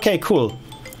exit. Okay, cool.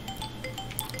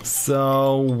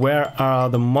 So where are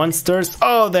the monsters?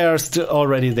 Oh, they're still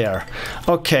already there.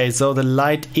 Okay, so the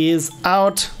light is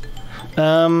out.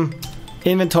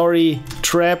 Inventory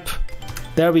trap,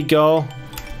 there we go.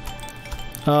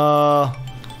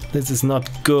 This is not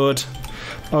good.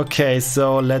 Okay,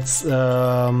 so let's we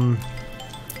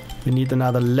need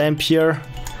another lamp here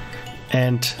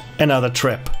and another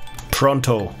trap.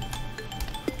 Pronto.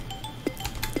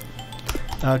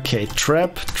 Okay,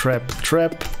 trap, trap,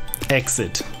 trap,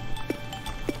 exit.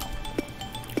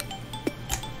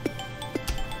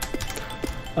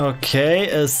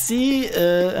 Okay, C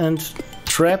and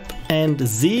trap and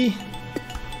Z.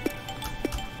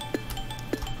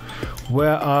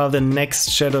 Where are the next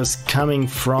shadows coming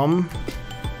from?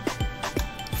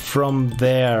 From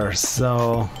there.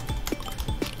 So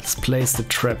let's place the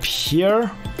trap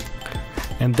here.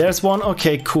 And there's one.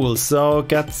 Okay, cool. So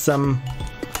got some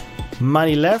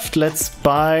money left. Let's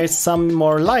buy some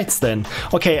more lights then.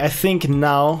 Okay, I think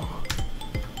now,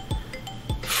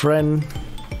 friend,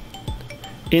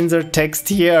 insert text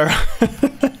here.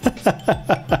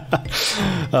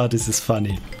 Oh, this is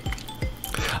funny.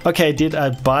 Okay, did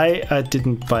I buy? I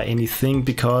didn't buy anything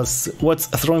because what's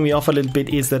throwing me off a little bit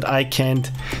is that I can't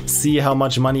see how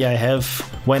much money I have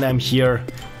when I'm here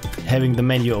having the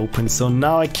menu open. So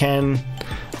now I can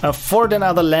afford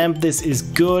another lamp. This is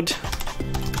good.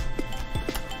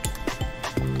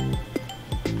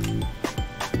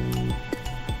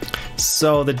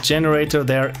 So the generator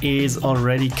there is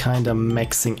already kind of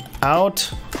maxing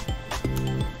out.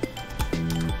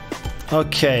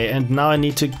 Okay, and now I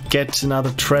need to get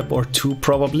another trap or two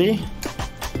probably.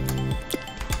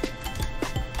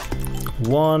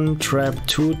 1 trap,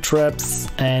 2 traps,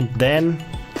 and then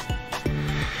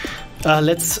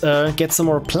let's get some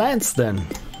more plants then.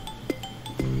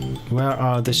 Where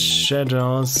are the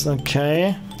shadows?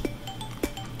 Okay.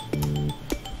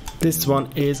 This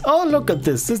one is, oh look at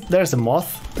this, there's a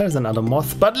moth, there's another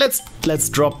moth, but let's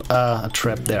drop a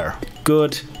trap there.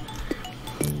 Good.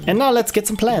 And now let's get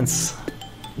some plants.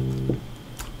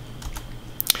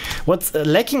 What's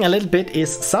lacking a little bit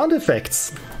is sound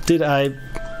effects.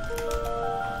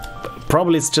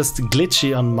 Probably it's just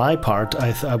glitchy on my part,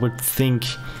 I would think.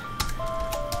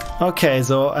 Okay,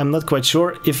 so I'm not quite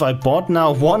sure if I bought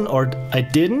now one or I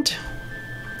didn't.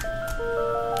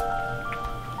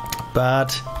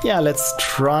 But yeah, let's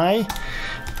try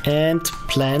and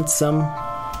plant some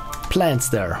plants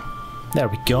there. There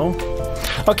we go.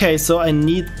 Okay, so I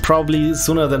need probably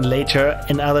sooner than later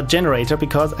another generator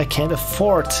because I can't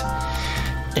afford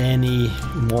any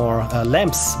more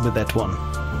lamps with that one.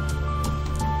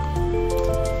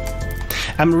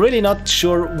 I'm really not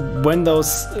sure when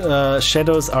those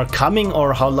shadows are coming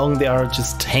or how long they are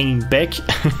just hanging back.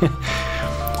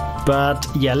 But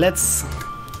yeah, let's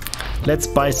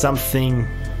buy something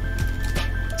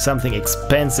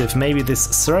expensive. Maybe this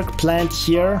circ plant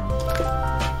here.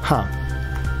 Huh.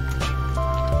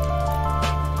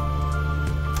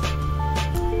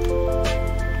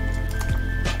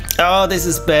 Oh, this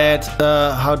is bad.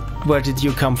 Where did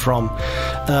you come from?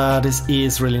 This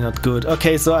is really not good.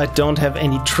 Okay, so I don't have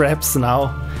any traps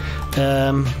now.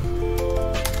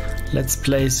 Let's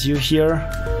place you here.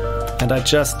 And I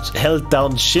just held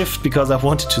down shift because I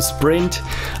wanted to sprint.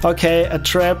 Okay, a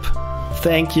trap.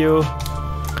 Thank you.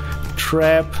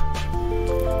 Trap.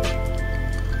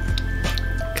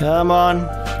 Come on.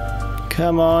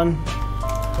 Come on.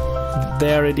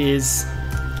 There it is.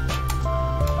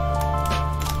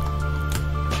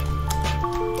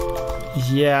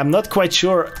 Yeah, I'm not quite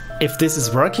sure if this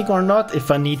is working or not,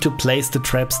 if I need to place the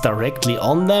traps directly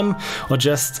on them or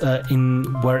just in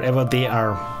wherever they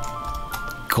are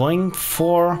going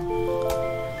for.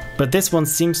 But this one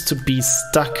seems to be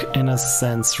stuck in a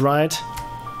sense, right?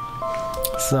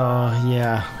 So,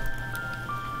 yeah.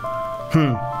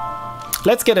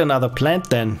 Let's get another plant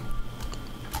then.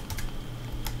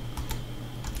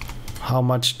 How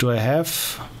much do I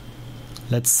have?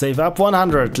 Let's save up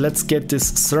 100. Let's get this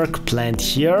circ plant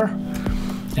here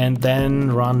and then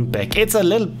run back. It's a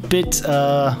little bit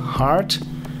hard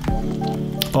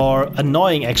or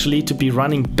annoying actually to be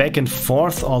running back and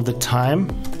forth all the time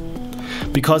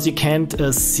because you can't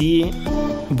see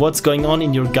what's going on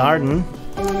in your garden.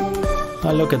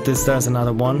 Oh, look at this, there's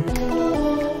another one.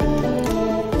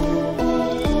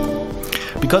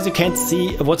 Because you can't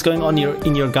see what's going on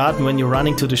in your garden when you're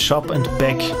running to the shop and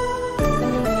back.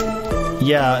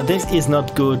 Yeah, this is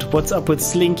not good. What's up with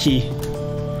Slinky?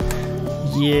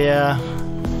 Yeah,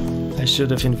 I should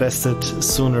have invested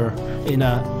sooner in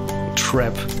a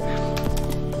trap.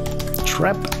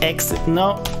 Trap, exit,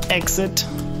 no, exit.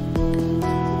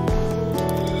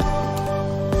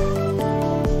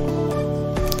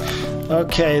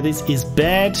 Okay, this is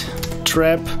bad.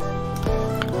 Trap.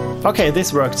 Okay,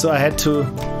 this worked, so I had to...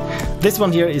 This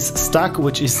one here is stuck,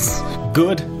 which is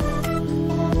good.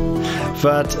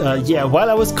 But yeah,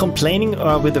 while I was complaining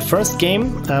with the first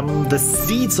game, the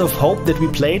Seeds of Hope that we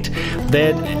played,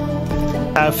 that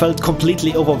I felt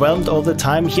completely overwhelmed all the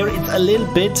time. Here it's a little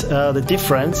bit the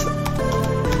difference,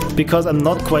 because I'm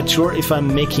not quite sure if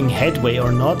I'm making headway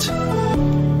or not.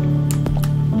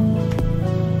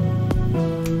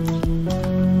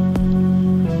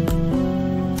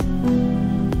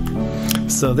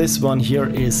 So this one here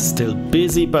is still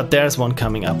busy, but there's one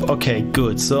coming up. Okay,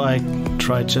 good. So I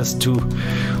try just to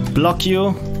block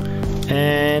you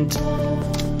and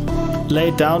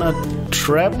lay down a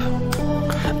trap.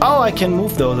 Oh, I can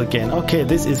move those again. Okay,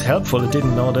 this is helpful. I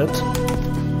didn't know that.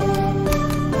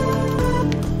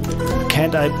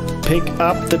 Can't I pick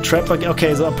up the trap again?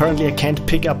 Okay, so apparently I can't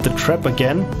pick up the trap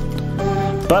again.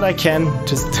 But I can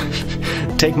just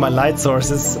take my light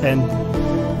sources and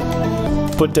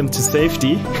put them to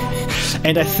safety.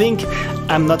 And I think,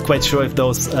 I'm not quite sure if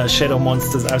those shadow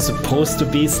monsters are supposed to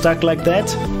be stuck like that.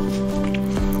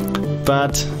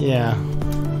 But yeah.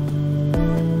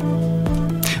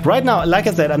 Right now, like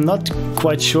I said, I'm not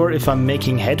quite sure if I'm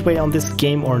making headway on this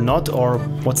game or not, or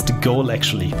what's the goal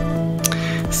actually.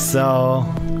 So,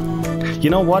 you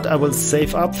know what? I will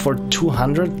save up for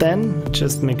 200 then.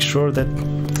 Just make sure that...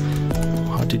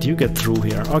 How did you get through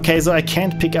here? Okay, so I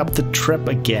can't pick up the trap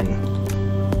again.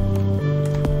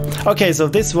 Okay, so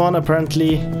this one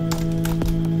apparently...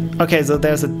 Okay, so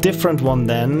there's a different one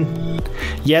then.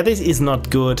 Yeah, this is not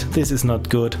good. This is not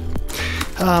good.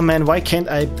 Ah, man, why can't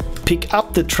I pick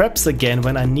up the traps again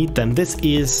when I need them? This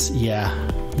is... yeah,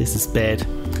 this is bad.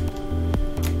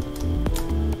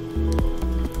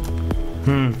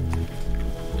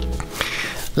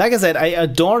 Like I said, I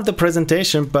adore the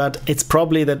presentation, but it's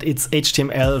probably that it's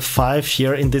HTML5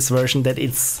 here in this version that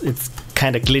it's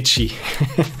kind of glitchy.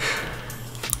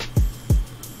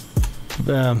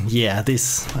 Yeah,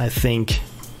 this, I think,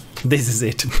 this is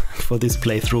it for this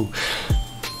playthrough.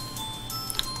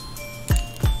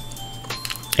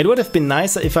 It would have been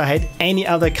nicer if I had any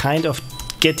other kind of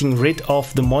getting rid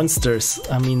of the monsters.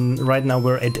 I mean, right now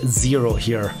we're at 0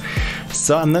 here.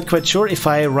 So I'm not quite sure if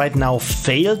I right now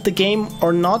failed the game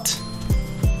or not.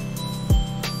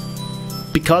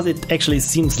 Because it actually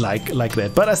seems like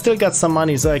that. But I still got some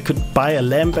money, so I could buy a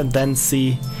lamp and then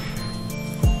see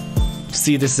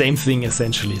the same thing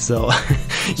essentially. So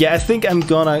yeah, I think I'm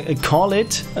gonna call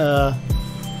it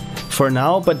for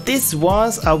now. But this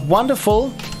was a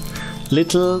wonderful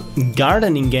little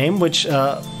gardening game, which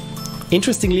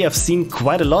interestingly I've seen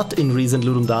quite a lot in recent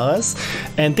Ludum Dares,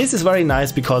 and this is very nice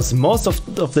because most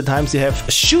of the times you have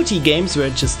shooty games where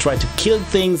you just try to kill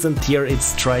things, and here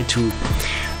it's try to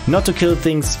not to kill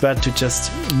things but to just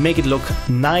make it look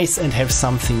nice and have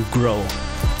something grow.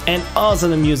 And also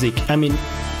the music, I mean,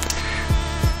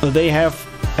 they have,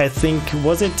 I think,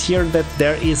 was it here that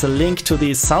there is a link to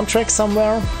the soundtrack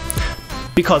somewhere?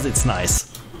 Because it's nice.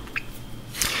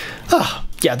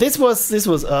 Yeah, this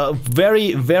was a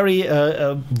very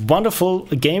wonderful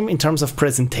game in terms of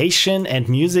presentation and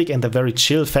music and the very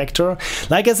chill factor.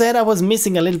 Like I said, I was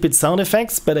missing a little bit sound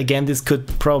effects, but again, this could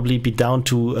probably be down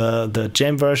to the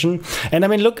jam version. And I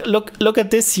mean, look at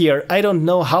this here. I don't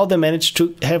know how they managed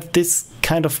to have this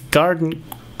kind of garden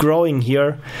growing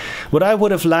here. What I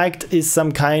would have liked is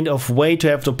some kind of way to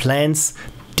have the plants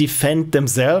defend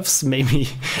themselves, maybe,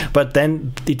 but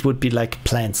then it would be like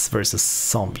plants versus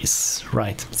zombies,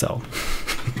 right? So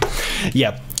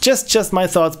yeah, just my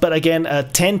thoughts. But again,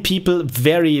 10 people,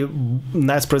 very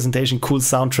nice presentation, cool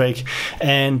soundtrack,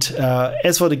 and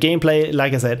as for the gameplay,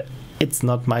 like I said, it's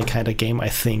not my kind of game, I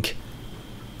think,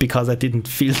 because I didn't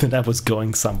feel that I was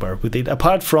going somewhere with it,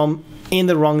 apart from in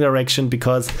the wrong direction,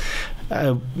 because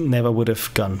I never would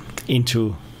have gone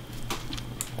into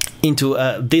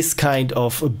this kind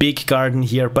of big garden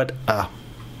here. But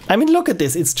I mean, look at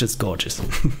this, it's just gorgeous.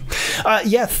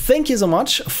 Yeah, thank you so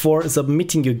much for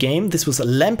submitting your game. This was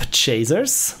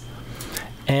LAMPCHASERS,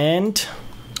 and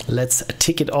let's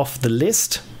tick it off the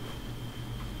list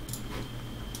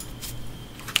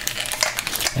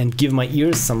and give my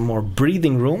ears some more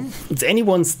breathing room. Is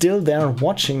anyone still there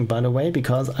watching, by the way?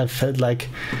 Because I felt like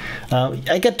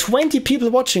I got 20 people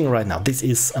watching right now. This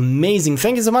is amazing.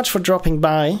 Thank you so much for dropping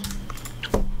by.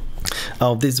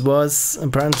 Oh, this was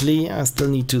apparently, I still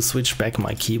need to switch back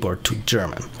my keyboard to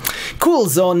German. Cool,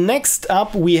 so next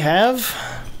up we have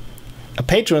a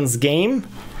Patron's game.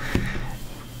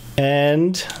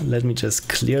 And let me just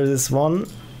clear this one.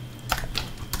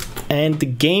 And the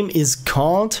game is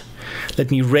called,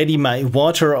 let me ready my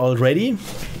water already.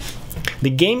 The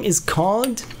game is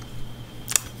called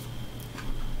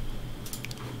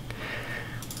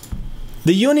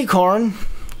The Unicorn,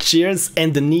 Cheers,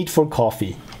 and the Need for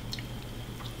Coffee.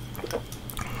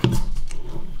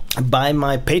 By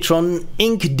my patron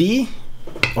Ink.D,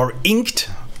 or Inked,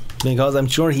 because I'm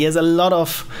sure he has a lot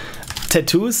of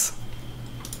tattoos.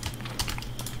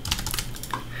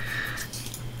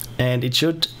 And it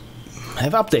should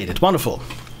have updated. Wonderful.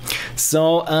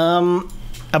 So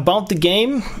about the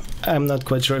game, I'm not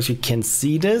quite sure if you can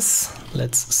see this.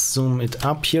 Let's zoom it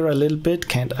up here a little bit.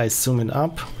 Can't I zoom it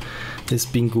up? This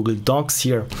being Google Docs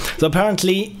here. So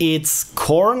apparently it's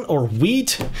corn or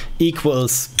wheat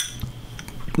equals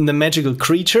the magical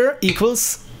creature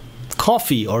equals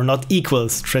coffee, or not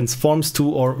equals, transforms to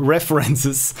or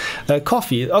references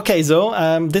coffee. Okay, so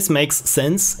this makes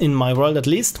sense in my world at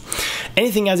least.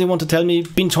 Anything else you want to tell me?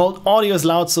 Been told audio is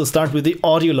loud, so start with the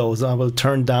audio low. So I will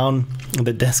turn down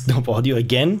the desktop audio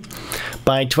again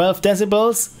by 12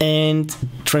 decibels and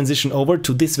transition over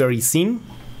to this very scene.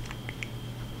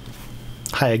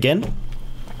 Hi again.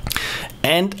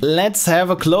 And let's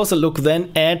have a closer look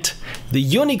then at The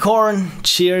unicorn,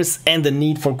 cheers, and the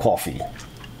need for coffee.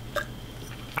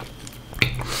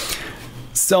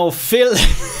 So Phil...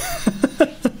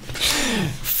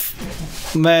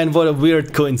 Man, what a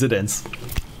weird coincidence.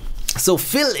 So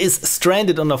Phil is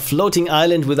stranded on a floating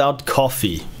island without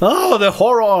coffee. Oh, the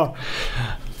horror!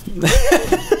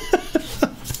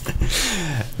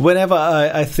 Whenever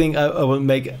I think I will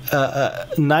make a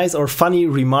nice or funny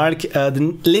remark,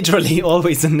 then literally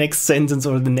always the next sentence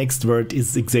or the next word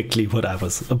is exactly what I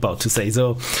was about to say.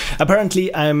 So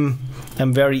apparently I'm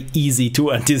very easy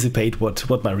to anticipate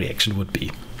what my reaction would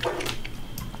be.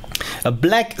 A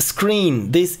black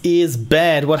screen. This is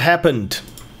bad. What happened?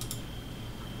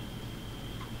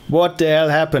 What the hell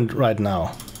happened right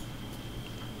now?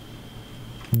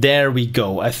 There we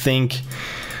go. I think...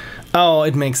 Oh,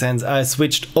 it makes sense. I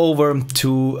switched over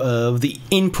to the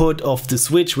input of the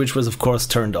switch, which was of course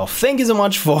turned off. Thank you so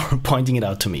much for pointing it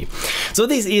out to me. So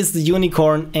this is the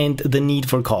unicorn and the need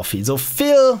for coffee. So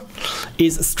Phil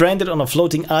is stranded on a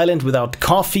floating island without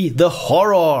coffee. The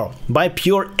horror! By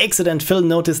pure accident, Phil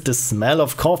noticed the smell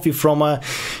of coffee from a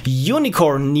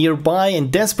unicorn nearby, and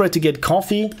desperate to get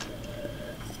coffee,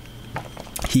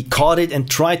 he caught it and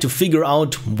tried to figure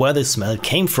out where the smell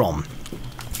came from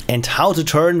and how to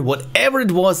turn whatever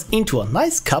it was into a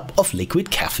nice cup of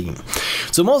liquid caffeine.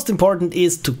 So most important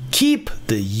is to keep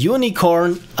the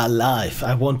unicorn alive.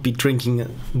 I won't be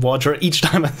drinking water each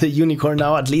time I'm the unicorn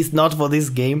now, at least not for this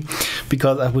game,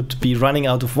 because I would be running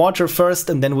out of water first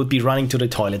and then would be running to the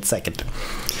toilet second.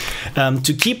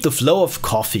 To keep the flow of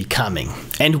coffee coming.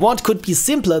 And what could be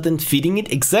simpler than feeding it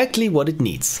exactly what it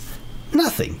needs?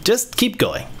 Nothing, just keep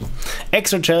going.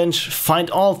 Extra challenge, find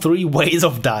all 3 ways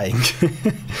of dying.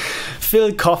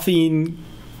 Fill coffee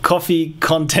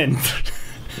content.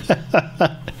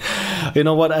 You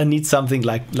know what, I need something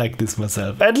like this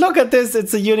myself. And look at this,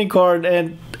 it's a unicorn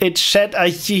and it shed a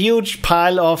huge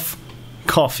pile of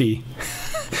coffee.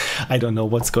 I don't know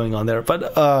what's going on there,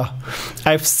 but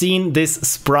I've seen this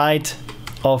sprite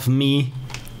of me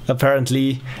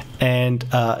apparently, and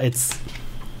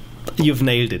you've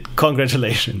nailed it.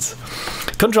 Congratulations.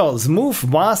 Controls: move,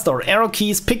 WASD or arrow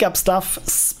keys, pick up stuff,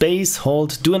 space,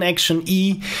 hold, do an action,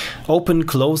 E, open,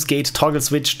 close gate, toggle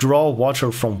switch, draw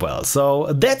water from well.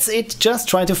 So that's it, just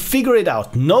try to figure it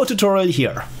out. No tutorial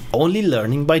here, only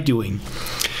learning by doing.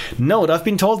 Note: I've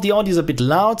been told the audio is a bit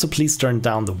loud, so please turn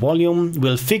down the volume.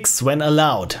 Will fix when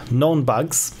allowed. Known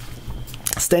bugs.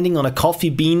 Standing on a coffee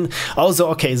bean. Also,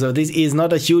 okay, so this is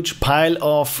not a huge pile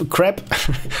of crap.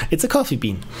 It's a coffee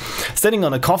bean. Standing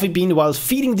on a coffee bean while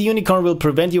feeding the unicorn will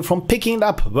prevent you from picking it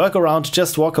up. Work around,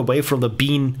 just walk away from the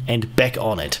bean and back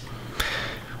on it.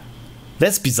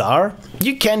 That's bizarre.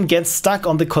 You can get stuck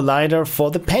on the collider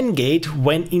for the pen gate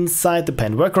when inside the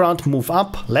pen. Work around, move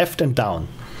up, left and down.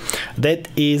 That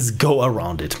is go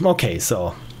around it. Okay,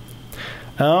 so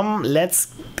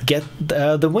let's get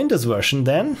the Windows version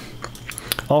then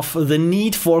of the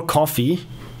need for coffee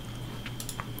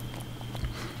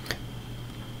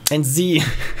and see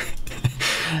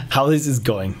how this is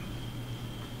going.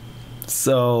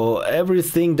 So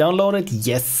everything downloaded?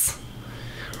 Yes.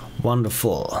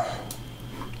 Wonderful.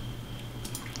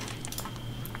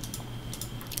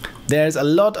 There's a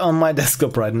lot on my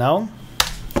desktop right now,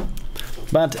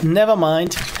 but never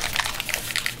mind.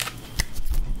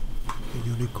 The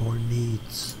unicorn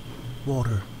needs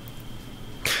water.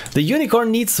 The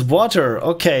unicorn needs water.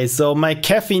 Okay, so my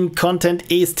caffeine content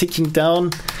is ticking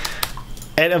down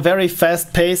at a very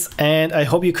fast pace, and I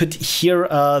hope you could hear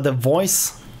the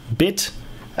voice bit.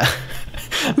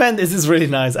 Man, this is really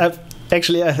nice. I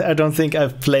don't think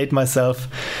I've played myself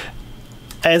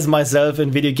as myself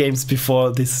in video games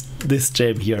before this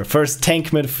jam here. First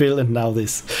tank midfield and now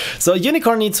this. So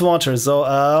unicorn needs water. So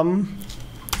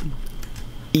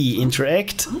E,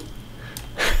 interact.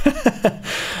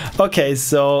 Okay,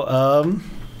 so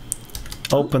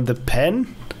open the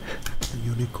pen. The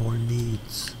unicorn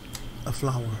needs a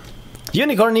flower.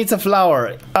 Unicorn needs a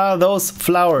flower. Are those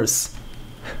flowers?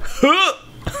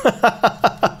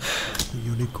 The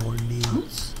unicorn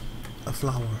needs a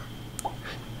flower.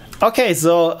 Okay,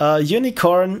 so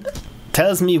unicorn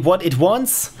tells me what it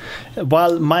wants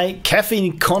while my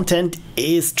caffeine content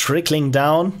is trickling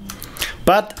down.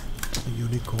 But the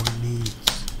unicorn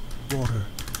needs water.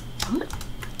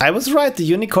 I was right, the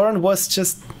unicorn was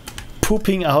just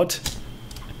pooping out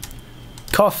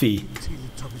coffee.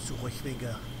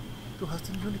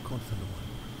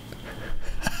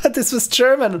 This was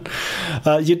German.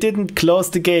 You didn't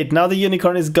close the gate. Now the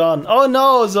unicorn is gone. Oh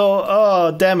no, so,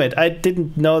 oh damn it. I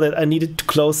didn't know that I needed to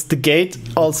close the gate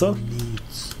also.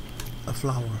 Needs a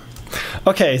flower.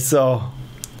 Okay, so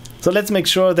So let's make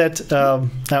sure that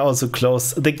I also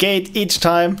close the gate each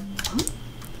time.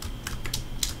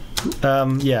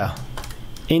 Yeah.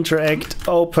 Interact,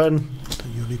 open. The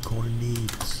unicorn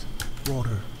needs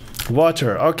water.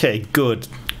 Water, okay, good.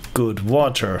 Good,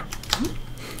 water.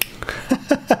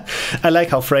 I like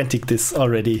how frantic this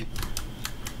already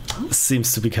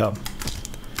seems to become.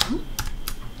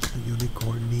 The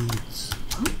unicorn needs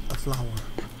a flower.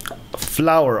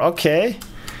 Flower, okay.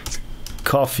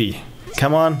 Coffee.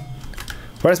 Come on.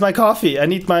 Where's my coffee? I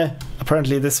need my...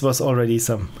 Apparently this was already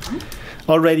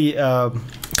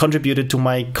contributed to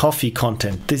my coffee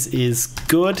content. This is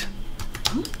good.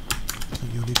 The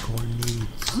unicorn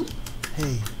needs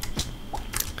hay.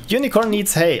 Unicorn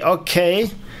needs hay, okay.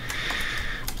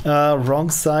 Wrong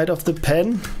side of the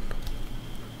pen.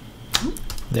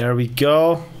 There we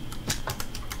go.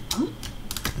 The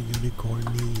unicorn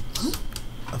needs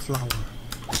a flower.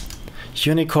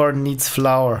 Unicorn needs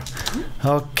flower.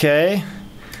 Okay.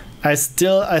 I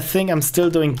think I'm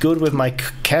still doing good with my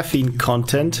caffeine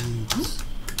content.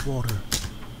 Water.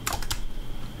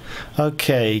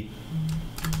 Okay.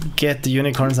 Get the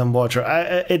unicorn some water.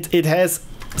 It has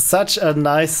such a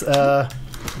nice The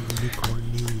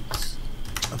unicorn needs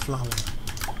a flower.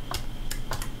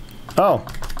 Oh.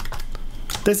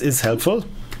 This is helpful.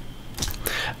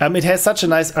 It has such a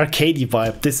nice arcadey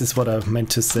vibe. This is what I meant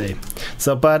to say.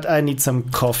 So, but I need some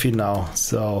coffee now.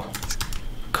 So,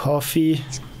 coffee.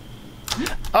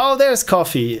 Oh, there's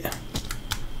coffee.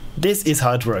 This is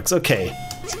how it works. Okay.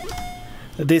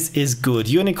 This is good.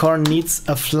 Unicorn needs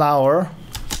a flower.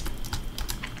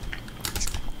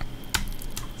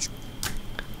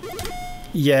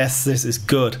 Yes, this is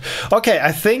good. Okay,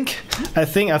 I think I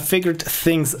figured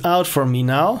things out for me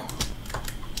now.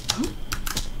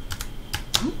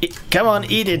 Come on,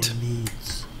 eat it.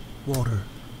 Needs water.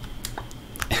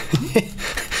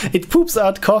 It poops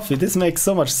out coffee. This makes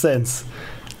so much sense.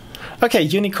 Okay,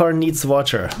 unicorn needs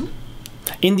water.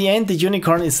 In the end, the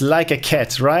unicorn is like a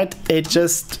cat, right? It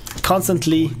just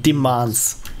constantly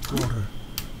demands. Water.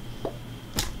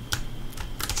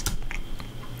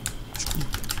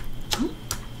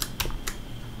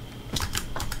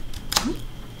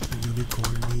 The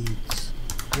unicorn needs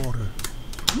water.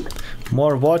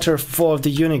 More water for the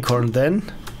unicorn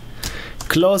then.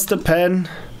 Close the pen.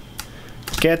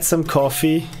 Get some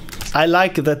coffee. I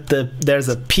like that there's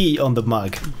a P on the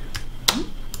mug.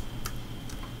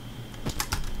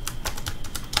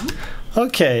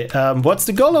 Okay, what's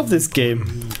the goal of this game?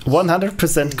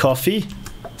 100% coffee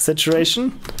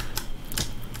saturation?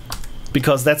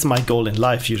 Because that's my goal in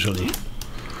life usually.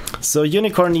 So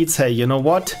unicorn needs hay. You know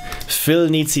what? Phil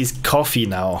needs his coffee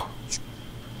now.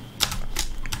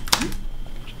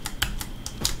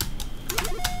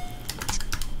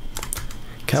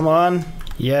 Come on.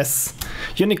 Yes.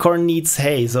 Unicorn needs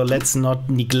hay, so let's not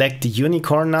neglect the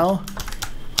unicorn now.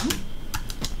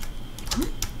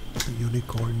 The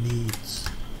unicorn needs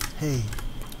hay.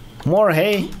 More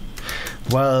hay.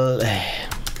 Well,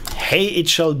 hay it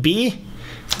shall be.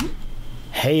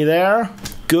 Hay there.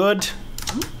 Good.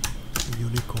 The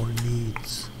unicorn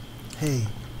needs hay.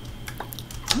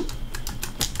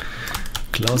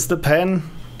 Close the pen.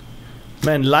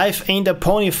 Man, life ain't a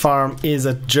pony farm is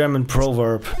a German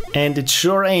proverb. And it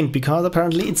sure ain't, because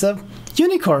apparently it's a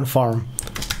unicorn farm.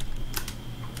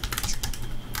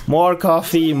 More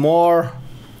coffee, more.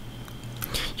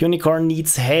 Unicorn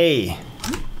needs hay.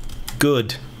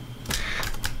 Good.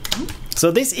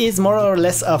 So this is more or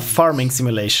less a farming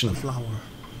simulation. Flower.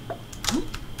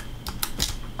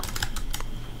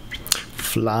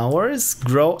 Flowers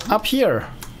grow up here.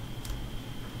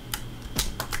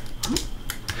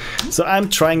 So I'm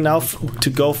trying now to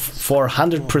go for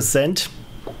 100%.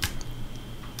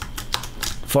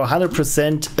 For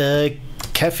 100%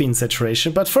 caffeine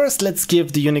saturation. But first let's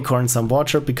give the unicorn some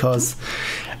water because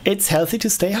it's healthy to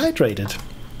stay hydrated.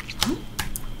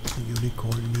 The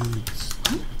unicorn needs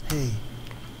hay.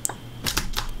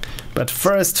 But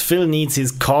first Phil needs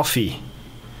his coffee.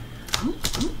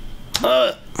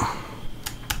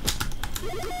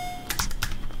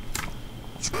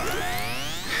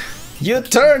 You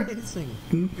turned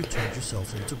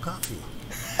yourself into coffee.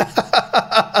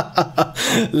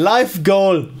 Life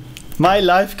goal. My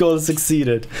life goal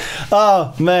succeeded.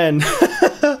 Oh man.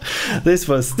 This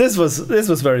was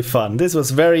very fun. This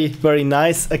was very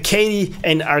nice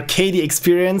arcadey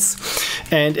experience,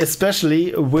 and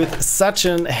especially with such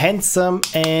an handsome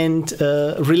and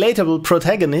relatable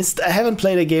protagonist. I haven't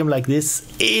played a game like this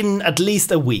in at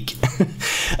least a week.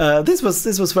 This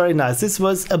was very nice. This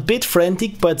was a bit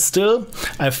frantic, but still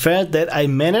I felt that I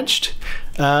managed.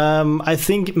 I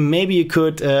think maybe you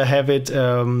could have it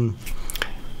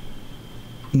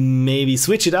maybe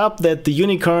switch it up that the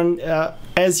unicorn,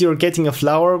 as you're getting a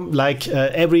flower, like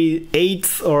every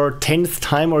 8th or 10th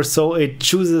time or so, it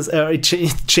chooses, it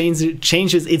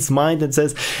changes its mind and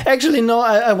says, actually no,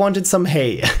 I wanted some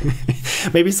hay.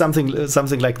 Maybe something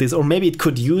like this, or maybe it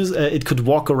could use, it could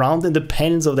walk around in the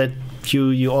pen, so that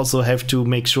you also have to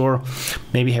make sure,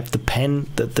 maybe have the pen,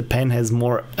 that the pen has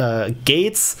more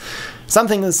gates.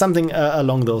 Something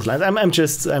along those lines. I'm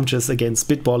just again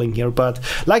spitballing here, but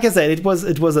like I said, it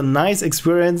was a nice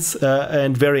experience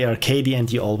and very arcadey, and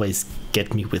you always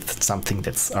get me with something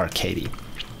that's arcadey.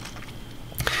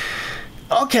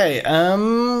 Okay,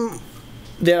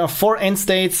 there are 4 end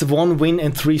states, 1 win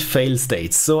and 3 fail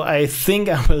states. So I think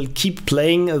I will keep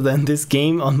playing then this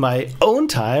game on my own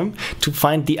time to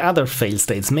find the other fail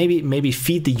states. Maybe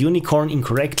feed the unicorn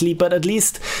incorrectly, but at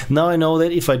least now I know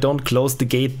that if I don't close the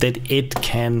gate, that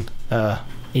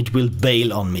it will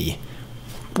bail on me.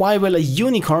 Why will a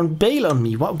unicorn bail on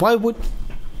me? Why would?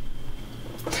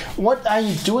 What are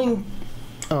you doing?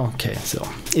 Okay, so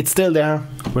it's still there.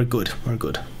 We're good. We're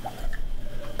good.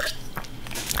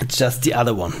 It's just the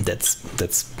other one that's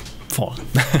fallen.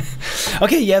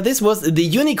 Okay, yeah, this was the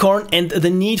unicorn and the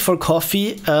need for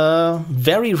coffee.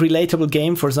 Very relatable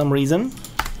game for some reason.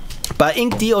 By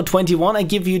InkDO21, I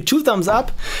give you 2 thumbs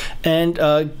up and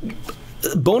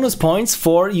bonus points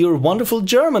for your wonderful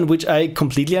German, which I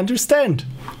completely understand.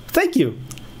 Thank you.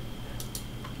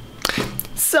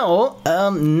 So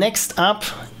next up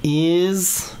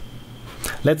is,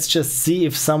 let's just see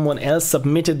if someone else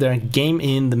submitted their game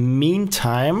in the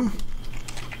meantime.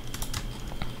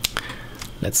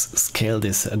 Let's scale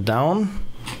this down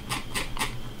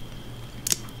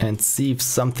and see if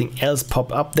something else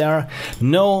pop up there.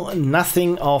 No,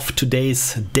 nothing of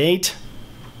today's date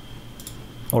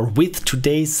or with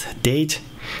today's date.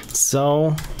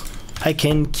 So I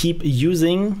can keep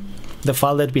using the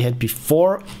file that we had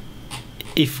before.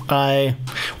 If I,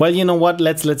 well, you know what,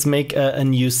 let's make a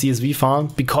new CSV file,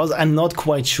 because I'm not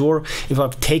quite sure if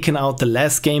I've taken out the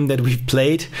last game that we've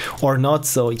played or not.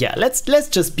 So yeah, let's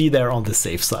just be there on the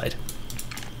safe side.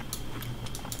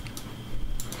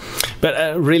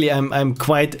 But really, I'm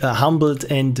quite humbled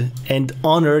and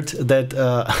honored that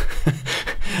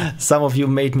some of you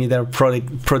made me their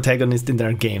protagonist in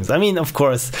their games. I mean, of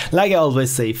course, like I always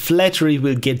say, flattery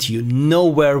will get you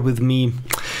nowhere with me.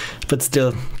 But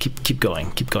still, keep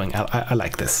going. I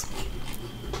like this.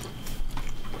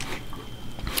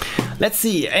 Let's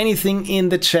see, anything in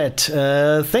the chat.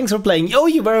 Thanks for playing. Oh,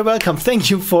 you're very welcome. Thank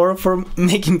you for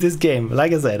making this game.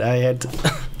 Like I said, I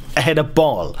had a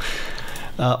ball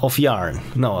of yarn.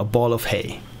 No, a ball of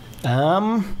hay.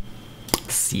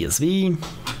 CSV.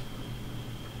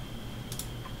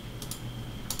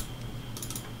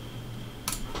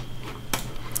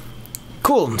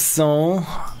 Cool. So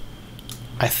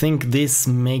I think this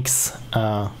makes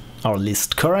our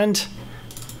list current,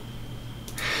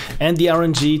 and the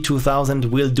RNG 2000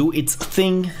 will do its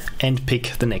thing and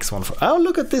pick the next one. Oh,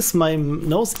 look at this, my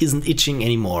nose isn't itching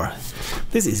anymore.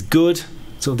 This is good.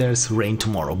 So there's rain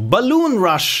tomorrow. Balloon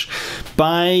Rush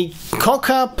by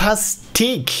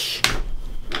CocaPasteque,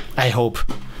 I hope.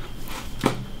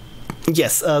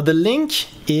 Yes, the link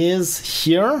is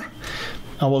here.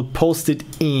 I will post it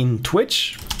in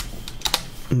Twitch.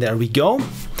 There we go.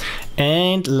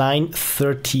 And line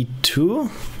 32.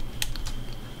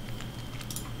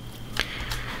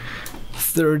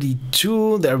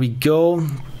 32, there we go.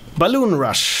 Balloon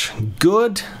Rush,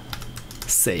 good.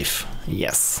 Safe,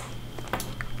 yes.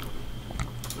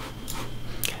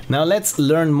 Now let's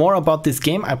learn more about this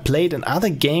game. I played another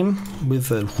game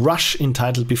with a Rush in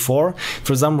title before.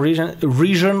 For some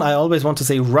reason I always want to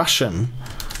say Russian.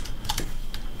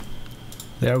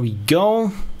 There we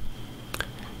go.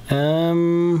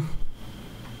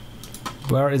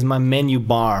 Where is my menu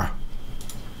bar?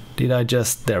 Did I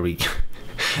just, there we go.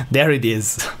 There it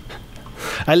is.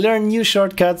 I learn new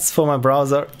shortcuts for my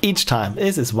browser each time.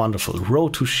 This is wonderful. Row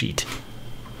to sheet.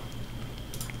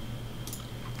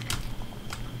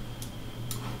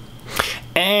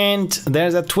 And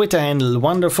there's a Twitter handle.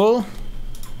 Wonderful.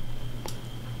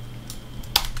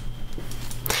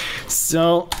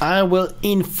 So I will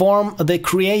inform the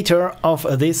creator of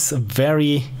this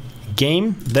very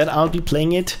game that I'll be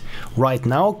playing it right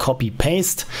now. Copy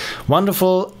paste.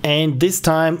 Wonderful. And this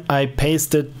time I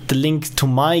pasted the link to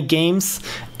my games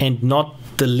and not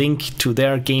the link to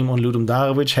their game on Ludum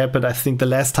Dare, which happened, I think, the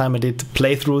last time I did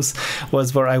playthroughs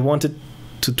was where I wanted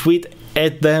to tweet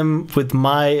at them with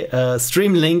my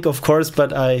stream link, of course,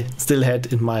 but I still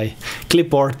had in my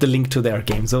clipboard the link to their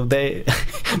game. So they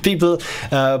people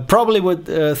probably would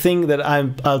think that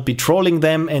I'll be trolling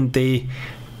them, and they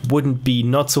wouldn't be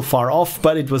not so far off,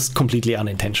 but it was completely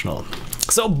unintentional.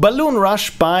 So Balloon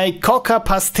Rush by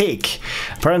CocaPasteque.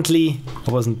 Apparently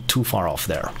I wasn't too far off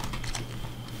there.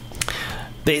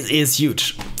 This is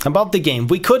huge. About the game,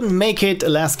 we couldn't make it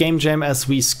last game jam as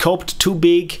we scoped too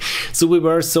big, so we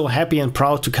were so happy and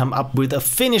proud to come up with a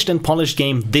finished and polished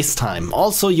game this time.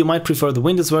 Also, you might prefer the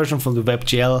Windows version from the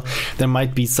WebGL. There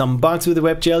might be some bugs with the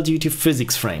WebGL due to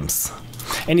physics frames.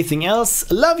 Anything else?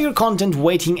 Love your content,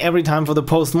 waiting every time for the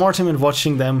post-mortem and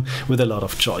watching them with a lot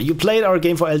of joy. You played our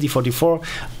game for LD44,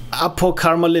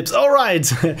 Apocalypse.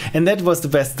 Alright! And that was the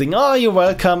best thing. Oh, you're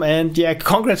welcome, and yeah,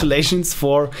 congratulations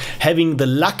for having the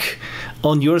luck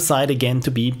on your side again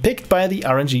to be picked by the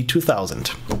RNG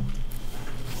 2000.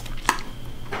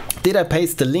 Did I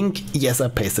paste the link? Yes, I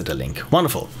pasted the link.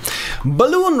 Wonderful.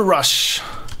 Balloon Rush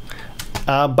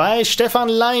by Stefan,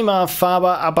 Laimer,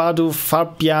 Faber, Abadu,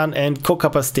 fabrjan, and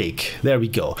CocaPasteque. There we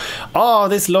go. Oh,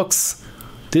 this looks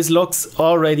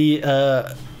already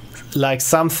like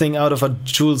something out of a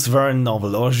Jules Verne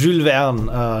novel, or Jules Verne,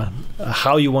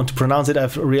 how you want to pronounce it.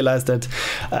 I've realized that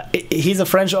he's a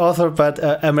French author, but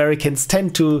Americans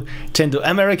tend to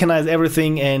Americanize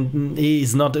everything, and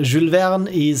he's not Jules Verne,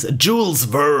 he's Jules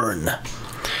Verne.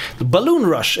 The Balloon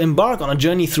Rush, embark on a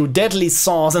journey through deadly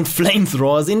saws and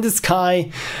flamethrowers in the sky.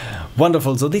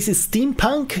 Wonderful. So this is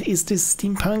steampunk. Is this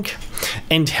steampunk?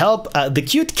 And help the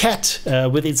cute cat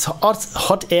with its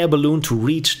hot air balloon to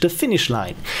reach the finish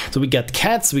line. So we got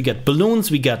cats, we got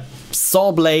balloons, we got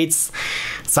saw blades.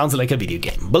 Sounds like a video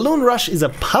game. Balloon Rush is a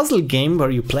puzzle game where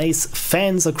you place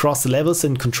fans across the levels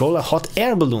and control a hot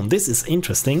air balloon. This is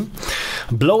interesting.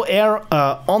 Blow air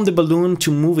on the balloon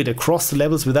to move it across the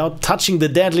levels without touching the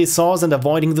deadly saws and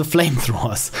avoiding the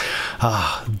flamethrowers.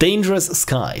 Dangerous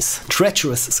skies,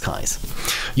 treacherous skies.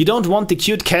 You don't want the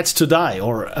cute cat to die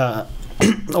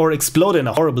or explode in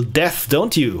a horrible death,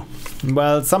 don't you?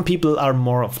 Well, some people are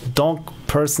more of dog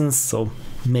persons, so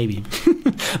maybe.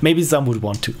 Maybe some would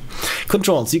want to.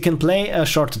 Controls. You can play a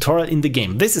short tutorial in the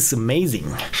game. This is amazing.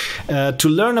 To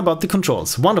learn about the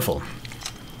controls. Wonderful.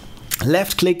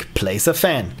 Left click, place a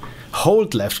fan.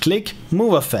 Hold left click,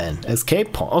 move a fan.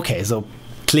 Escape. Okay, so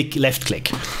click, left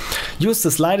click. Use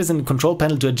the sliders in the control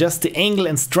panel to adjust the angle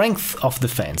and strength of the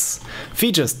fans.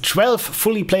 Features 12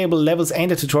 fully playable levels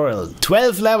and a tutorial.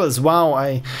 12 levels.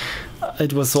 Wow,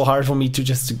 it was so hard for me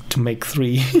to make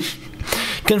 3.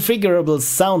 Configurable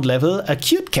sound level, a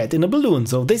cute cat in a balloon.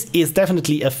 So this is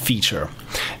definitely a feature.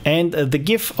 And the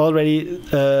GIF already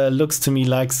looks to me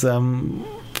like some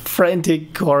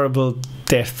frantic, horrible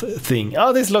death thing.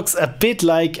 Oh, this looks a bit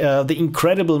like The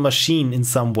Incredible Machine in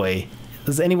some way.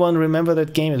 Does anyone remember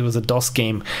that game? It was a DOS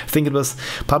game. I think it was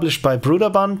published by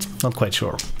Bruderband. Not quite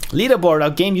sure. Leaderboard. Our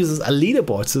game uses a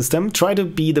leaderboard system. Try to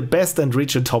be the best and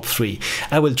reach the top 3.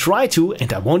 I will try to,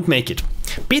 and I won't make it.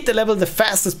 Beat the level the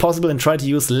fastest possible and try to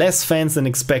use less fans than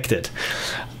expected.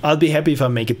 I'll be happy if I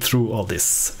make it through all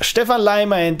this. Stefan,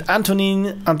 Laimer,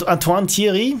 and Antoine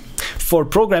Thierry for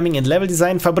programming and level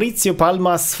design. Fabrizio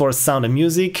Palmas for sound and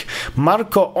music.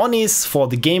 Marco Onis for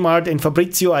the game art, and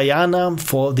Fabrizio Ayana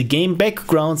for the game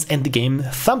backgrounds and the game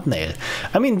thumbnail.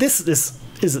 I mean, this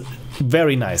is a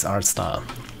very nice art style.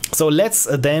 So let's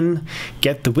then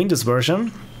get the Windows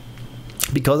version,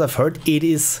 because I've heard it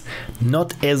is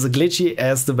not as glitchy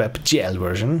as the WebGL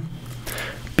version.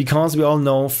 Because we all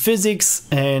know physics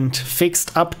and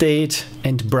fixed update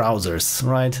and browsers,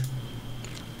 right?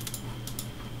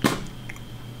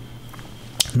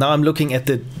 Now I'm looking at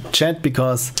the chat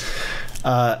because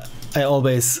I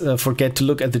always forget to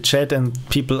look at the chat, and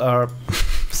people are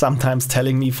sometimes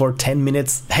telling me for 10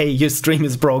 minutes, hey, your stream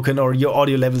is broken or your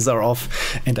audio levels are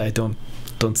off, and I don't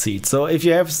see it. So if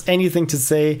you have anything to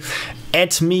say,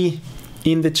 add me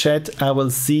in the chat. I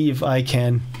will see if I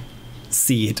can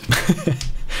see it.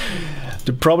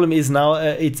 The problem is now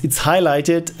it's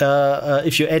highlighted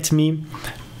if you add me,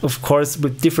 of course,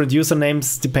 with different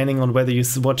usernames depending on whether you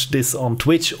watch this on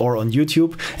Twitch or on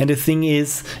YouTube. And the thing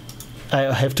is,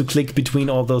 I have to click between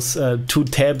all those 2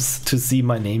 tabs to see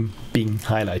my name being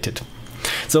highlighted.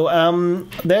 So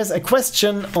there's a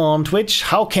question on Twitch,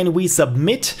 how can we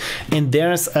submit? And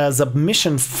there's a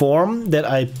submission form that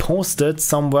I posted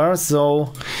somewhere.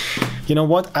 So you know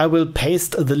what, I will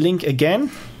paste the link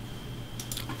again.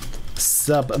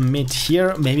 Submit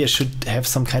here. Maybe I should have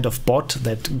some kind of bot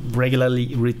that regularly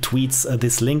retweets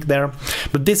this link there.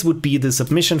 But this would be the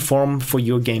submission form for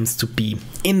your games to be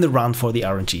in the run for the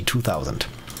RNG 2000.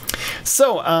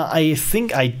 So I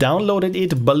think I downloaded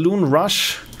it, Balloon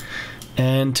Rush,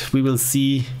 and we will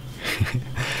see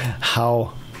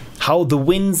how the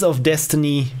winds of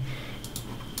destiny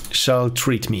shall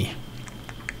treat me.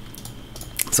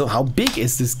 So how big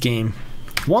is this game?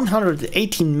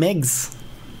 118 megs.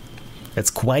 That's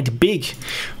quite big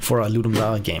for a Ludum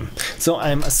Dare game. So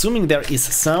I'm assuming there is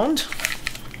sound.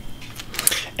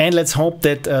 And let's hope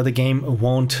that the game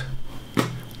won't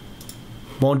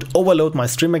overload my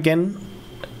stream again.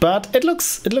 But it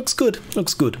looks good.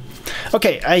 Looks good.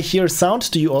 Okay, I hear sound.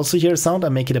 Do you also hear sound? I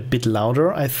make it a bit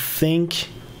louder, I think.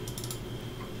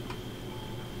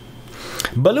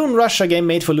 Balloon Russia game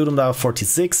made for Ludum Dare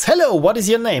 46. Hello, what is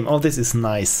your name? Oh, this is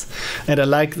nice. And I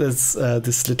like this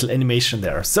this little animation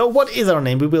there. So what is our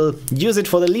name? We will use it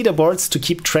for the leaderboards to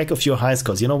keep track of your high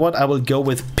scores. You know what? I will go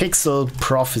with Pixel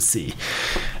Prophecy.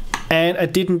 And I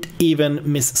didn't even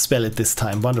misspell it this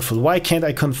time. Wonderful. Why can't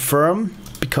I confirm?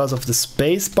 Because of the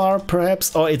space bar,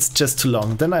 perhaps? Or it's just too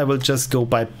long. Then I will just go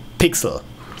by Pixel.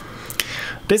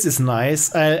 This is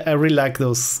nice. I really like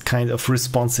those kind of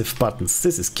responsive buttons.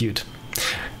 This is cute.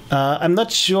 I'm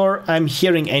not sure I'm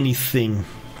hearing anything.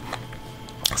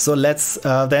 So let's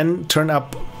then turn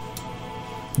up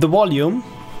the volume.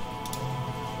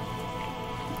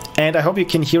 And I hope you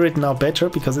can hear it now better,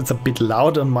 because it's a bit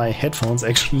loud on my headphones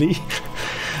actually.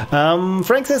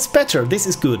 Frank says better. This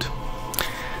is good.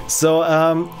 So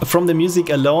from the music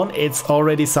alone, it's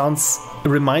already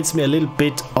reminds me a little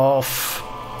bit of,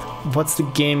 what's the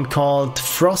game called?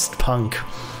 Frostpunk.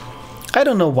 I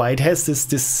don't know why it has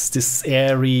this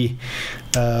airy,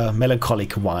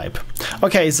 melancholic vibe.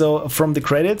 Okay, so from the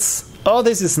credits, oh,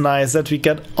 this is nice that we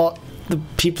get all the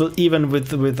people even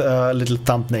with little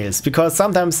thumbnails, because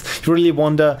sometimes you really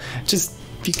wonder, just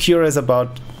be curious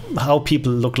about how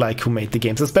people look like who made the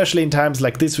games, especially in times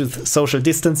like this with social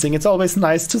distancing. It's always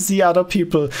nice to see other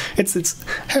people. It's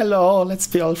hello, let's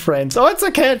be all friends. Oh, it's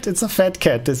a cat, it's a fat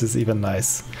cat. This is even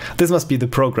nice. This must be the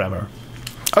programmer.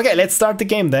 Okay, let's start the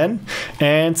game then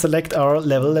and select our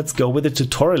level. Let's go with the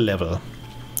tutorial level.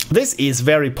 This is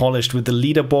very polished with the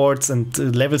leaderboards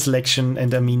and level selection,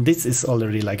 and I mean, this is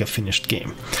already like a finished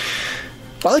game.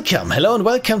 Welcome, hello and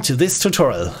welcome to this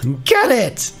tutorial. Got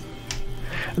it!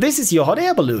 This is your hot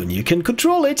air balloon. You can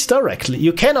control it directly.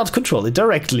 You cannot control it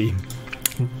directly.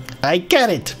 I get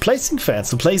it. Placing fans.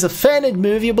 To place a fan and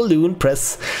move your balloon,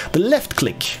 press the left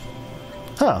click.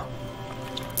 Huh.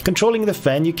 Controlling the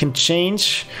fan, you can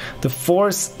change the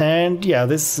force, and yeah,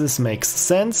 this makes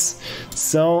sense.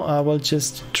 So I will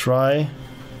just try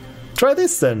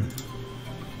this then.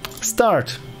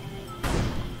 Start.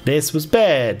 This was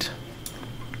bad.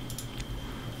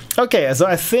 Okay, so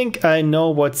I think I know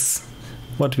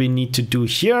what we need to do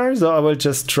here. So I will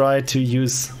just try to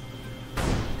use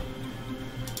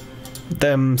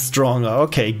them stronger.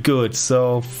 Okay, good.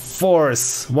 So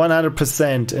force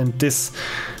 100%, and this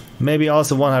maybe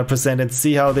also 100%, and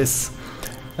see how this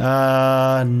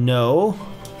no,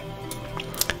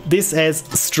 this has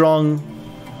strong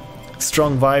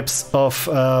vibes of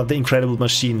the Incredible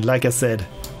Machine, like I said.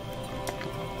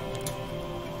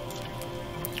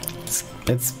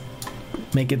 Let's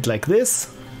make it like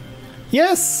this.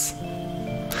 Yes.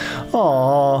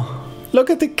 Oh,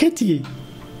 look at the kitty.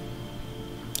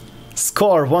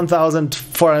 Score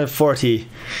 1440.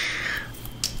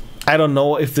 I don't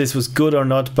know if this was good or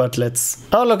not, but let's...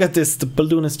 Oh, look at this. The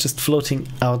balloon is just floating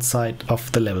outside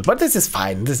of the level. But this is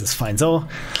fine. This is fine. So,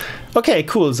 okay,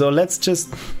 cool. So let's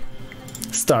just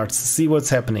start. See what's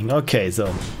happening. Okay,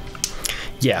 so...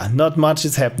 Yeah, not much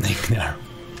is happening there.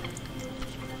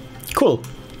 Cool.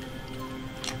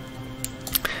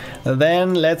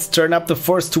 Then let's turn up the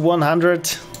force to 100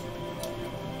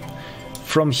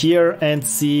 from here and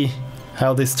see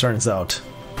how this turns out.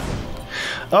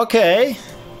 Okay.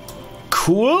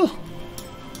 Cool,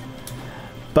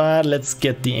 but let's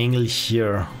get the angle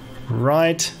here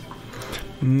right.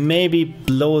 Maybe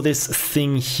blow this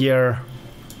thing here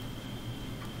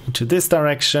into this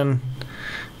direction,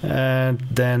 and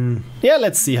then yeah,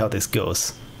 let's see how this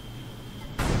goes.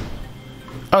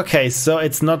 Okay, so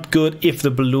it's not good if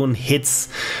the balloon hits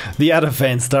the other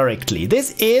fans directly.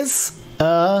 This is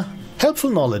helpful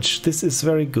knowledge. This is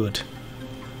very good.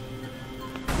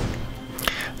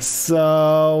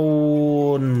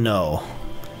 So no,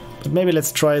 but maybe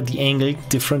let's try the angle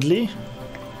differently.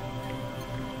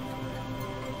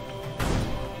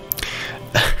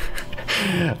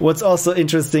 What's also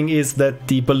interesting is that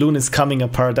the balloon is coming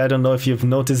apart. I don't know if you've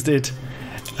noticed it.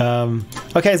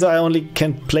 Okay, so I only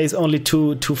can place only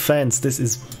two fans. This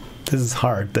is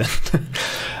hard then.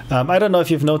 I don't know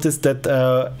if you've noticed that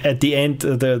at the end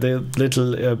the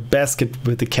little basket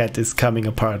with the cat is coming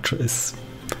apart. Is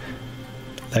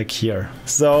like here.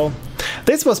 So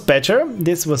this was better.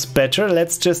 This was better.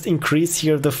 Let's just increase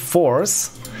here the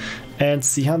force and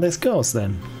see how this goes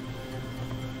then.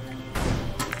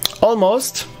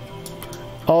 Almost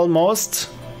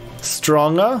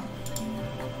stronger.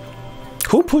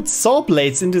 Who put saw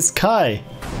blades in the sky?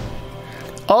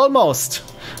 Almost.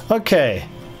 Okay.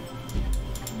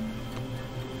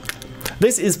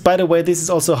 This is, by the way, this is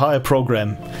also how I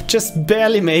program. Just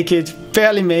barely make it,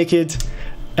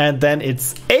 and then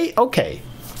it's okay.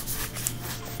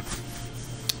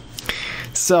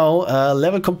 So,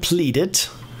 level completed.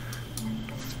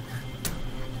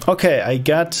 Okay, I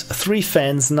got 3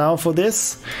 fans now for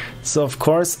this. So, of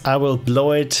course, I will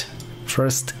blow it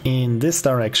first in this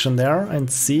direction there and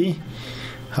see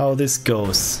how this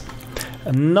goes.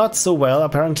 Not so well,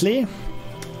 apparently.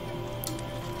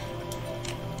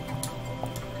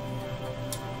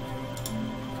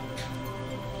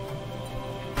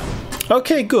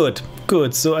 Okay, good.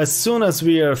 Good. So as soon as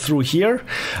we are through here,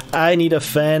 I need a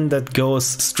fan that goes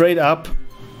straight up.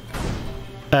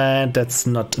 And that's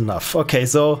not enough. Okay,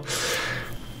 so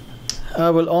I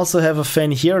will also have a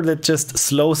fan here that just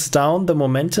slows down the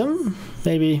momentum.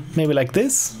 Maybe like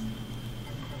this.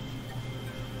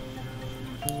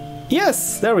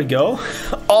 Yes, there we go.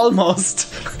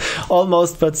 Almost.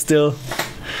 Almost, but still.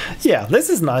 Yeah, this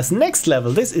is nice. Next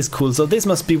level. This is cool. So this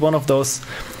must be one of those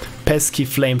pesky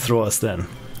flamethrowers then.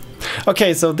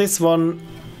 Okay, so this one,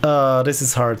 this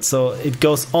is hard. So it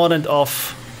goes on and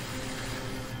off.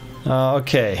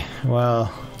 Okay,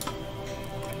 well.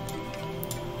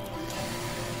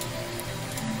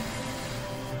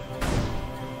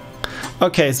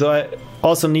 Okay, so I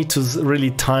also need to really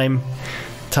time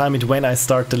it when I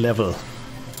start the level.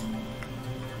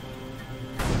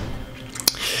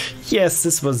 Yes,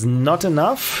 this was not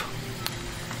enough.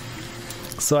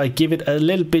 So I give it a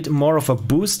little bit more of a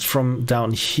boost from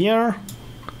down here.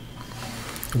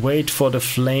 Wait for the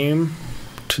flame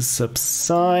to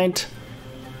subside.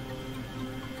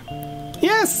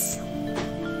 Yes!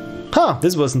 Huh,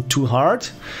 this wasn't too hard,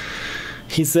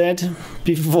 he said,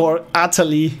 before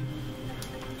utterly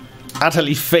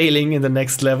failing in the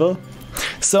next level.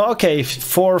 So, okay,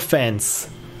 4 fans.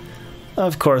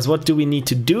 Of course, what do we need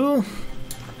to do?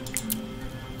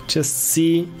 Just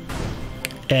see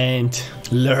and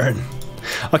learn.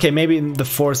 Okay, maybe the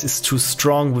force is too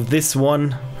strong with this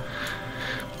one.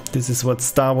 This is what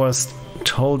Star Wars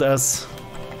told us.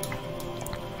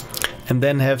 And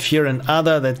then have here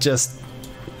another that just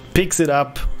picks it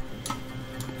up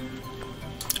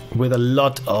with a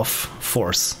lot of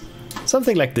force.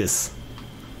 Something like this.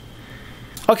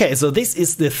 Okay, so this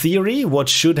is the theory, what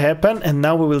should happen, and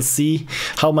now we will see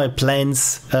how my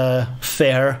plans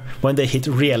fare when they hit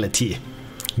reality.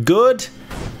 Good,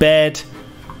 bad,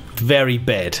 very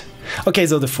bad. Okay,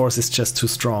 so the force is just too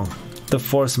strong. The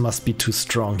force must be too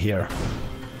strong here.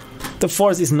 The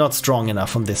force is not strong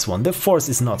enough on this one. The force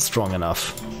is not strong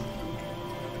enough.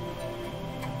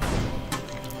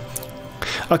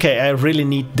 Okay, I really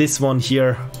need this one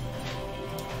here.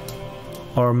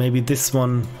 Or maybe this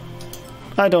one.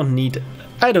 I don't need a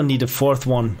 4th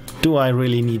one. Do I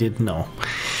really need it? No.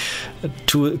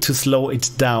 To slow it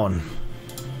down.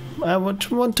 I would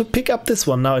want to pick up this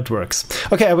one. Now it works.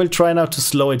 Okay, I will try now to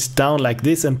slow it down like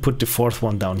this and put the 4th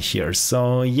one down here.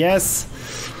 So yes,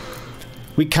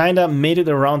 we kind of made it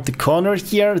around the corner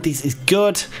here. This is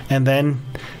good. And then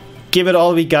give it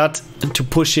all we got to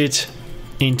push it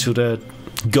into the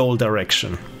goal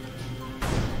direction.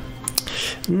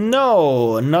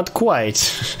 No, not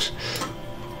quite.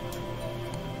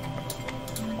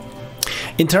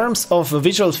 In terms of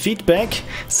visual feedback,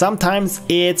 sometimes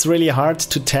it's really hard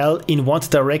to tell in what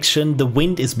direction the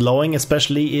wind is blowing,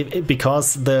 especially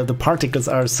because the particles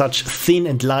are such thin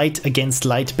and light against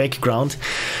light background.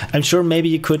 I'm sure maybe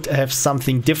you could have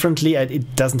something differently.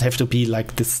 It doesn't have to be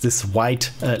like this white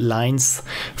lines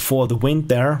for the wind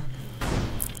there.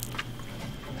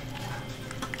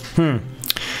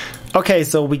 Okay,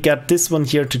 so we got this one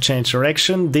here to change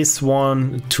direction, this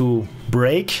one to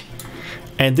brake,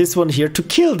 and this one here to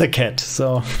kill the cat.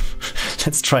 So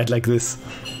let's try it like this.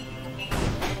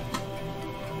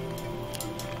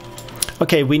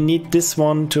 Okay, we need this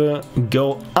one to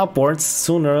go upwards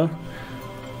sooner.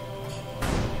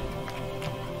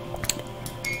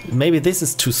 Maybe this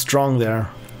is too strong there.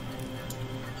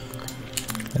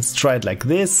 Let's try it like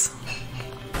this.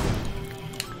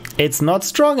 It's not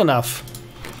strong enough.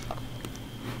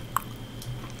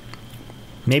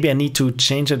 Maybe I need to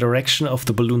change the direction of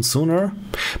the balloon sooner.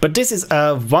 But this is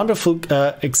a wonderful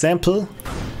example.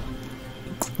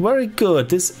 Very good.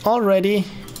 This already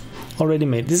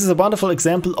made. This is a wonderful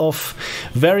example of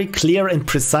very clear and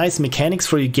precise mechanics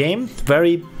for your game.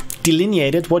 Very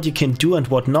delineated what you can do and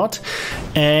what not.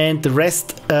 And the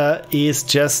rest is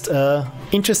just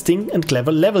interesting and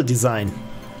clever level design.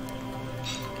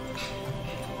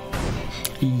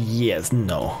 Yes,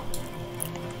 no.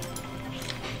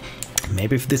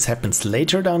 Maybe if this happens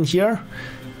later down here.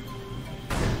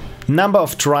 Number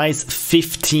of tries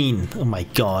 15. Oh my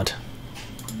god.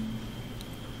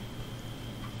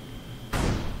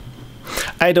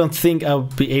 I don't think I'll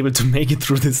be able to make it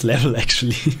through this level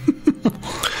actually.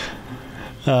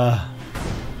 But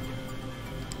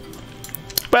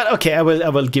okay, I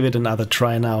will give it another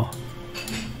try now.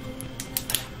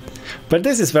 But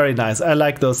this is very nice. I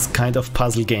like those kind of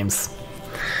puzzle games.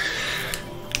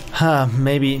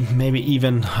 Maybe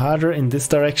even harder in this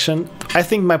direction. I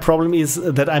think my problem is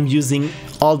that I'm using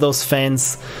all those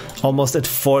fans almost at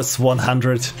force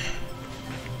 100.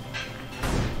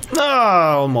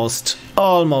 Almost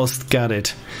got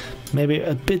it. Maybe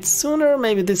a bit sooner,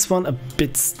 maybe this one a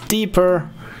bit steeper.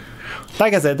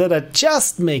 Like I said, did I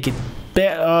just make it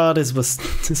better? Oh, this was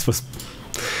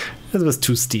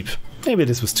too steep. Maybe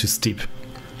this was too steep.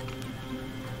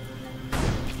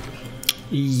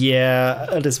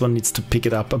 Yeah, this one needs to pick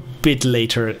it up a bit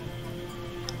later.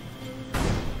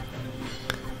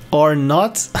 Or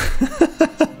not.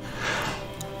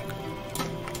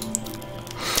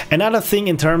 Another thing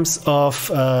in terms of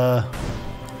a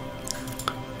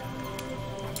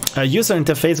user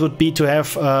interface would be to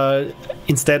have,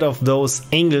 instead of those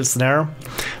angles there,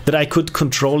 that I could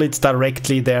control it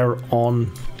directly there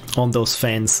on those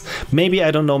fans. Maybe,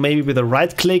 I don't know, maybe with a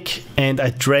right click and I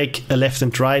drag a left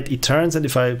and right, it turns, and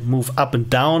if I move up and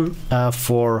down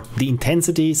for the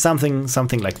intensity, something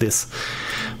like this.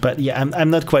 But yeah, I'm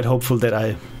not quite hopeful that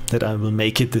I will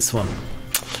make it this one.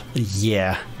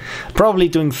 Yeah, probably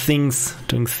doing things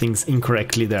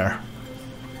incorrectly there.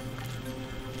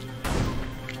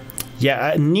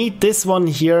 Yeah, I need this one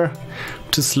here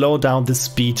to slow down the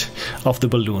speed of the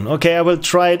balloon. Okay, I will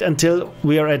try it until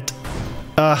we are at...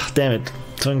 damn it,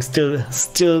 doing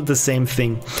still the same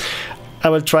thing. I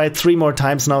will try it 3 more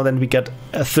times now, then we get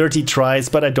 30 tries,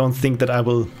 but I don't think that I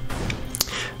will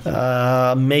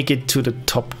make it to the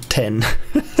top 10.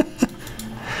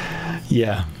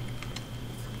 Yeah.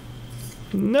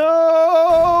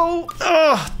 No!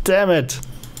 Oh, damn it.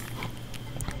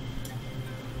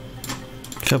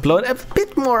 If I blow it a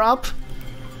bit more up.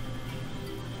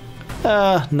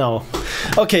 No.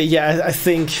 Okay, yeah, I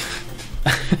think...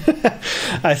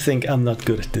 I think I'm not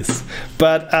good at this.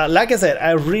 But like I said,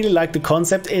 I really like the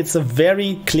concept. It's a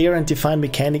very clear and defined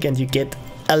mechanic, and you get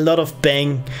a lot of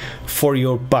bang for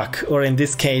your buck, or in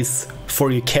this case, for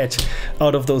your cat,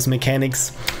 out of those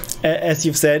mechanics. As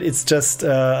you've said, it's just...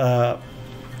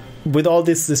 with all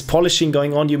this polishing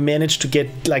going on, you manage to get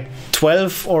like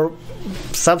 12 or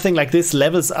something like this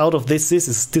levels out of this. This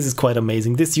is quite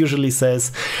amazing. This usually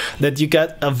says that you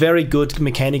got a very good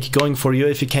mechanic going for you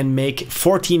if you can make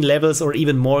 14 levels or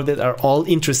even more that are all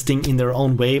interesting in their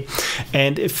own way.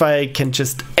 And if I can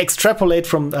just extrapolate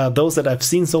from those that I've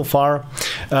seen so far,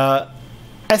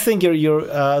 I think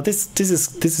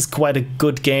this is quite a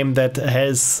good game that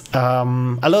has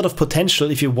a lot of potential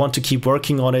if you want to keep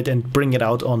working on it and bring it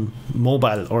out on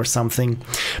mobile or something,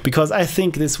 because I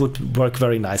think this would work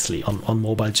very nicely on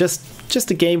mobile. Just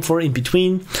a game for in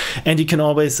between, and you can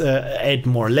always add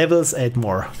more levels, add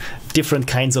more different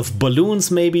kinds of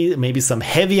balloons, maybe some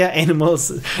heavier animals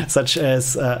such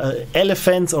as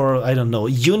elephants, or I don't know,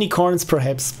 unicorns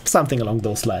perhaps, something along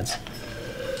those lines.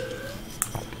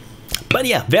 But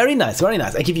yeah, very nice, very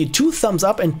nice. I give you 2 thumbs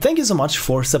up, and thank you so much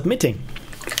for submitting.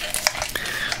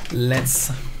 Let's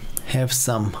have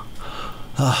some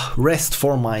rest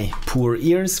for my poor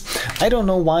ears. I don't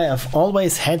know why I've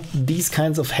always had these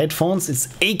kinds of headphones. It's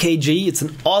AKG, it's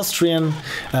an Austrian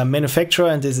manufacturer,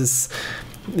 and this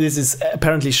is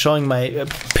apparently showing my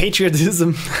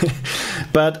patriotism.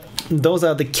 But those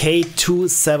are the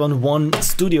K271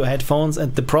 studio headphones,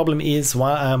 and the problem is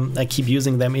why I keep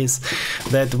using them is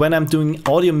that when I'm doing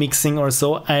audio mixing or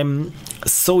so, I'm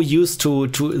so used to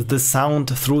the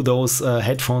sound through those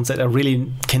headphones that I really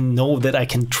can know that I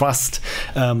can trust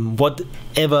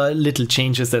whatever little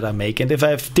changes that I make. And if I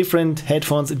have different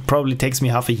headphones, it probably takes me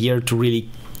half a year to really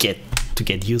get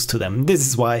used to them. This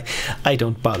is why I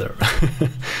don't bother.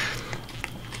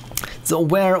 So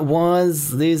where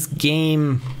was this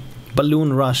game?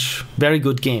 Balloon Rush, very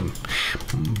good game.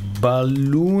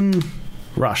 Balloon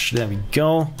Rush, there we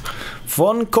go.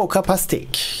 Von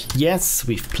CocaPasteque. Yes,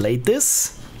 we've played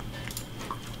this.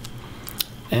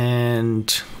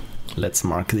 And let's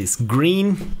mark this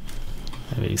green.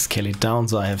 Maybe scale it down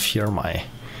so I have here my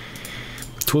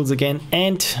tools again.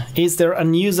 And is there a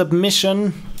new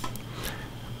submission?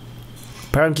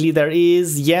 Apparently there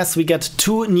is. Yes, we got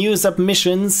 2 new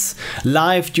submissions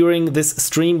live during this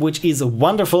stream, which is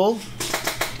wonderful.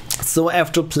 So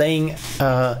after playing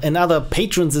another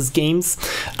patrons' games,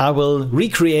 I will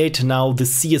recreate now the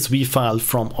CSV file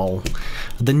from all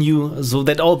the new, so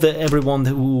that everyone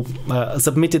who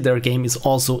submitted their game is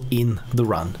also in the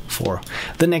run for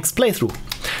the next playthrough.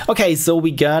 Okay, so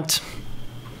we got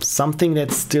something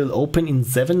that's still open in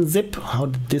 7-zip. How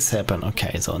did this happen?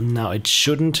 Okay, so now it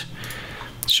shouldn't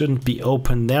be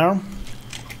open there.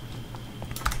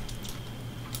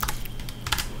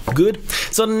 Good.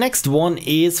 So the next one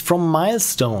is from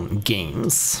Milestone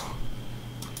Games.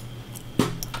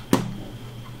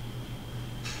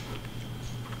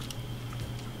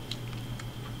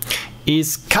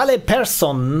 Is Kalle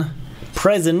Persson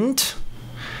present?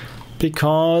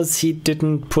 Because he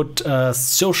didn't put a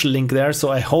social link there, so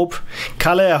I hope,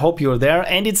 Kalle, I hope you're there.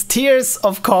 And it's Tears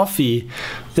of Coffee.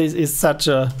 This is such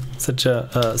a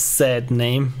sad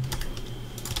name.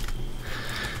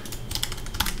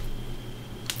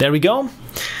 There we go.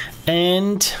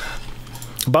 And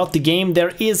about the game,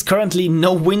 there is currently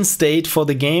no win state for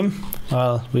the game.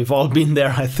 Well, we've all been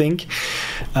there, I think.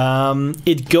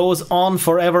 It goes on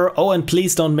forever. Oh, and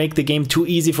please don't make the game too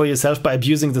easy for yourself by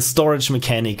abusing the storage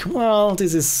mechanic. Well,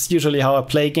 this is usually how I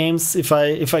play games. If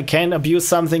I can abuse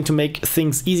something to make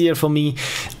things easier for me,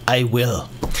 I will.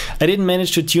 I didn't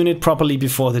manage to tune it properly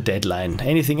before the deadline.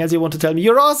 Anything else you want to tell me?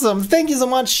 You're awesome! Thank you so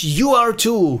much! You are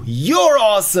too! You're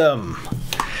awesome!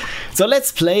 So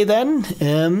let's play then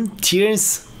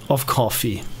Tears of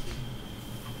Coffee.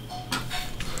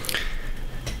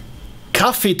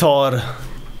 Kaffetor.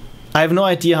 I have no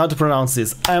idea how to pronounce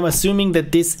this. I'm assuming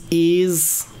that this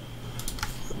is,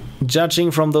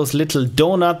 judging from those little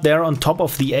donut there on top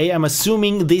of the A, I'm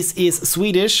assuming this is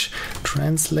Swedish.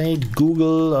 Translate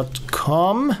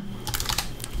google.com.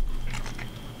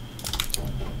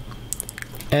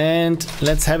 And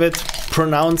let's have it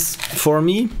pronounced for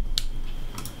me.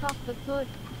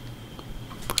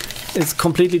 It's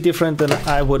completely different than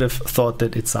I would have thought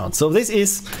that it sounds. So this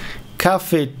is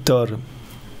Kaffetor.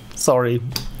 Sorry,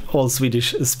 all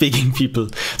Swedish speaking people.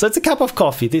 So it's a cup of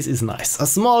coffee. This is nice. A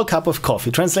small cup of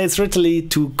coffee translates literally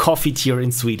to coffee tier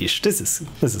in Swedish. This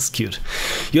is cute.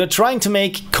 You are trying to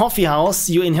make coffee house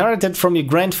you inherited from your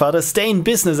grandfather stay in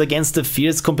business against the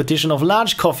fierce competition of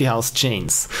large coffee house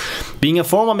chains. Being a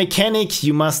former mechanic,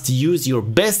 you must use your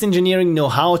best engineering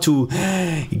know-how to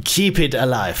keep it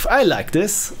alive. I like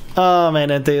this. Oh man,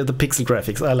 and the pixel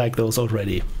graphics, I like those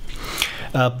already.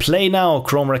 Play now,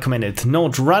 Chrome recommended.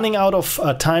 Note, running out of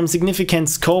time, significant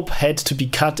scope had to be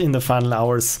cut in the final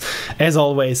hours. As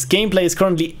always, gameplay is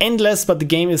currently endless, but the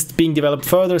game is being developed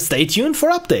further. Stay tuned for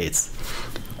updates.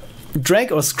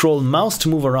 Drag or scroll mouse to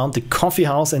move around the coffee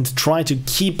house and try to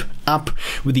keep up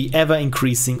with the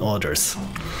ever-increasing orders.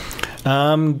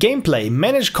 Gameplay,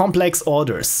 manage complex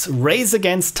orders, race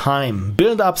against time,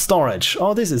 build up storage.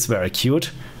 Oh, this is very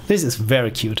cute. This is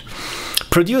very cute.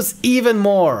 Produce even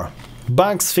more.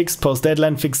 Bugs fixed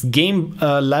post-deadline, fixed game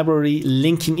library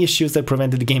linking issues that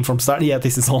prevented the game from starting. Yeah,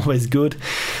 this is always good.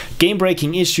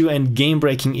 Game-breaking issue and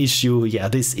game-breaking issue. Yeah,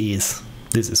 this is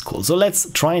cool. So let's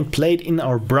try and play it in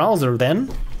our browser then.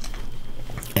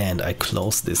 And I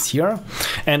close this here.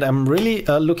 And I'm really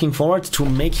looking forward to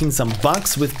making some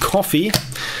bugs with coffee.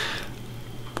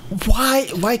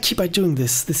 Why keep I doing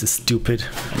this? This is stupid.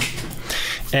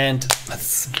 And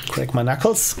let's crack my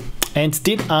knuckles. And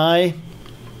did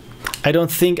I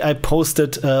don't think I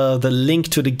posted the link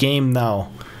to the game now.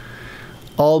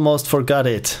 Almost forgot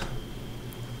it.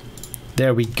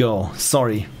 There we go.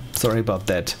 Sorry about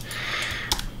that.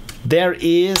 There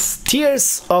is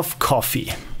Tears of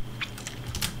Coffee.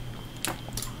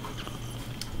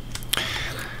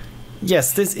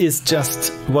 Yes, this is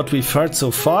just what we've heard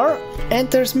so far. And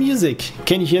there's music.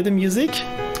 Can you hear the music?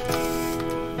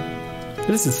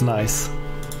 This is nice.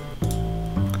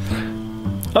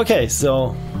 Okay,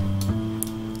 so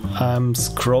I'm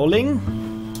scrolling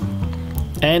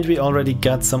and we already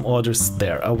got some orders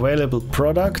there. Available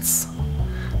products,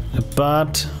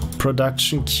 about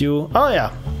production queue. Oh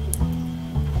yeah,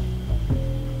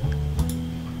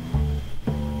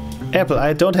 apple.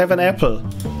 I don't have an apple.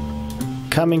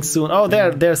 Coming soon. Oh,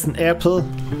 there's an apple.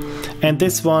 And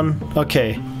this one,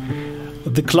 okay.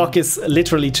 The clock is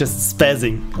literally just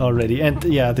spazzing already. And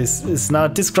yeah, this is now a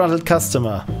disgruntled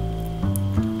customer.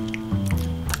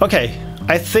 Okay.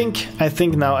 I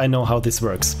think now I know how this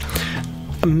works.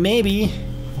 Maybe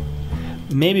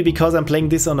because I'm playing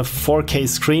this on a 4K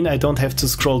screen, I don't have to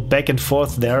scroll back and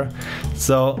forth there.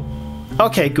 So,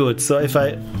 okay, good. So if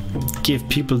I give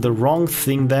people the wrong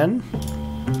thing then.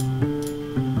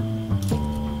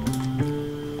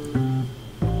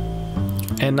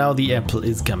 And now the apple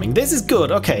is coming. This is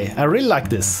good. Okay, I really like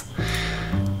this.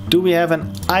 Do we have an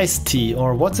iced tea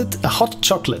or what's it? A hot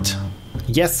chocolate.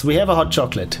 Yes, we have a hot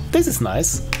chocolate. This is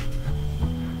nice.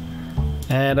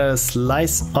 And a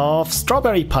slice of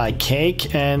strawberry pie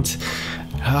cake. And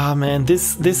ah man,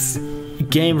 this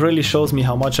game really shows me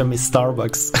how much I miss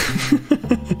Starbucks.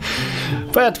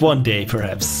 But one day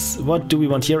perhaps. What do we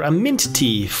want here? A mint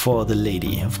tea for the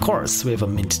lady. Of course, we have a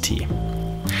mint tea.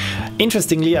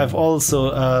 Interestingly, I've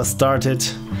also started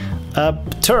a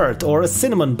turd or a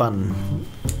cinnamon bun.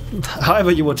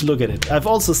 However you want to look at it. I've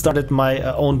also started my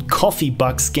own coffee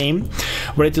bucks game,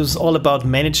 where it was all about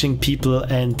managing people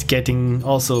and getting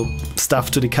also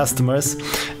stuff to the customers.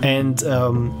 And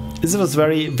this was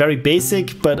very, very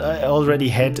basic, but I already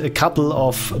had a couple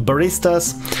of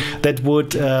baristas that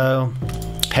would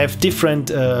have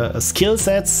different skill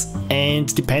sets,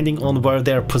 and depending on where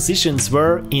their positions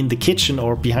were in the kitchen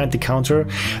or behind the counter,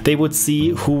 they would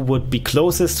see who would be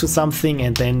closest to something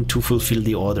and then to fulfill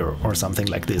the order or something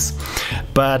like this.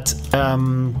 But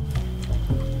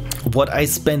what I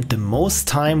spent the most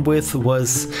time with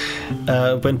was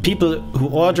when people who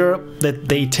order that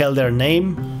they tell their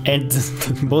name, and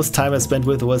the most time I spent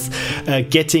with was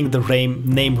getting the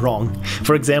name wrong.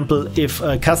 For example, if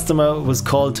a customer was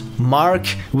called Mark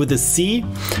with a C,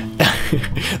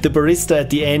 the barista at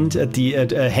the end, at the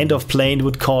end of plane,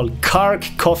 would call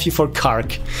Kark, coffee for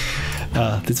Kark.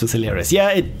 This was hilarious. Yeah,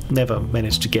 it never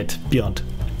managed to get beyond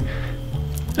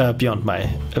my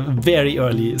very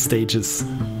early stages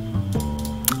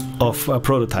of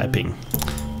prototyping.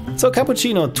 So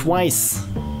cappuccino twice.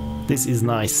 This is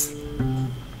nice.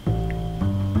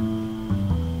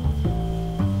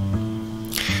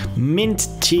 Mint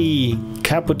tea,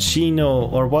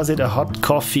 cappuccino, or was it a hot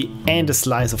coffee and a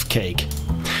slice of cake?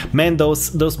 Man, those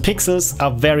pixels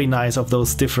are very nice of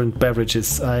those different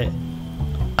beverages. I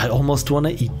almost want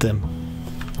to eat them.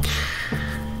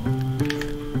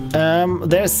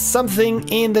 There's something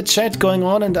in the chat going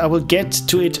on and I will get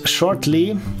to it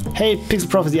shortly. Hey Pixel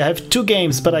Prophecy, I have 2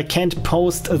 games but I can't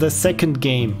post the second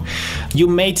game. You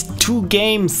made 2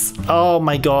 games? Oh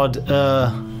my god.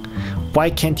 Why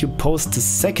can't you post the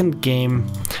second game?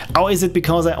 Oh, is it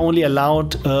because I only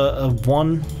allowed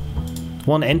one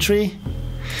entry?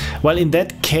 Well, in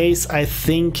that case I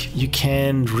think you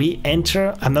can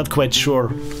re-enter. I'm not quite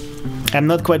sure. I'm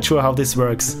not quite sure how this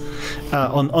works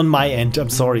on my end. I'm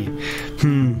sorry.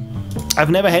 I've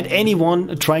never had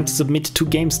anyone trying to submit 2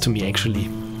 games to me, actually.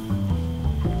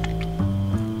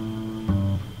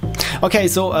 Okay,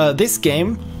 so this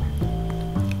game,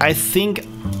 I think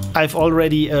I've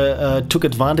already took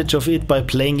advantage of it by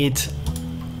playing it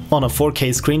on a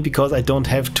 4K screen, because I don't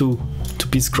have to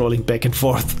be scrolling back and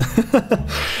forth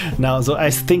now. So I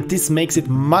think this makes it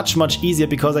much easier,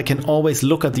 because I can always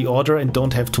look at the order and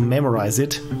don't have to memorize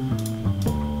it.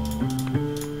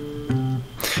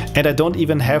 And I don't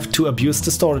even have to abuse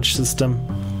the storage system.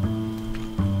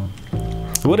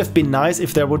 It would have been nice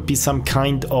if there would be some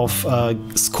kind of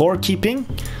score keeping.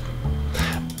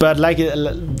 But like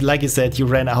you said, you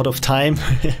ran out of time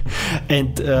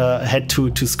and had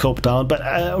to scope down. But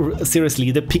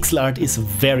seriously, the pixel art is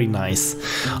very nice.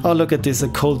 Oh, look at this, a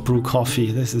cold brew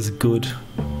coffee. This is good.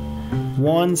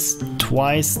 Once,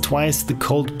 twice the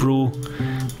cold brew.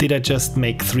 Did I just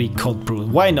make 3 cold brew?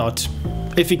 Why not?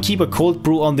 If you keep a cold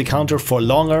brew on the counter for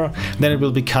longer, then it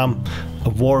will become a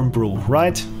warm brew,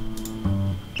 right?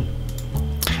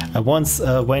 I once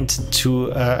went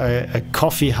to a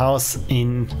coffee house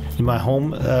in my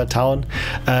hometown.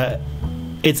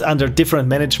 It's under different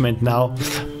management now,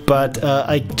 but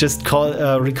I just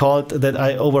recalled that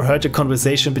I overheard a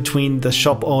conversation between the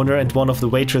shop owner and one of the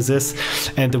waitresses,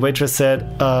 and the waitress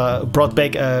said, brought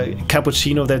back a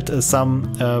cappuccino that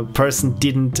some person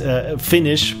didn't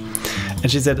finish, and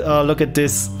she said, "Oh, look at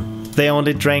this! They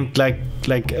only drank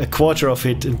like a quarter of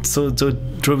it, and so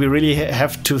do we really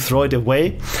have to throw it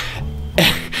away?"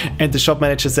 And the shop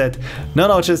manager said,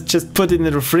 no, just put it in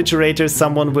the refrigerator.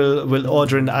 Someone will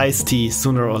order an iced tea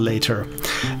sooner or later.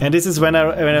 And this is when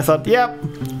I thought, yeah,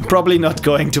 probably not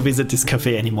going to visit this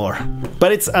cafe anymore.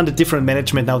 But it's under different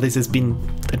management now. This has been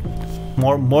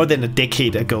more than a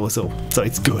decade ago, so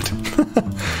it's good.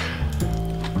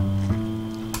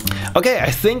 Okay,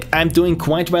 I think I'm doing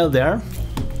quite well there.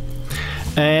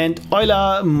 And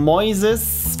Euler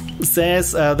Moises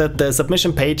says that the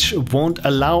submission page won't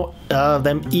allow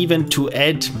them even to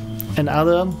add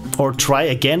another or try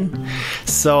again.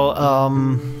 So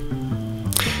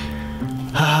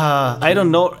I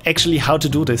don't know actually how to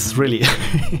do this, really.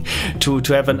 to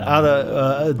have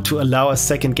another to allow a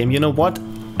second game. You know what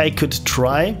I could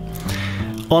try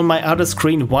on my other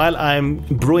screen while I'm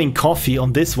brewing coffee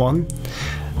on this one?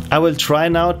 I will try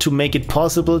now to make it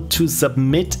possible to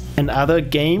submit another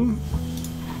game.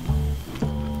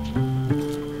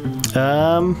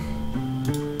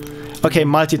 Okay,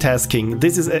 multitasking.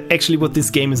 This is actually what this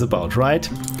game is about, right?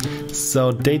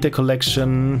 So data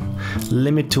collection,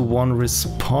 limit to 1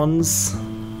 response.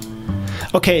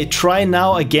 Okay, try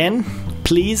now again,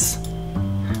 please,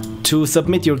 to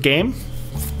submit your game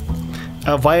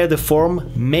via the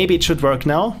form. Maybe it should work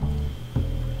now.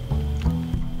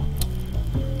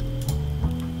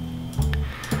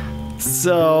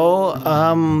 So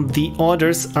the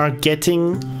orders are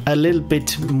getting a little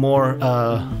bit more,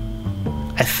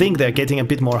 I think they're getting a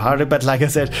bit more harder, but like I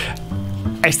said,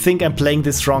 I think I'm playing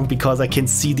this wrong because I can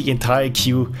see the entire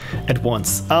queue at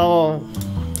once. Oh,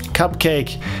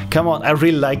 Cupcake, come on, I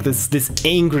really like this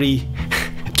angry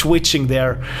twitching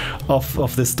there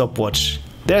of the stopwatch.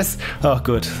 There's, oh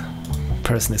good,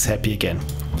 person is happy again.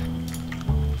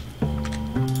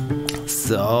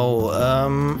 So,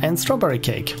 and strawberry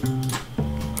cake.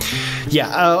 Yeah,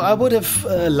 I would have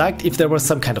liked if there was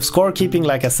some kind of scorekeeping,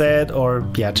 like I said, or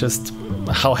yeah, just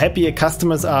how happy your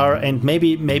customers are, and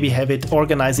maybe have it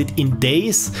organize it in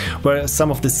days, where some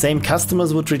of the same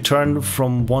customers would return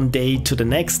from one day to the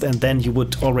next, and then you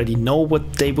would already know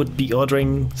what they would be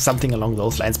ordering, something along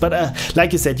those lines. But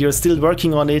like you said, you're still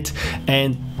working on it,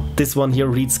 and this one here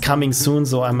reads coming soon,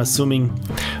 so I'm assuming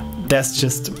there's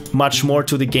just much more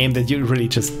to the game that you really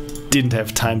just didn't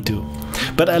have time to.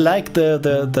 But I like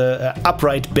the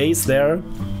upright base there,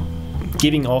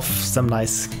 giving off some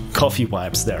nice coffee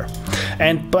vibes there.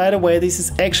 And by the way, this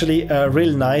is actually a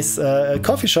real nice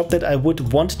coffee shop that I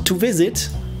would want to visit,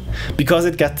 because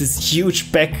it got this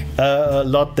huge back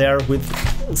lot there with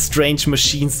strange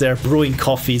machines there brewing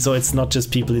coffee. So it's not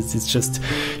just people, it's just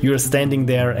you're standing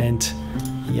there and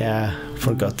yeah,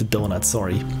 forgot the donut,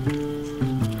 sorry.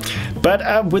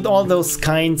 But with all those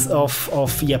kinds of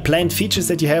planned features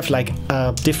that you have, like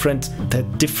different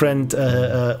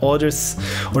orders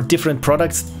or different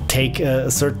products take a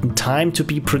certain time to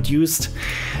be produced.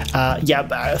 Yeah,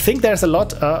 I think there's a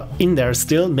lot in there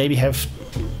still. Maybe have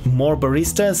more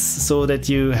baristas so that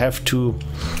you have to,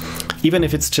 even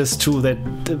if it's just two, that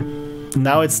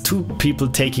now it's 2 people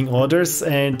taking orders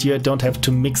and you don't have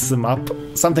to mix them up,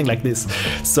 something like this.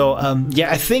 So yeah,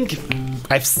 I think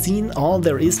I've seen all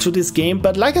there is to this game,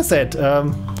 but like I said,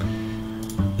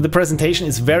 the presentation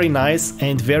is very nice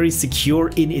and very secure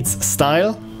in its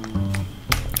style.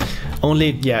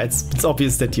 Only, yeah, it's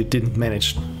obvious that you didn't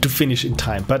manage to finish in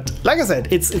time. But like I said,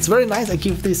 it's very nice. I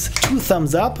give this 2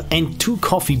 thumbs up and 2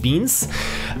 coffee beans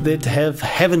that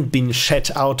haven't been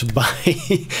shed out by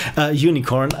a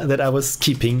unicorn that I was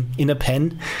keeping in a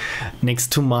pen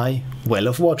next to my well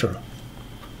of water.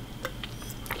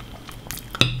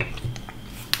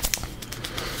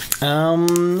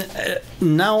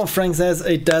 Now Frank says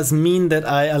it does mean that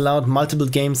I allowed multiple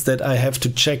games that I have to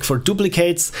check for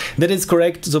duplicates. That is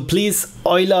correct. So please,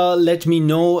 Euler, let me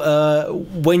know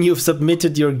when you've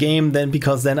submitted your game, then,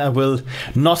 because then I will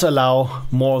not allow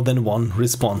more than 1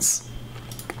 response.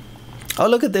 Oh,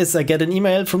 look at this. I get an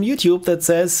email from YouTube that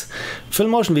says Film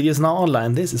Motion videos now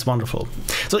online. This is wonderful.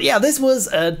 So yeah, this was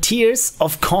Tears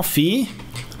of Coffee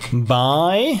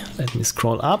by, let me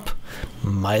scroll up,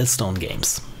 Milestone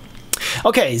Games.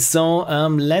 Okay, so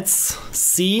let's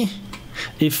see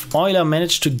if Euler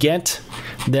managed to get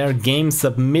their game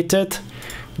submitted.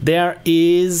 There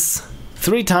is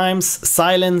 3 times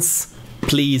silence,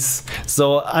 please.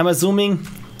 So I'm assuming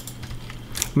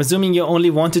you only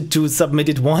wanted to submit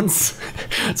it once.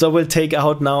 So we'll take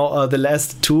out now the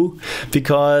last 2,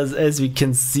 because as we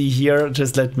can see here,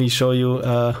 just let me show you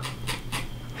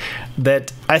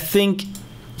that I think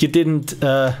you didn't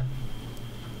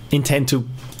intend to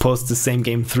post the same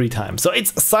game 3 times. So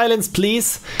it's silence,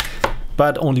 please,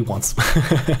 but only once.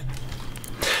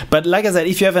 But like I said,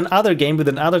 if you have another game with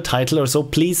another title or so,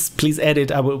 please add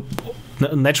it. I will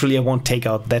naturally, I won't take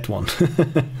out that one.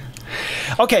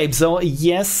 Okay, so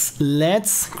yes,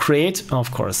 let's create.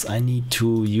 Of course, I need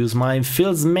to use my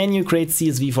fills menu, create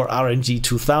CSV for RNG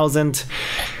 2000.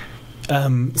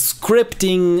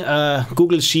 Scripting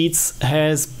Google Sheets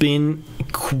has been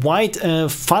quite a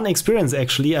fun experience,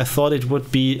 actually. I thought it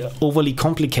would be overly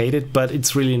complicated, but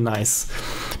it's really nice.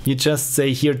 You just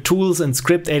say here tools and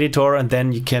script editor, and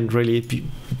then you can really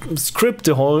script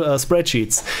the whole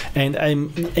spreadsheets. And I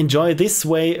enjoy this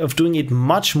way of doing it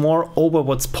much more over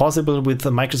what's possible with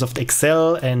Microsoft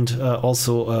Excel and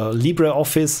also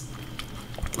LibreOffice.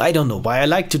 I don't know why I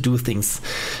like to do things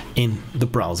in the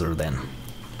browser then.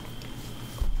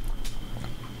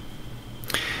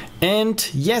 And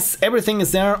yes, everything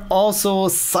is there. Also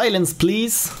silence,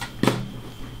 please.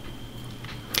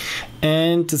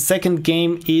 And the second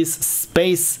game is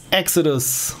Space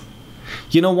Exodus.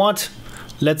 You know what?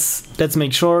 Let's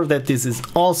make sure that this is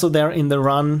also there in the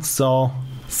run. So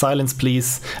silence,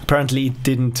 please. Apparently it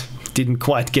didn't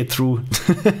quite get through.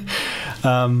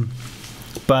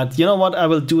 But you know what? I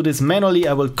will do this manually.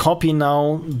 I will copy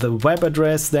now the web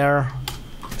address there.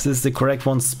 This is the correct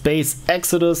one, Space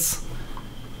Exodus.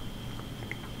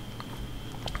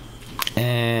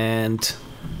 And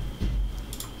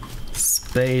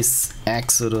Space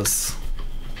Exodus.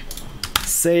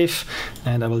 Save.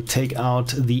 And I will take out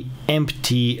the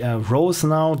empty rows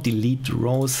now. Delete the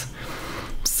rows.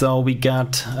 So we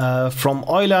got from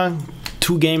Euler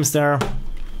 2 games there.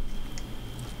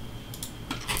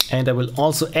 And I will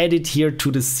also add it here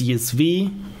to the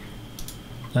CSV.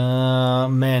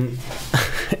 Man,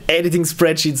 editing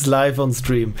spreadsheets live on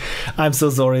stream. I'm so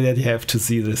sorry that you have to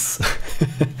see this.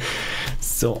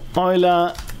 So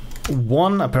Euler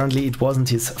 1, apparently it wasn't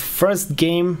his first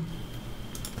game,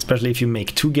 especially if you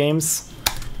make 2 games.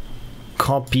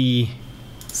 Copy,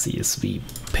 CSV,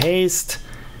 paste,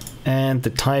 and the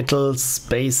title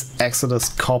Space Exodus,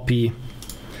 copy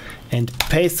and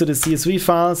paste to the CSV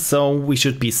file. So we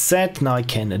should be set. Now I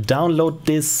can download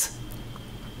this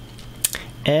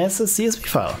as a CSV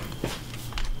file.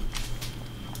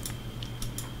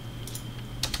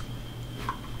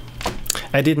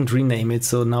 I didn't rename it,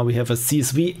 so now we have a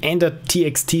CSV and a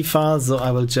TXT file, so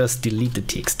I will just delete the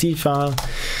TXT file,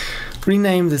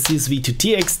 rename the CSV to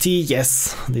TXT.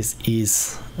 Yes, this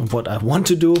is what I want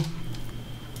to do.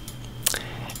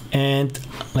 And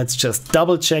let's just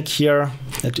double check here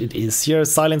that it is here.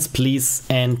 Silence please,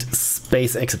 and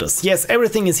Space Exodus. Yes,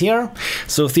 everything is here.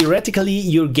 So theoretically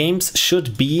your games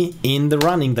should be in the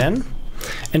running then.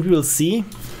 And we will see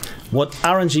what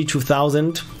RNG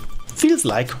 2000 feels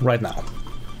like right now.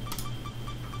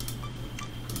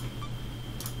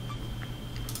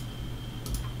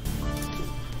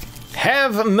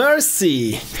 Have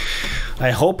Mercy.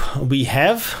 I hope we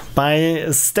have, by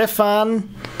Stefan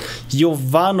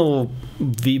Jovanović.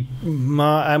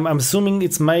 I'm assuming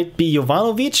it might be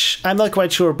Jovanović. I'm not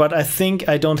quite sure, but I think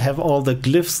I don't have all the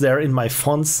glyphs there in my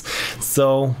fonts.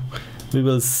 So we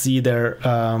will see there.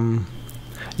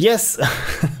 Yes,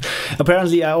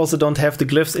 apparently I also don't have the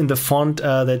glyphs in the font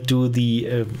that do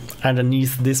the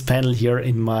underneath this panel here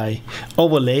in my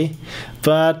overlay.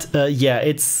 But yeah,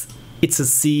 it's a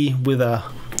C with a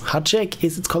heart check.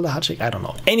 Is it called a heart check? I don't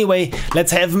know. Anyway,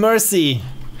 let's have Mercy.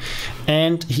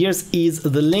 And here's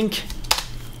the link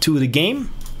to the game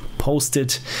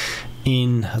posted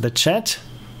in the chat.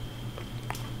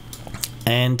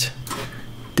 And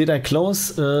did I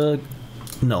close?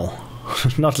 No,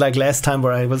 not like last time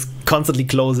where I was constantly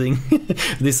closing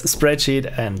this spreadsheet.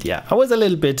 And yeah, I was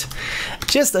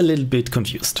just a little bit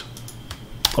confused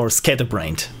or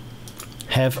scatterbrained.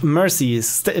 Have Mercy,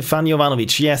 Stefan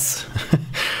Jovanović. Yes.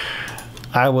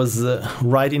 I was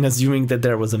right in assuming that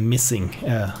there was a missing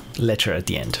letter at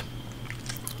the end.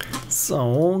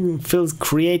 So,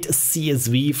 create a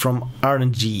CSV from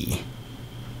RNG.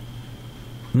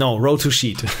 No, row to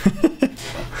sheet.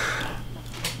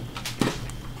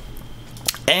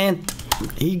 And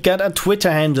he got a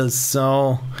Twitter handle,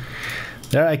 so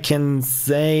there I can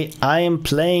say I am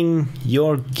playing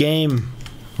your game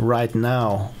right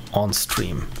now on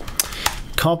stream.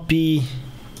 Copy,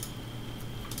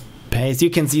 paste. You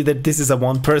can see that this is a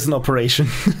one-person operation.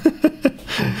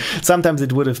 Sometimes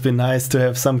it would have been nice to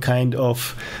have some kind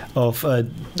of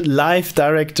live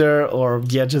director, or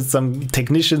yeah, just some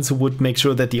technicians who would make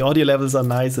sure that the audio levels are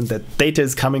nice and that data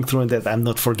is coming through and that I'm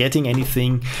not forgetting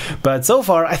anything. But so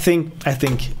far, I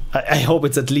hope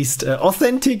it's at least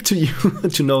authentic to you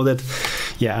to know that,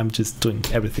 yeah, I'm just doing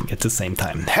everything at the same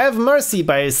time. Have Mercy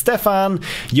by Stefan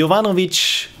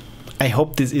Jovanović. I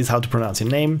hope this is how to pronounce your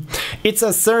name. It's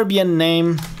a Serbian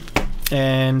name.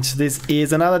 And this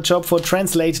is another job for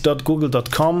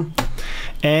translate.google.com.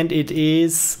 And it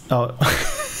is... Oh,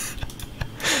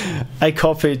 I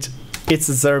copied. It's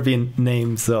a Serbian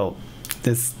name, so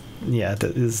this, yeah,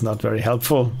 that is not very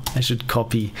helpful. I should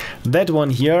copy that one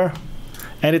here.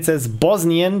 And it says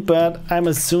Bosnian, but I'm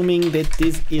assuming that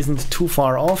this isn't too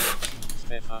far off.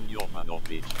 Stefan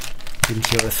Jovanović. Didn't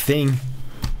hear a thing.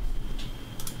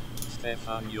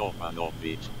 Stefan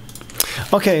Jovanović.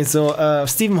 Okay, so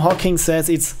Stephen Hawking says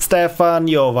it's Stefan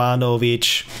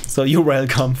Jovanović. So you're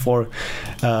welcome for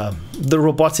the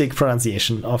robotic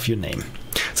pronunciation of your name.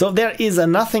 So there is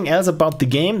nothing else about the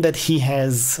game that he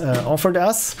has offered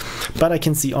us, but I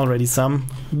can see already some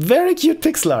very cute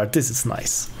pixel art. This is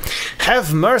nice.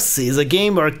 Have Mercy is a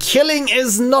game where killing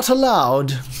is not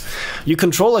allowed. You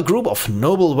control a group of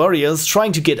noble warriors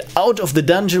trying to get out of the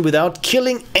dungeon without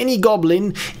killing any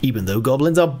goblin, even though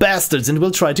goblins are bastards and will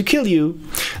try to kill you.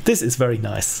 This is very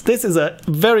nice. This is a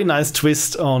very nice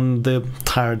twist on the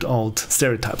tired old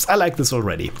stereotypes. I like this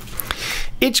already.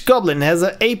 Each goblin has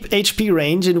a 8 HP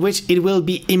range in which it will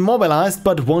be immobilized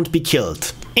but won't be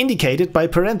killed, indicated by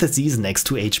parentheses next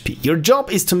to HP. Your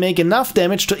job is to make enough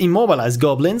damage to immobilize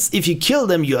goblins. If you kill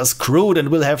them, you are screwed and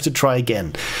will have to try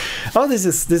again. Oh, this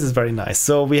is very nice.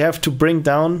 So we have to bring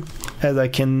down, as I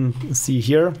can see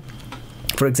here,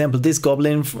 for example, this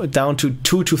goblin down to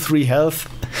 2 to 3 health,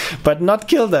 but not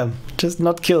kill them. Just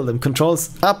not kill them.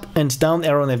 Controls up and down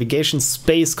arrow navigation,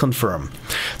 space, confirm.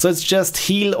 So it's just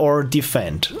heal or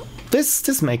defend.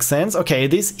 This makes sense. Okay,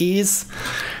 this is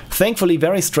thankfully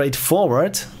very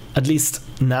straightforward, at least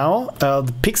now.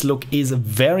 The pixel look is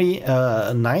very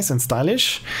nice and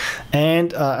stylish,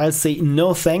 and I'll say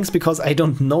no thanks because I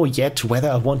don't know yet whether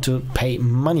I want to pay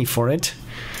money for it.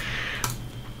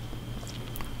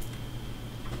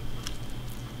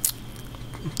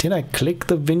 Did I click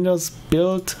the Windows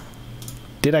build?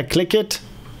 Did I click it?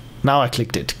 Now I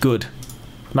clicked it. Good.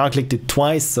 Now I clicked it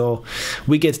twice, so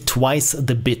we get twice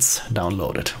the bits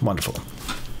downloaded. Wonderful.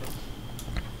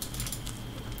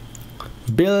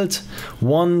 Build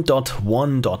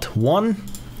 1.1.1.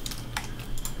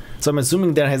 So I'm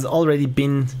assuming there has already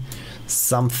been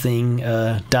something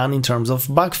done in terms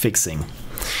of bug fixing.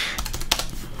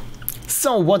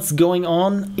 So what's going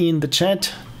on in the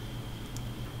chat?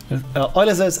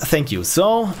 Euler says thank you.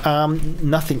 So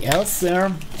nothing else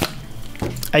there.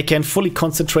 I can fully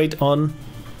concentrate on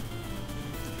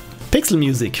pixel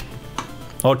music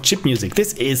or chip music.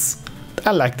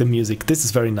 I like the music. This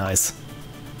is very nice.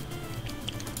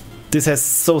 This has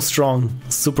so strong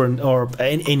Super or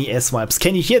NES vibes.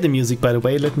 Can you hear the music, by the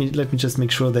way? Let me just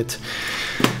make sure that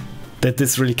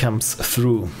this really comes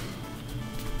through.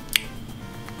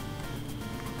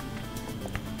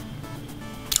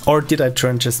 Or did I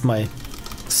turn just my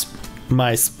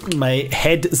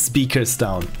head speakers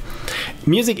down?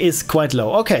 Music is quite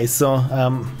low. Okay, so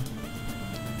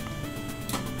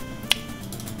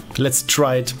let's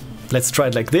try it. Let's try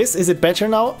it like this. Is it better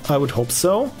now? I would hope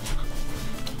so.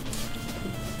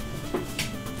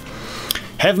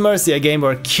 Have mercy, a game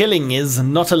where killing is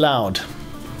not allowed.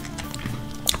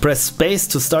 Press space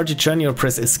to start your journey or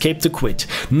press escape to quit.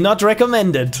 Not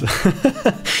recommended.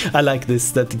 I like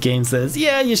this, that the game says,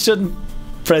 yeah, you shouldn't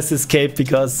press escape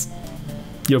because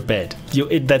you're bad.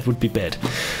 That would be bad.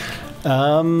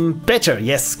 Better,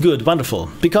 yes, good, wonderful.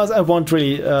 Because I want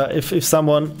really, if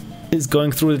someone is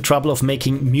going through the trouble of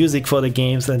making music for the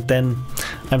games and then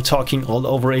I'm talking all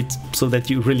over it so that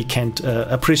you really can't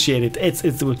appreciate it,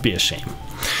 it would be a shame.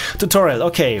 Tutorial,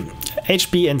 okay.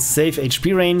 HP and save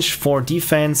HP range, 4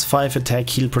 defense, 5 attack,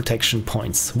 heal, protection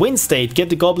points. Win state, get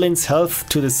the goblin's health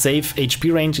to the safe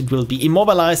HP range. It will be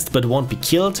immobilized but won't be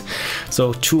killed.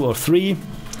 So 2 or 3.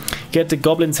 Get the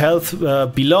goblin's health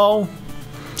below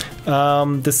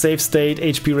the safe state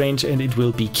HP range and it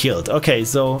will be killed. Okay,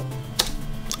 so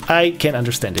I can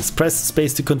understand this. Press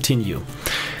space to continue.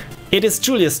 It is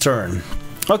Julia's turn.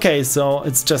 Okay, so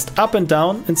it's just up and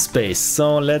down and space.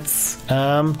 So let's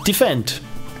defend.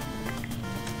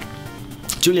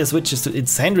 Julia switches to,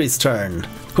 it's Henry's turn.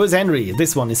 Who is Henry?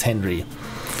 This one is Henry.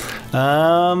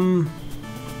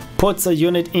 Puts a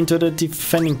unit into the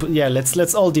defending. Yeah,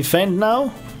 let's all defend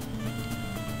now.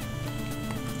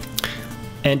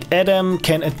 And Adam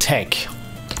can attack.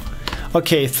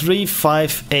 Okay, 3,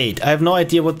 5, 8. I have no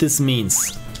idea what this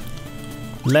means.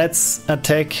 Let's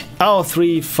attack. Oh,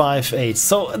 3, 5, 8.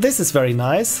 So this is very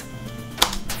nice.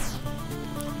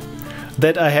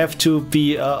 That I have to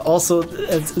be also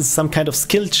some kind of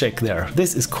skill check there.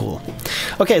 This is cool.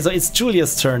 Okay, so it's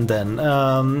Julia's turn then.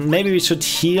 Maybe we should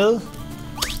heal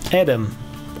Adam.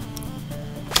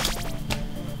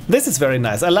 This is very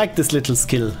nice. I like this little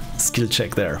skill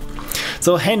check there.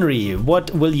 So Henry,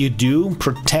 what will you do?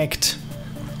 Protect.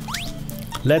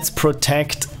 Let's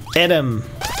protect Adam.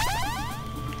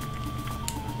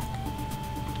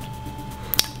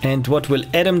 And what will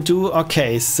Adam do?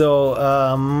 Okay, so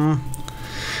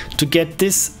to get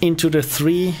this into the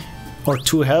 3 or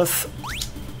 2 health,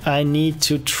 I need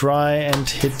to try and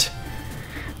hit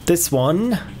this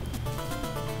one.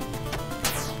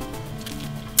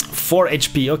 4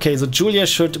 HP. Okay, so Julia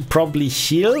should probably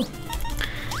heal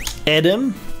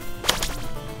Adam.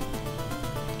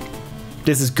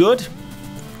 This is good.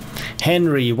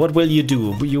 Henry, what will you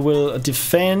do? You will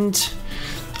defend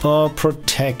or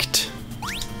protect?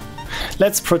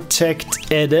 Let's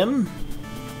protect Adam.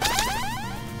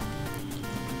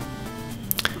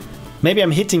 Maybe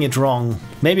I'm hitting it wrong.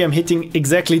 Maybe I'm hitting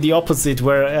exactly the opposite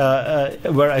where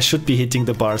I should be hitting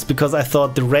the bars, because I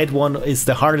thought the red one is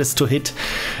the hardest to hit,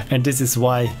 and this is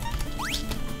why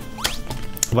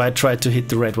I tried to hit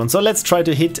the red one. So let's try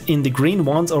to hit in the green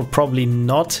ones, or probably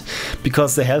not,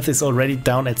 because the health is already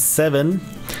down at 7.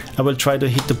 I will try to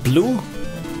hit the blue.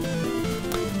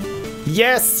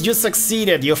 Yes, you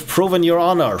succeeded. You've proven your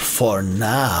honor for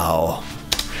now.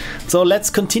 So let's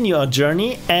continue our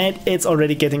journey, and it's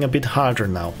already getting a bit harder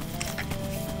now.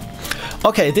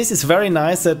 Okay, this is very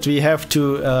nice that we have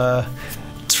to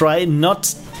try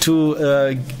not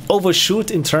to overshoot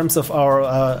in terms of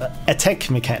our attack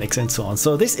mechanics and so on.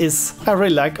 So this is, I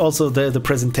really like also the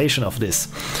presentation of this.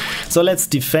 So let's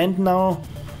defend now.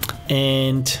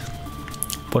 And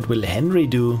what will Henry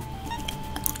do?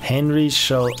 Henry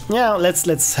shall, yeah,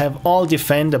 let's have all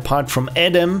defend apart from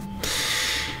Adam,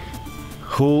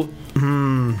 who,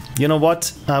 you know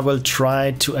what? I will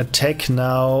try to attack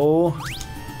now.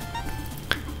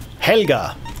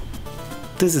 Helga.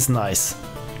 This is nice.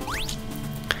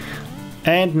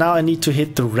 And now I need to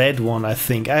hit the red one, I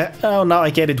think. Oh, now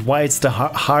I get it why it's the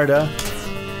harder.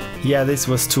 Yeah, this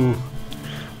was too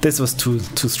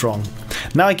strong.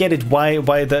 Now I get it why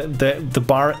the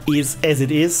bar is as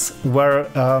it is, where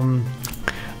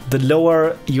the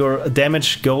lower your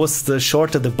damage goes, the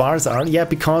shorter the bars are. Yeah,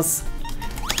 because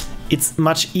it's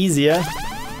much easier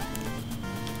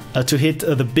to hit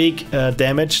the big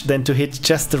damage than to hit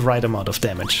just the right amount of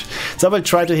damage. So I will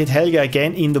try to hit Helga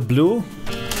again in the blue.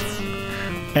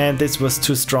 And this was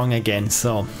too strong again,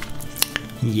 so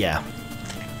yeah.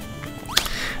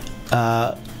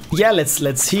 Yeah,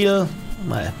 let's heal.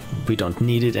 We don't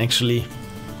need it actually.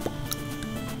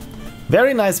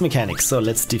 Very nice mechanics. So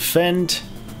let's defend.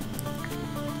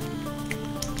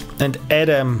 And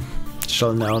Adam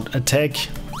shall now attack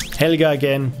Helga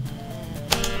again.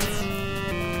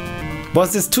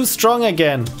 Was this too strong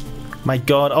again? My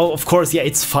god. Oh, of course, yeah,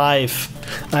 it's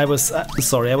 5. I was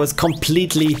sorry, I was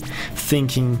completely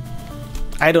thinking,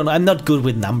 I don't know, I'm not good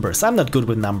with numbers. I'm not good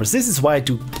with numbers. This is why I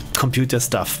do computer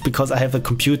stuff, because I have a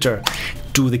computer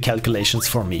do the calculations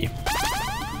for me.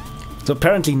 So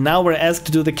apparently now we're asked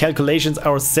to do the calculations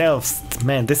ourselves.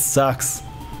 Man, this sucks.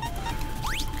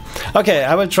 Okay,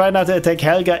 I will try now to attack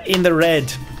Helga in the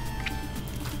red.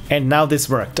 And now this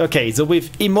worked. Okay, so we've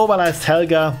immobilized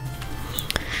Helga.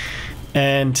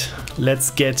 And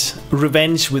let's get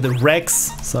revenge with the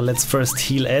Rex. So let's first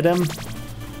heal Adam.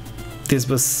 This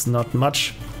was not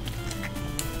much.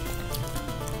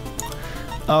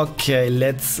 Okay,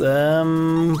 let's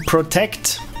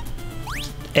protect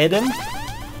Adam.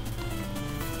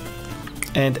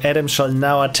 And Adam shall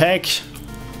now attack.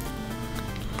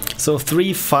 So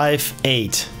 3, 5,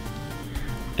 8.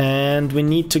 And we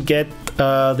need to get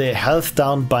the health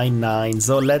down by 9.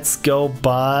 So let's go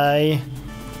by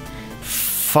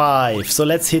 5. So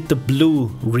let's hit the blue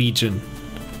region.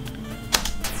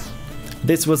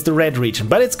 This was the red region,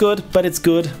 but it's good, but it's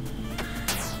good.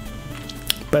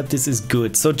 But this is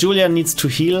good. So Julia needs to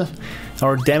heal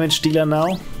our damage dealer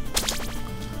now.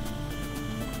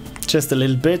 Just a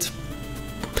little bit.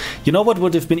 You know what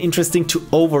would have been interesting? To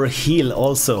overheal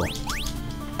also.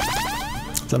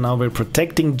 So now we're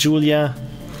protecting Julia.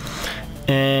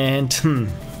 And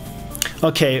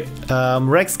okay,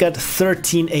 Rex got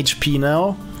 13 HP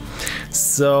now.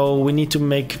 So we need to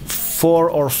make 4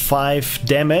 or 5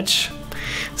 damage.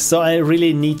 So I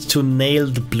really need to nail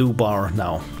the blue bar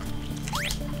now.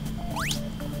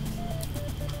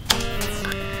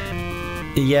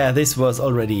 Yeah, this was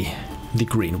already the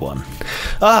green one.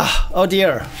 Oh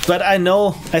dear. But I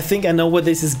think I know where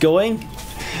this is going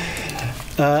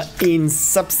in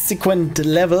subsequent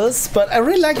levels. But I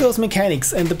really like those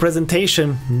mechanics and the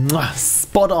presentation.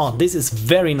 Spot on. This is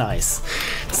very nice.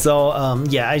 So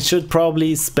yeah, I should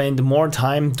probably spend more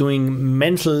time doing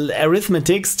mental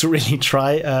arithmetics to really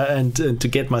try and to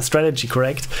get my strategy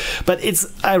correct. But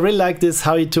I really like this,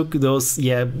 how he took those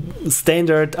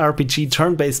standard RPG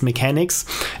turn-based mechanics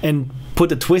and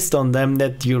put a twist on them,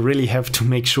 that you really have to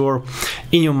make sure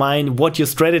in your mind what your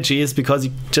strategy is, because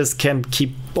you just can't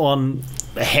keep on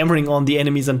hammering on the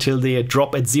enemies until they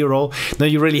drop at 0. Now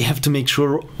you really have to make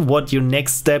sure what your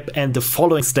next step and the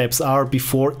following steps are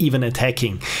before even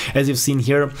attacking. As you've seen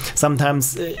here,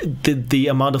 sometimes the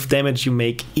amount of damage you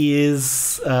make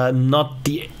is not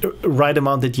the right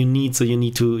amount that you need, so you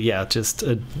need to just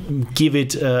give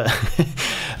it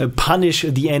punish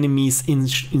the enemies in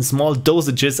small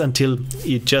dosages until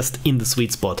you're just in the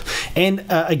sweet spot. And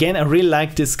again, I really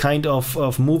like this kind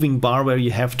of moving bar where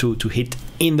you have to hit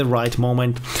in the right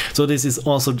moment. So this is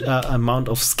also amount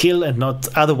of skill, and not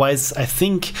otherwise. I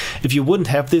think if you wouldn't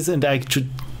have this and I should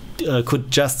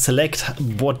could just select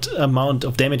what amount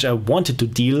of damage I wanted to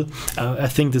deal, I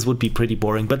think this would be pretty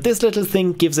boring. But this little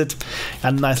thing gives it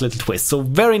a nice little twist. So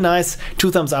very nice.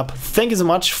 2 thumbs up. Thank you so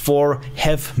much for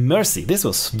Have Mercy. This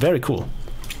was very cool.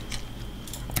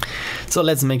 So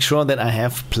let's make sure that I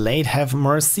have played Have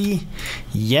Mercy.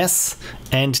 Yes.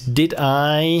 And did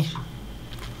I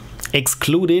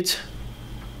exclude it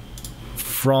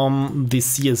from the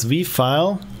CSV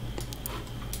file?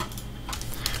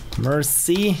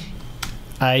 Mercy.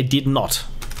 I did not.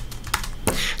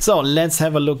 So let's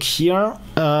have a look here.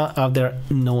 Are there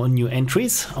no new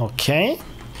entries? Okay.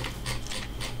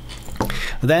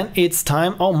 Then it's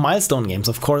time. Oh, Milestone games.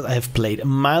 Of course, I have played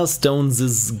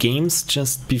Milestone's games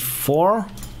just before.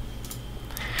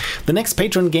 The next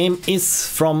patron game is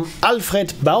from Alfred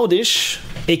Baudisch,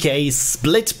 aka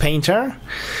SplitPainter,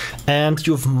 and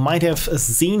you might have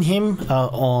seen him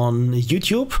on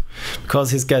YouTube because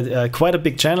he's got quite a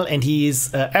big channel, and he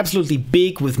is absolutely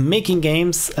big with making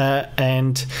games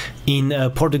and in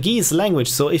Portuguese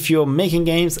language. So if you're making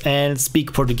games and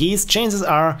speak Portuguese, chances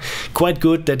are quite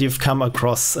good that you've come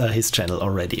across his channel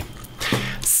already.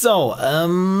 So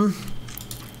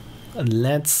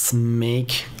let's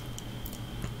make,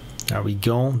 there we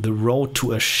go, the road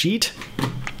to a sheet.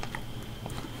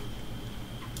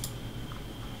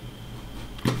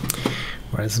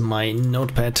 Where's my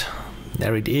notepad?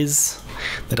 There it is,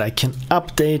 that I can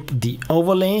update the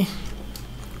overlay.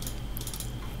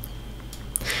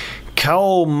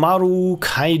 Kaoamaru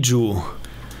Kaiju.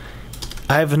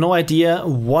 I have no idea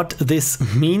what this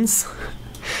means.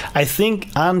 I think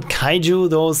aren't kaiju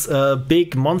those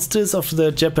big monsters of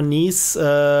the Japanese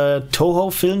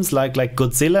Toho films like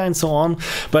Godzilla and so on,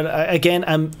 but again,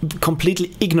 I'm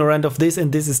completely ignorant of this,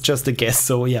 and this is just a guess.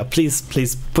 So yeah, please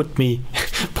put me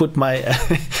put my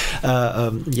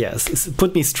yes,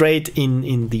 put me straight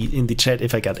in the chat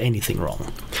if I got anything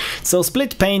wrong. So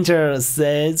SplitPainter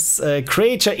says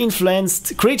creature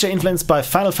influenced by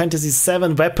Final Fantasy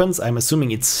VII weapons. I'm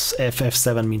assuming it's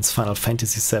FF7 means Final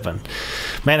Fantasy VII.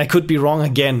 Man, I could be wrong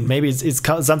again. Maybe it's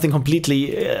something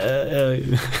completely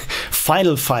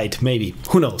Final Fight, maybe.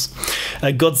 Who knows?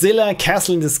 Godzilla,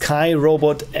 Castle in the Sky,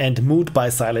 Robot, and Mood by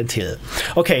Silent Hill.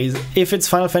 Okay, if it's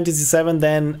Final Fantasy VII,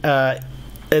 then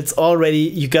it's already,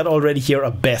 you got already here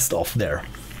a best of there.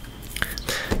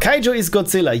 Kaiju is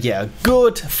Godzilla. Yeah,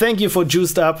 good. Thank you for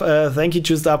Juiced Up. Thank you,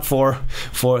 Juiced Up, for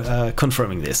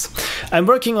confirming this. I'm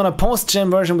working on a post-gen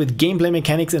version with gameplay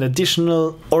mechanics and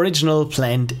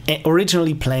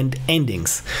originally planned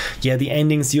endings. Yeah, the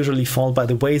endings usually fall by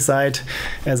the wayside,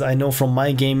 as I know from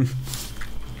my game.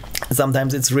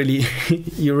 Sometimes it's really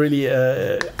you really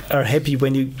are happy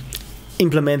when you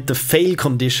implement the fail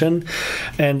condition,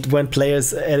 and when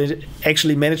players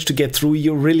actually manage to get through,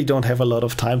 you really don't have a lot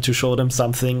of time to show them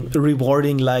something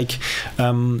rewarding like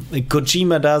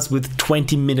Kojima does with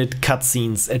 20-minute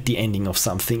cutscenes at the ending of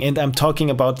something. And I'm talking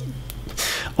about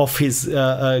of his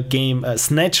game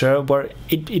Snatcher, where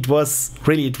it was a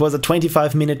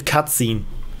 25-minute cutscene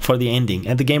for the ending,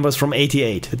 and the game was from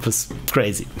 '88. It was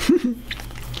crazy.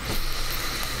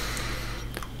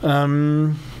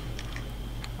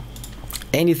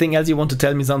 Anything else you want to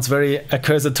tell me? Sounds very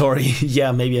accusatory.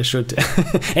 Yeah, maybe I should.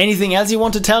 Anything else you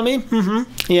want to tell me?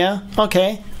 Yeah,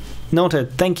 okay.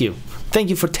 Noted. Thank you. Thank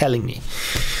you for telling me.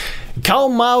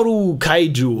 Kaoamaru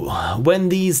Kaiju. When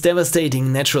these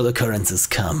devastating natural occurrences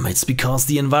come, it's because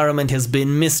the environment has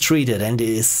been mistreated and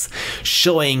is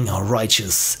showing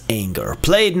righteous anger.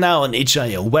 Played now on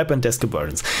itch.io. Weapon test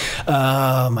conversions.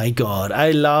 Oh my god.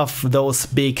 I love those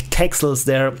big texels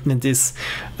there in this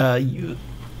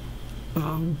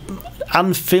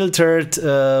unfiltered,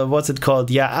 what's it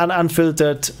called? Yeah,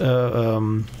 unfiltered,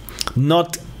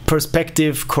 not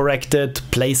perspective corrected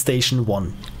PlayStation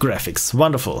 1 graphics.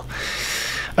 Wonderful.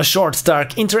 A short, dark,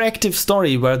 interactive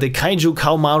story where the Kaiju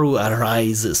Kaoamaru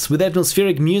arises, with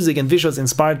atmospheric music and visuals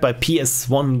inspired by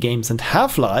PS1 games and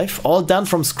Half-Life, all done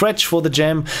from scratch for the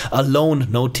jam, alone,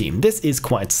 no team. This is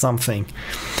quite something.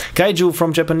 Kaiju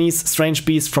from Japanese, strange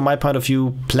beast from my point of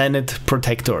view, planet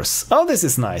protectors. Oh, this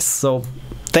is nice. So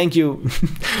thank you.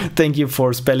 Thank you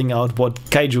for spelling out what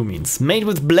Kaiju means. Made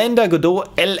with Blender, Godot,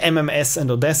 LMMS and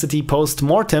Audacity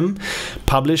post-mortem,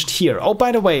 published here. Oh,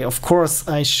 by the way, of course,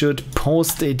 I should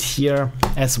post it here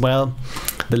as well.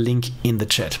 The link in the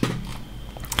chat.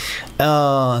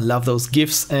 Love those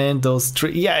GIFs and those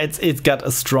yeah, it's got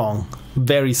a strong,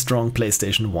 very strong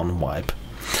PlayStation 1 vibe.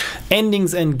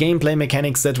 Endings and gameplay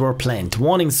mechanics that were planned.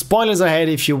 Warning, spoilers ahead.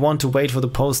 If you want to wait for the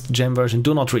post-gen version,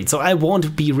 do not read. So I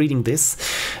won't be reading this.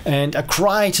 And a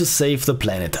cry to save the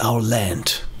planet, our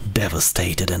land,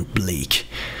 devastated and bleak.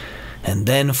 And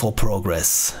then for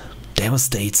progress,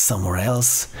 devastate somewhere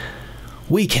else,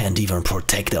 we can't even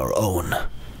protect our own.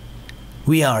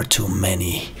 We are too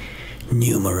many,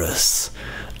 numerous,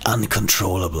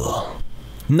 uncontrollable.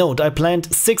 Note, I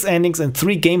planned 6 endings and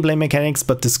 3 gameplay mechanics,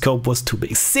 but the scope was too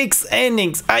big. 6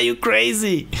 endings? Are you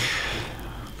crazy?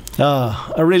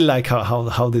 I really like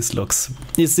how this looks.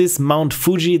 Is this Mount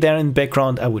Fuji there in the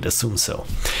background? I would assume so.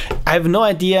 I have no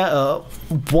idea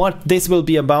what this will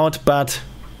be about, but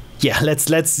yeah,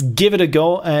 let's give it a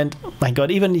go. And my god,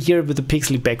 even here with the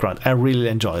pixely background, I really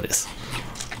enjoy this.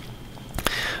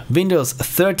 Windows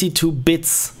 32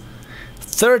 bits.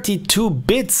 32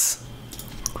 bits.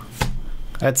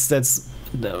 That's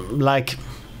like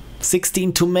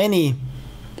 16 too many.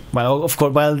 Well, of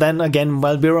course. Well, then again,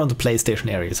 well, we're on the PlayStation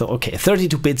area, so okay,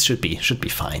 32 bits should be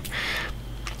fine.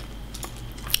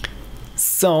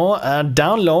 So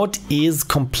download is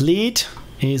complete.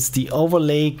 Is the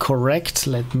overlay correct?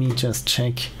 Let me just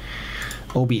check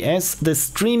OBS. The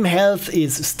stream health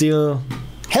is still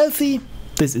healthy.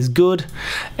 This is good,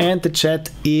 and the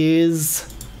chat is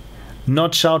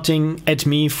not shouting at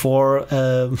me for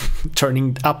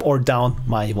turning up or down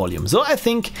my volume. So I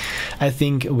think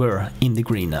we're in the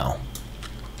green now.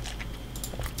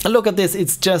 And look at this,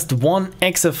 it's just one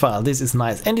exe file. This is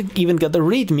nice, and it even got a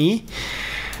readme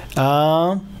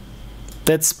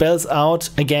that spells out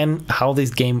again how this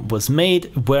game was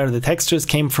made, where the textures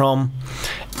came from,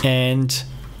 and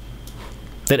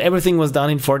that everything was done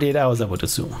in 48 hours, I would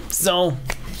assume. So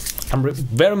I'm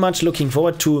very much looking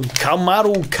forward to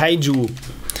Kaoamaru Kaiju.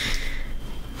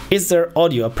 Is there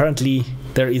audio? Apparently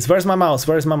there is. Where's my mouse?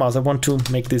 Where's my mouse? I want to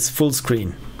make this full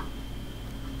screen.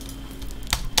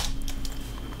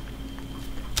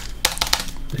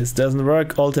 This doesn't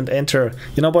work. Alt and enter.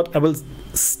 You know what? I will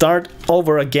start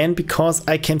over again because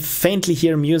I can faintly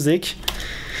hear music,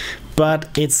 but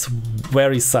it's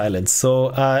very silent.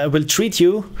 So I will treat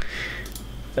you.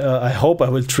 I hope I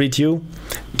will treat you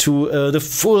to the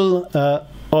full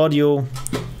audio,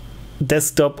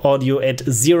 desktop audio at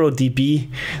 0 dB.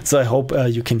 So I hope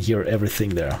you can hear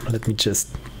everything there. Let me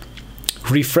just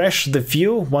refresh the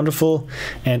view. Wonderful.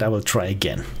 And I will try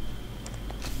again.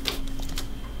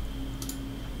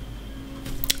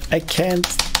 I can't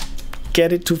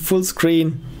get it to full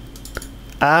screen.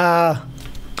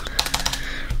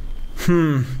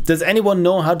 Does anyone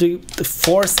know how to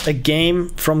force a game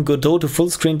from Godot to full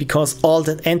screen, because Alt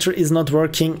and Enter is not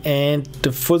working and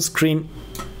the full screen,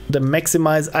 the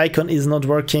maximize icon is not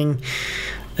working,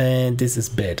 and this is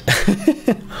bad.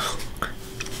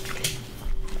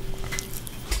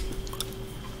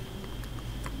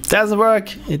 Doesn't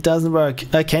work. It doesn't work.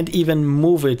 I can't even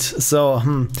move it. So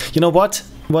you know what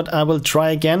I will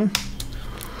try again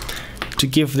to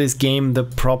give this game the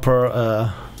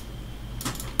proper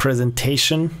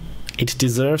presentation it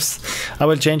deserves. I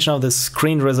will change now the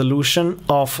screen resolution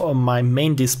of my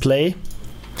main display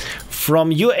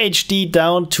from UHD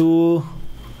down to,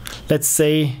 let's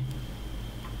say,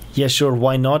 yeah, sure,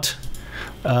 why not,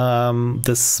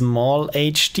 the small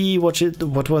HD. What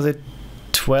was it,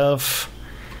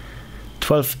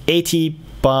 1280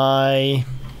 by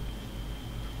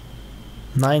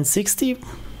 960,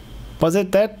 was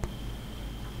it that?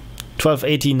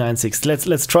 1280 960.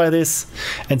 Let's try this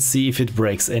and see if it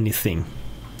breaks anything.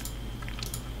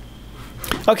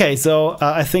 Okay, so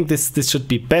I think this should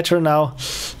be better now.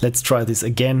 Let's try this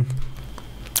again.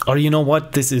 Or you know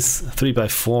what? This is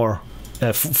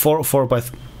 3x4, 4 by.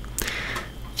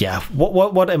 Yeah.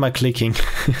 What am I clicking?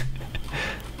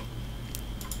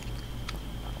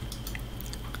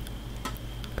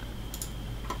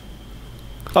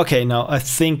 Okay, now I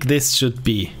think this should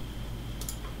be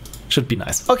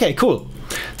nice. Okay, cool.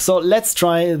 So let's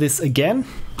try this again,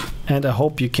 and I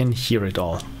hope you can hear it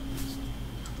all.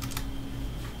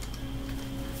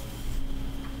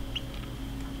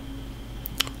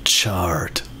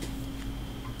 Charred.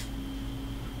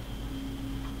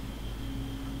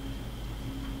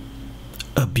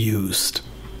 Abused.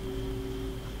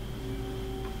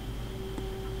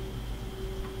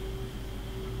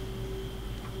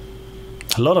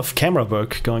 A lot of camera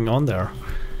work going on there.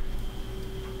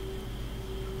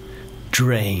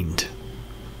 Drained.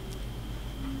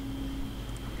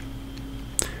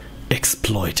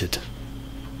 Exploited.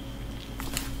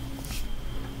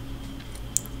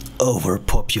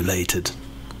 Overpopulated.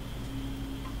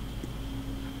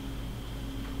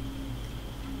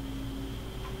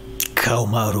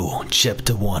 Kaoamaru,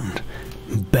 Chapter 1.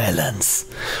 Balance.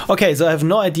 Okay, so I have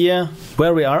no idea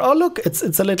where we are. Oh look,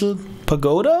 it's a little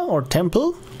pagoda or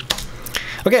temple.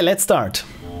 Okay, let's start.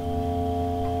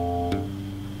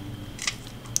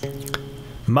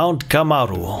 Mount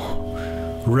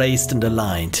Kaoamaru, raised and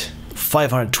aligned,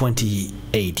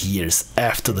 528 years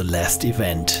after the last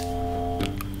event.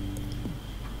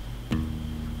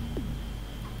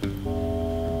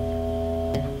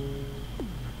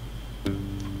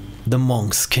 The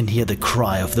monks can hear the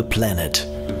cry of the planet.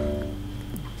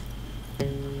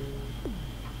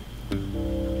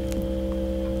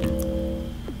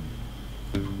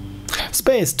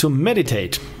 Space to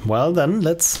meditate. Well then,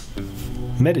 let's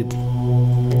meditate.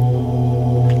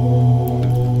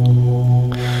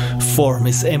 Form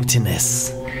is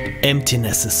emptiness.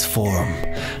 Emptiness is form.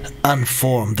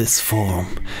 Unform this form.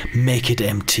 Make it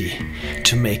empty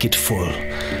to make it full.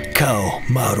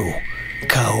 Kaoamaru.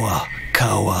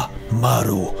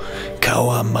 Kaoamaru.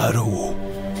 Kaoamaru.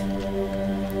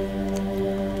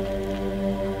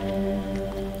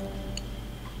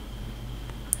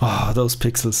 Ah, those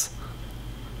pixels.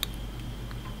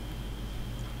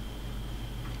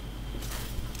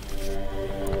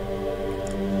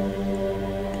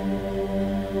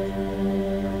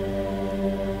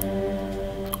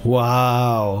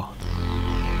 Wow.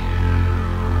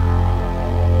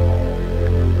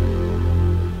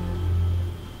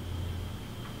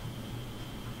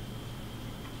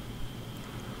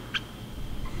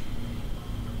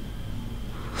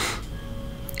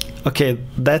 Okay,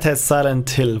 that has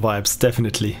Silent Hill vibes,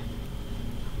 definitely.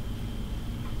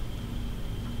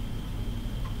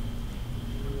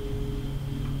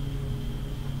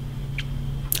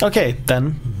 Okay,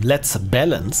 then let's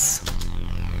balance.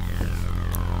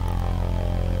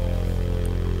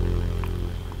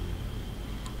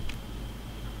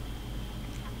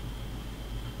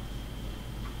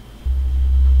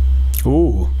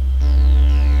 Ooh.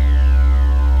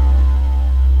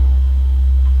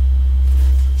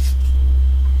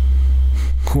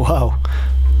 Wow.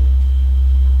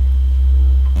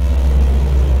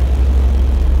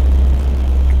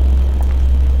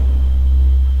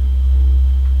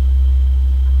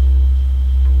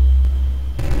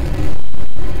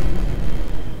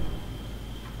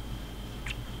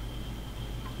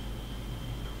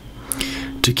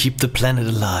 To keep the planet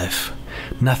alive,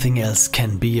 nothing else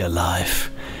can be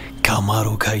alive.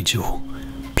 Kaoamaru Kaiju,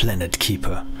 Planet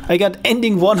Keeper. I got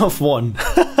ending 1 of 1.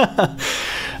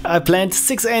 I planned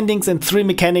 6 endings and 3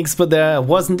 mechanics, but there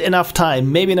wasn't enough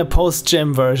time. Maybe in a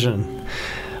post-gem version.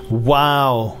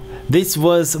 Wow. This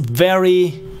was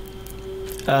very...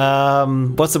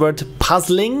 what's the word?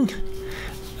 Puzzling?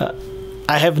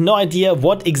 I have no idea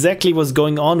what exactly was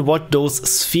going on, what those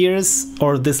spheres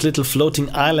or this little floating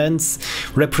islands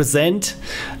represent,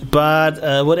 but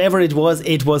whatever it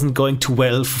wasn't going too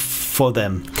well for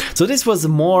them. So this was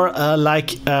more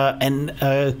like an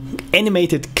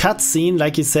animated cutscene,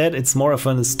 like you said. It's more of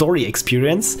a story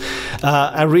experience.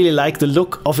 I really like the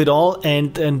look of it all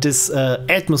and this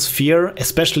atmosphere,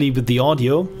 especially with the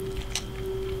audio.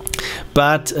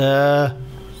 But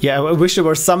yeah, I wish there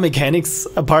were some mechanics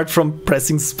apart from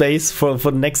pressing space for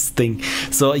the next thing.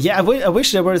 So yeah, I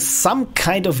wish there was some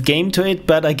kind of game to it,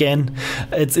 but again,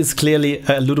 it's clearly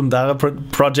a Ludum Dare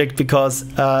project because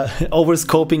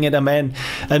overscoping it, I mean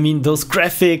those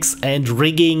graphics and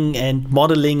rigging and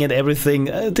modeling and everything,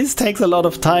 this takes a lot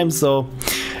of time, so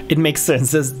it makes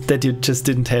sense that you just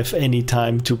didn't have any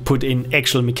time to put in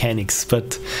actual mechanics.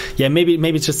 But yeah, maybe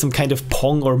it's just some kind of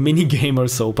Pong or mini game or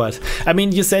so. But I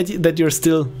mean, you said that you're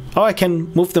still... Oh, I can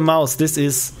move the mouse. This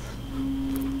is...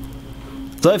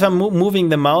 So if I'm moving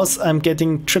the mouse, I'm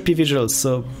getting trippy visuals.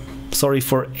 So sorry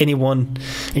for anyone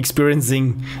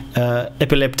experiencing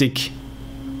epileptic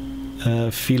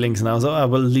feelings now, so I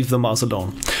will leave the mouse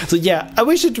alone. So yeah, I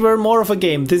wish it were more of a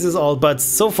game, this is all, but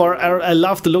so far I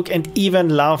love the look and even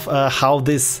love how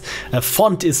this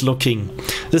font is looking.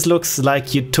 This looks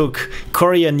like you took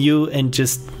Korea New and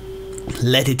just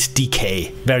let it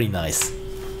decay. Very nice.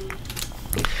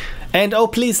 And oh,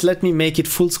 please let me make it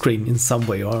full screen in some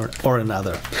way or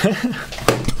another.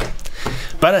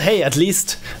 But hey, at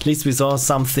least we saw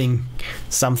something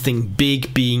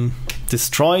big being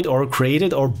destroyed or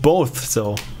created or both,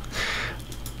 so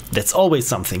that's always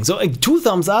something. So 2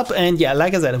 thumbs up, and yeah,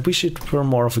 like I said, I wish it were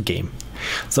more of a game.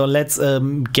 So let's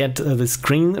get the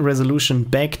screen resolution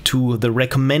back to the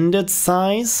recommended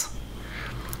size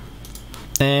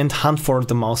and hunt for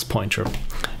the mouse pointer.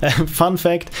 Fun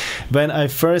fact, when I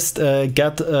first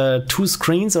got 2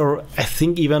 screens, or I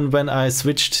think even when I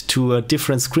switched to a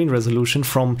different screen resolution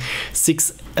from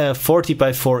 640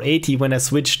 by 480, when I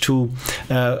switched to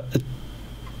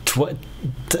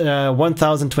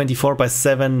 1024 by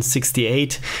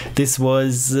 768, this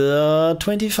was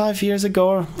 25 years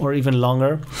ago or even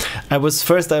longer. I was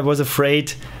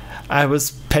afraid, I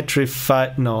was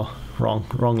petrified. No,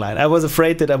 wrong line. I was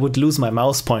afraid that I would lose my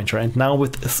mouse pointer, and now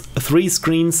with 3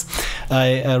 screens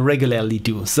I regularly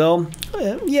do. So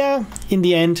yeah, in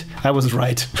the end I was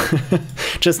right.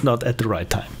 Just not at the right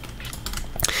time.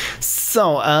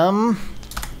 So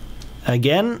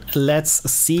again, let's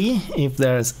see if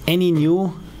there's any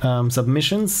new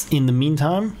submissions in the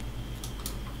meantime.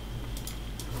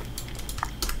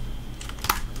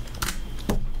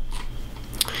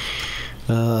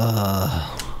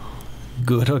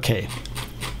 Good, okay.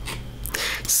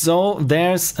 So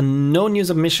there's no new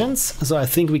submissions, so I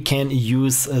think we can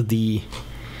use the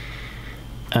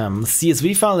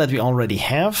CSV file that we already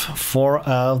have for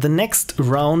the next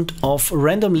round of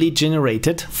randomly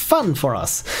generated fun for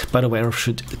us. By the way, I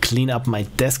should clean up my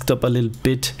desktop a little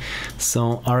bit.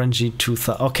 So RNG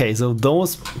 2000, okay, so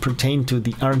those pertain to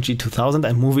the RNG 2000.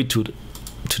 I move it to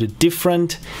the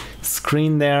different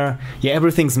screen there. Yeah,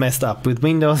 everything's messed up with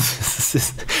Windows.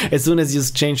 As soon as you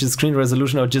change the screen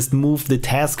resolution or just move the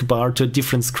taskbar to a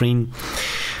different screen,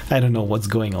 I don't know what's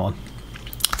going on.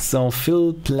 So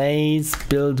fill place,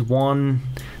 build one,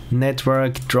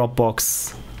 network,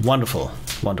 Dropbox. Wonderful,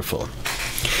 wonderful.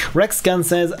 Rexgun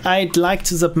says, I'd like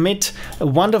to submit.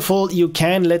 Wonderful, you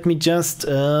can. Let me just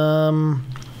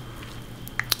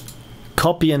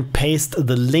copy and paste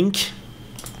the link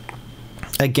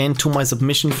again to my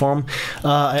submission form.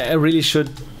 I really should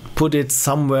put it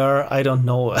somewhere, I don't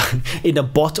know, in a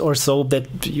bot or so, that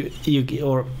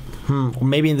or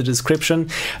maybe in the description.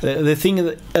 The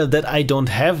thing that I don't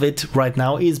have it right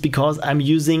now is because I'm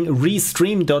using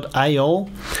restream.io,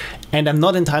 and I'm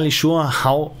not entirely sure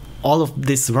how all of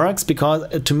this works, because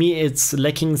to me it's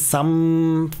lacking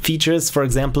some features. For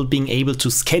example, being able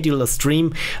to schedule a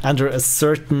stream under a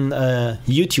certain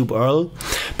YouTube URL,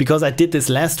 because I did this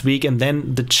last week and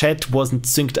then the chat wasn't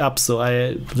synced up, so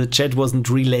the chat wasn't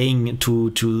relaying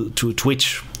to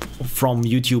Twitch from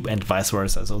YouTube and vice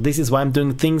versa. So this is why I'm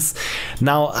doing things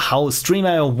now how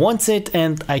Stream.io wants it,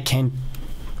 and I can't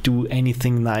do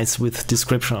anything nice with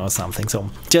description or something. So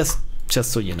just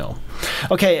so you know.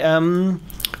 Okay,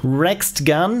 Rexed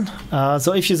Gun.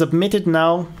 So if you submit it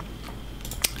now,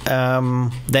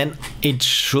 then it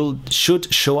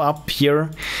should show up here.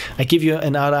 I give you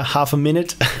another half a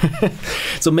minute.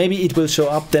 So maybe it will show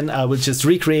up, then I will just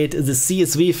recreate the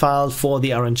CSV file for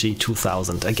the RNG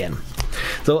 2000 again.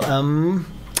 So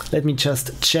let me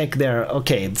just check there.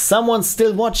 Okay, someone's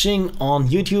still watching on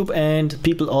YouTube, and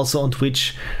people also on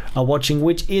Twitch are watching,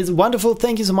 which is wonderful.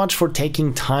 Thank you so much for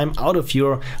taking time out of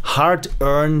your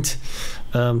hard-earned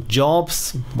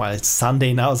jobs. Well, it's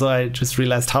Sunday now, so I just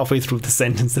realized halfway through the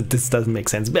sentence that this doesn't make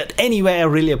sense. But anyway, I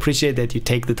really appreciate that you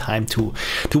take the time to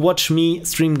watch me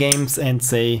stream games and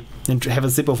have a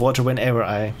sip of water whenever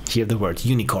I hear the word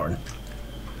unicorn.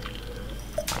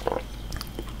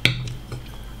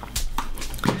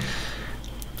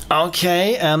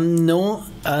 Okay, no,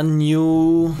 a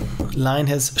new line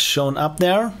has shown up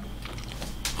there.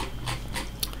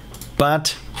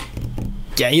 But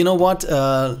yeah, you know what?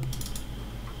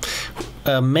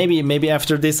 Maybe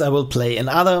after this I will play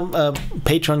another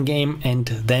Patreon game and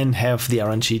then have the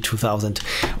RNG 2000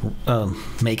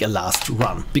 make a last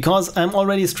run, because I'm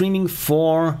already streaming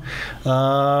for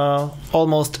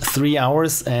almost 3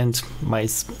 hours and my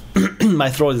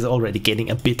throat is already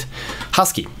getting a bit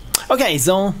husky. Okay,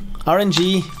 so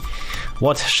RNG,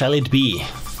 what shall it be?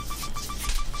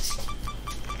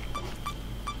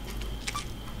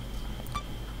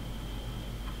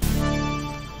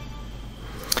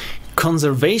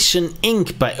 Conservation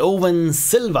Inc. by Owen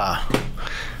Silva.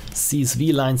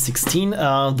 CSV line 16.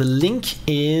 The link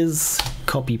is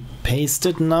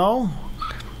copy-pasted now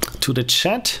to the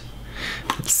chat.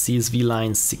 It's CSV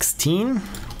line 16.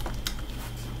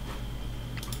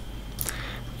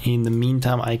 In the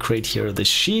meantime, I create here the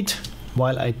sheet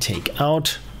while I take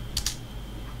out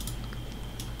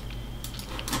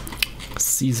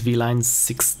CSV line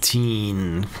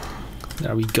 16.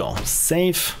 There we go.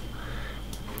 Save.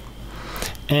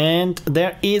 And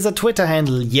there is a Twitter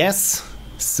handle, yes.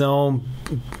 So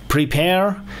be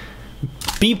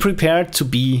prepared to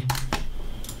be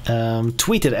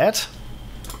tweeted at.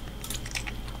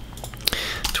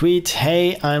 Tweet,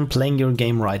 hey, I'm playing your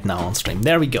game right now on stream.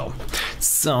 There we go.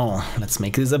 So let's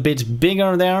make this a bit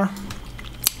bigger there.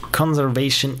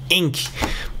 Conservation Inc.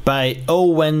 by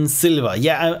Owen Silva.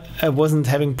 Yeah, I wasn't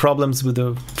having problems with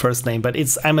the first name, but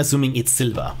I'm assuming it's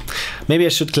Silva. Maybe I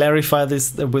should clarify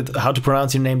this with how to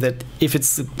pronounce your name, that if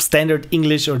it's standard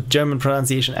English or German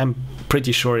pronunciation, I'm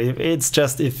pretty sure. It's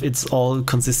just if it's all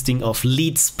consisting of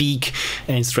lead speak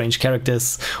and strange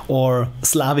characters or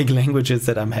Slavic languages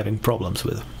that I'm having problems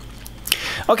with.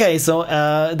 Okay, so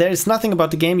there is nothing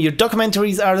about the game. Your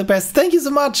documentaries are the best. Thank you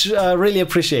so much. Really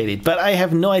appreciate it. But I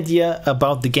have no idea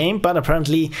about the game, but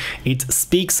apparently it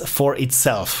speaks for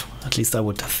itself. At least I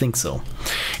would think so.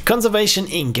 Conservation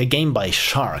Inc., a game by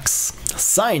sharks.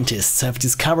 Scientists have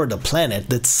discovered a planet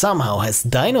that somehow has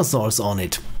dinosaurs on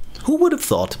it. Who would have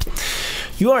thought?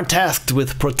 You are tasked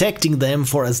with protecting them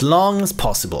for as long as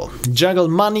possible. Juggle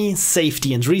money,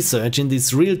 safety and research in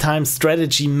this real-time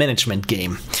strategy management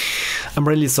game. I'm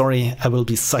really sorry, I will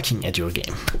be sucking at your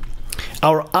game.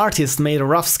 Our artist made a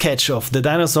rough sketch of the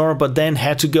dinosaur but then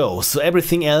had to go, so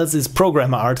everything else is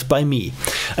program art by me.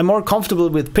 I'm more comfortable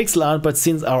with pixel art, but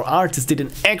since our artist did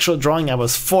an actual drawing, I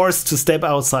was forced to step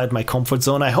outside my comfort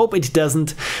zone. I hope it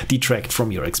doesn't detract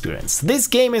from your experience. This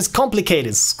game is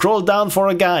complicated. Scroll down for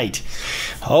a guide.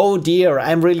 Oh dear,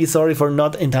 I'm really sorry for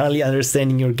not entirely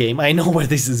understanding your game. I know where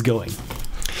this is going.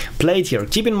 Play it here.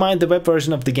 Keep in mind the web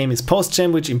version of the game is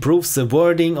post-gen, which improves the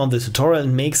wording on the tutorial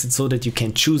and makes it so that you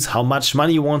can choose how much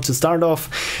money you want to start off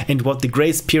and what the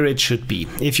grace period should be.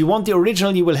 If you want the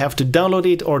original, you will have to download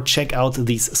it or check out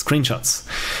these screenshots.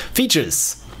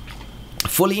 Features: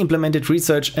 fully implemented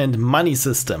research and money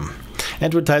system.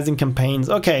 Advertising campaigns.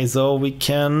 Okay, so we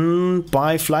can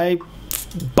buy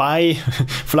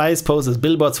flyers, posters,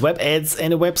 billboards, web ads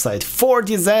and a website. 4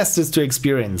 disasters to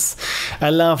experience. I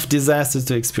love disasters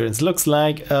to experience. Looks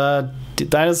like the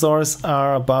dinosaurs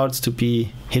are about to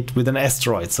be hit with an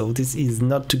asteroid, so this is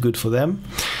not too good for them.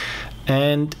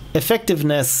 And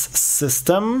effectiveness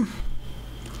system.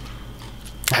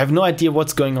 I have no idea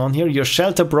what's going on here. Your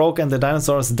shelter broke and the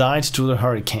dinosaurs died to the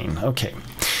hurricane. Okay.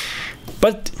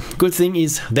 But good thing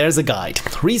is there's a guide.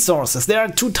 Resources. There are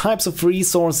 2 types of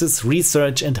resources,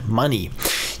 research and money.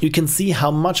 You can see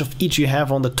how much of each you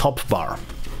have on the top bar.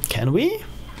 Can we?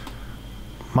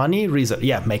 Money, research.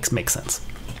 Yeah, makes sense.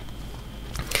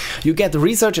 You get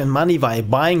research and money via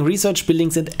buying research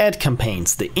buildings and ad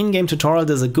campaigns. The in-game tutorial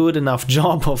does a good enough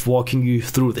job of walking you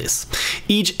through this.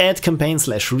 Each ad campaign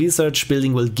 / research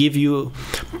building will give you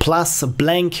plus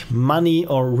blank money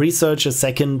or research a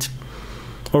second.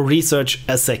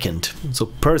 So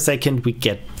per second we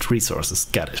get resources.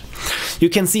 Got it. You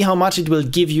can see how much it will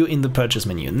give you in the purchase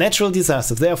menu. Natural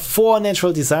disasters. There are 4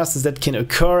 natural disasters that can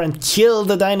occur and kill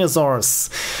the dinosaurs.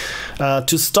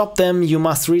 To stop them, you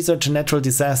must research a natural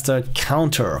disaster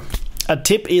counter. A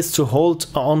tip is to hold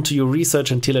on to your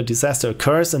research until a disaster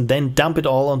occurs and then dump it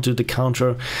all onto the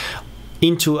counter,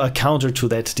 into a counter to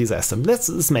that disaster.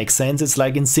 This makes sense. It's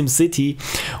like in SimCity,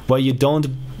 where you don't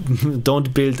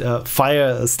build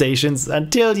fire stations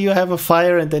until you have a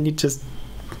fire and then you just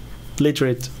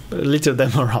litter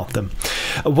them around them.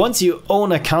 Once you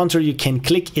own a counter, you can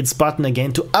click its button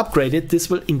again to upgrade it. This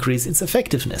will increase its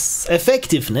effectiveness.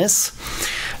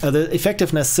 The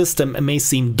effectiveness system may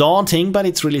seem daunting, but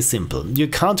it's really simple. Your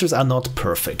counters are not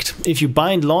perfect. If you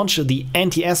buy and launch the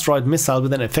anti-asteroid missile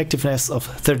with an effectiveness of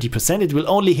 30%, it will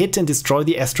only hit and destroy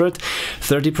the asteroid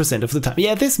 30% of the time.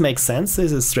 Yeah, this makes sense.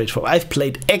 This is straightforward. I've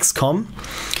played XCOM,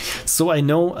 so I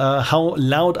know how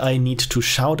loud I need to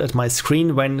shout at my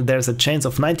screen when there's a chance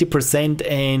of 90%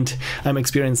 and I'm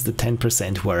experienced the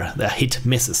 10% where the hit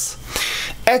misses.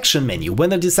 Action menu.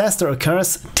 When a disaster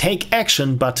occurs, take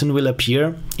action button will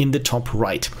appear in the top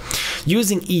right.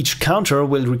 Using each counter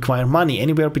will require money,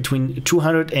 anywhere between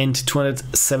 200 and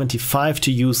 275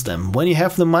 to use them. When you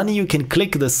have the money, you can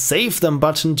click the save them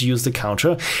button to use the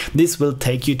counter. This will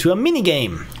take you to a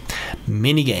minigame.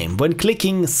 When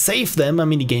clicking save them, a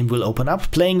minigame will open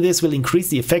up. Playing this will increase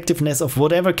the effectiveness of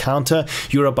whatever counter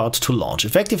you're about to launch.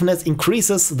 Effectiveness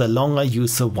increases the longer you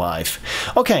survive.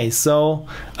 Okay, so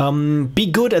be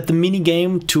good at the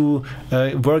minigame to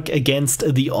work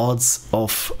against the odds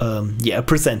of a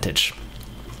percentage.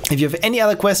 If you have any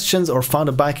other questions or found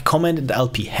a bug, comment and I'll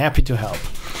be happy to help.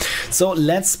 So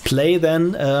let's play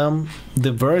then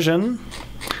the version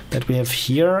that we have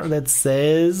here that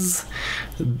says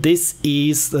this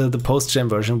is the post-gen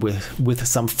version with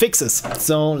some fixes.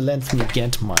 So let me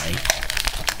get my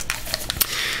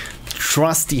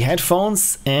trusty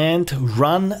headphones and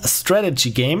run a strategy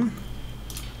game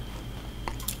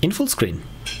in full screen.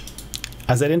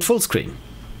 I said in full screen.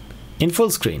 In full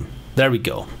screen. There we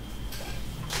go.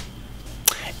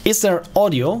 Is there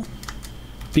audio?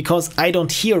 Because I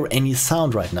don't hear any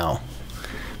sound right now.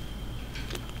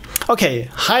 Okay,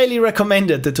 highly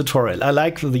recommended the tutorial. I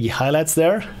like the highlights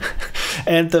there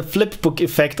and the flip book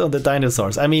effect on the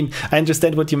dinosaurs. I mean, I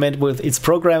understand what you meant with its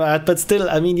program art, but still,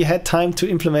 I mean, you had time to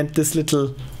implement this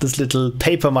little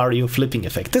Paper Mario flipping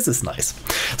effect. This is nice.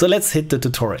 So let's hit the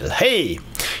tutorial. Hey,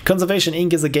 Conservation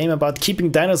Inc. is a game about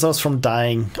keeping dinosaurs from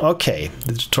dying. Okay,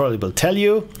 the tutorial will tell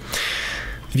you.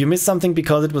 if you miss something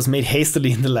because it was made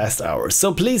hastily in the last hour.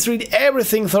 So please read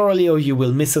everything thoroughly or you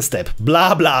will miss a step.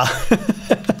 Blah blah.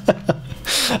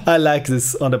 I like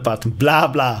this on the button. Blah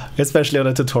blah. Especially on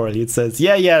a tutorial. It says,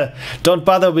 yeah, don't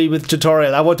bother me with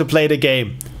tutorial. I want to play the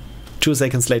game. 2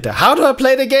 seconds later. How do I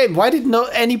play the game? Why didn't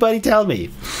anybody tell me?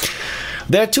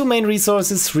 There are 2 main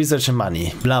resources, research and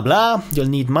money. Blah blah. You'll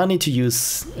need money to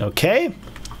use. Okay.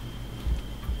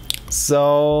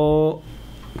 So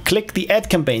click the add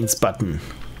campaigns button.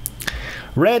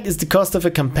 Red is the cost of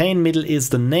a campaign, middle is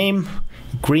the name,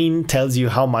 green tells you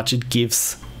how much it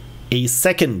gives a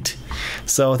second.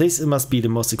 So this must be the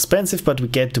most expensive, but we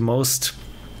get the most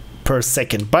per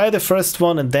second. Buy the first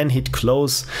one and then hit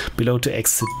close below to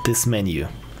exit this menu.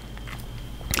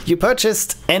 You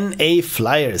purchased NA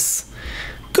flyers.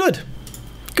 Good.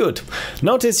 Good.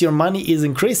 Notice your money is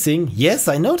increasing. Yes,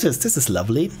 I noticed. This is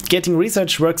lovely. Getting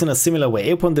research works in a similar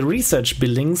way. Open the research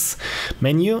buildings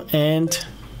menu and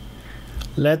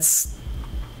let's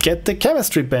get the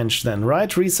chemistry bench then,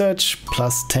 right? Research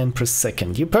plus 10 per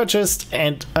second. You purchased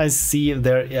and I see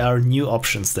there are new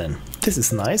options then. This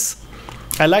is nice.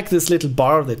 I like this little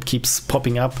bar that keeps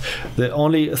popping up. The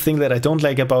only thing that I don't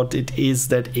like about it is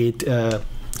that it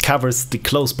covers the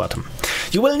close button.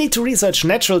 You will need to research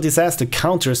natural disaster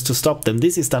counters to stop them.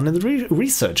 This is done in the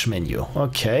research menu.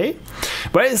 Okay.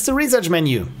 Where is the research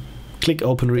menu? Click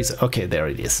open research. Okay, there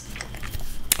it is.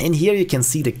 And here you can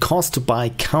see the cost to buy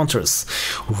counters.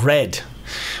 Red.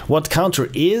 What counter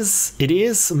is? It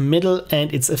is middle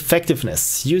and its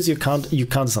effectiveness. Use your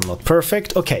counters are not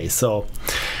perfect. Okay, so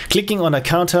clicking on a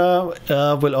counter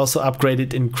will also upgrade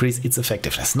it, increase its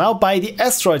effectiveness. Now buy the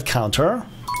asteroid counter.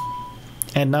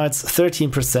 And now it's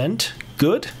 13%.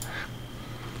 Good.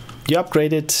 You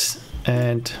upgrade it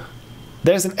and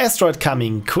there's an asteroid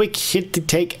coming. Quick, hit the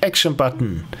take action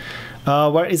button.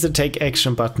 Where is the take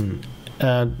action button?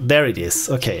 There it is.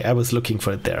 Okay, I was looking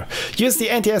for it there. Use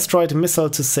the anti-asteroid missile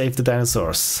to save the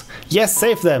dinosaurs. Yes,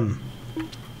 save them.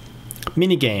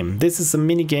 Minigame. This is a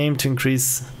minigame to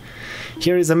increase...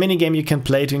 Here is a minigame you can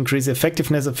play to increase the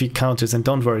effectiveness of your counters, and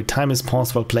don't worry, time is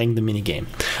paused while playing the minigame.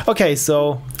 Okay,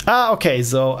 so... okay,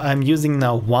 so I'm using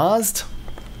now WASD.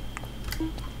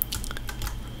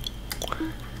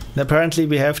 Apparently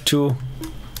we have to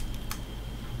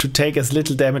take as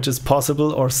little damage as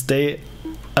possible or stay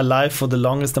alive for the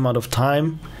longest amount of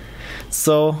time.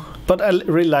 So, but I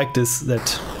really like this,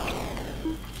 that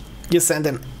you send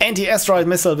an anti-asteroid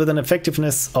missile with an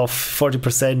effectiveness of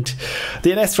 40%.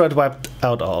 The asteroid wiped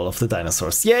out all of the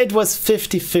dinosaurs. Yeah, it was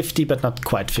 50-50, but not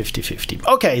quite 50-50.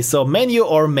 Okay, so menu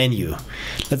or menu.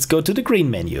 Let's go to the green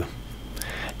menu.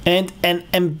 And an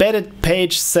embedded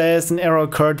page says an error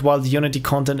occurred while the Unity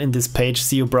content in this page,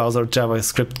 see your browser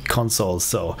JavaScript console.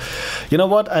 So, you know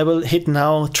what? I will hit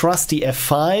now trusty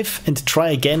F5 and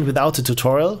try again without a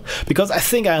tutorial, because I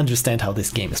think I understand how this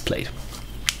game is played.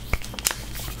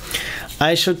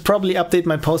 I should probably update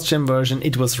my post-gen version.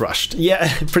 It was rushed.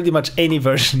 Yeah, pretty much any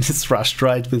version is rushed,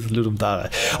 right, with Ludum Dare.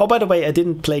 Oh, by the way, I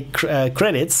didn't play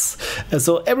credits.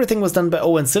 So everything was done by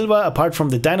Owen Silva, apart from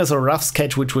the dinosaur rough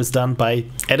sketch, which was done by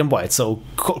Adam White. So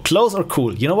close or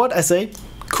cool? You know what I say?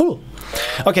 Cool.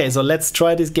 Okay, so let's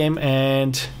try this game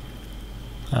and...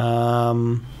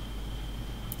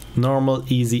 normal,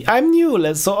 easy. I'm new.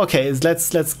 Let's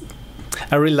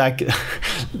I really like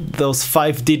those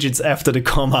 5 digits after the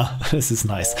comma. This is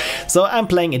nice. So I'm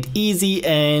playing it easy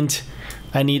and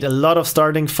I need a lot of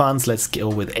starting funds. Let's go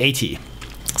with 80.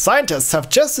 Scientists have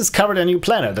just discovered a new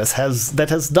planet that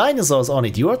has dinosaurs on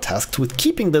it. You are tasked with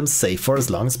keeping them safe for as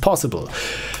long as possible.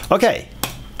 Okay.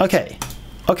 Okay.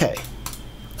 Okay.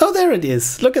 Oh, there it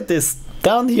is. Look at this.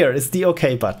 Down here is the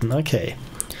OK button. Okay.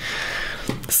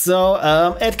 So,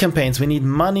 ad campaigns, we need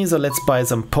money, so let's buy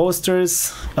some posters,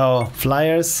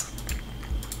 flyers,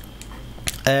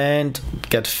 and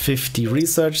get 50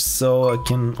 research, so I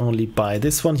can only buy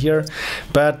this one here,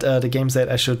 but the game said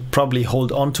I should probably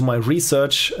hold on to my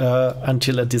research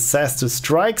until a disaster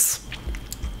strikes.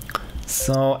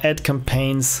 So, ad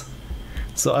campaigns,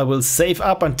 so I will save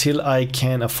up until I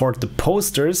can afford the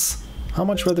posters. How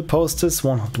much were the posters?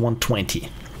 120.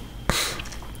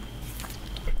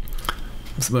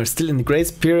 So we're still in the grace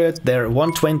period. There are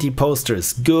 120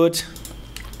 posters. Good.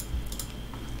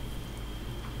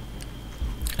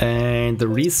 And the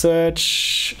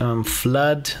research,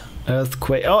 flood,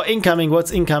 earthquake. Oh, incoming.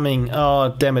 What's incoming?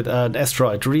 Oh, damn it. An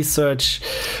asteroid. Research,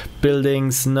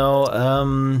 buildings.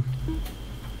 No.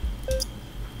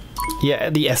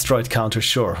 Yeah, the asteroid counter.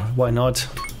 Sure. Why not?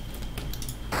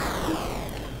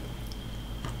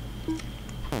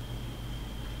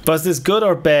 Was this good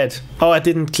or bad? Oh, I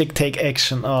didn't click take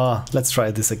action. Oh, let's try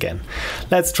this again.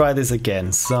 Let's try this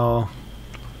again. So,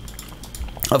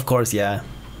 Of course, yeah,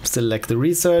 still lack the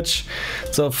research.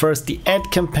 So first the ad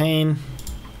campaign.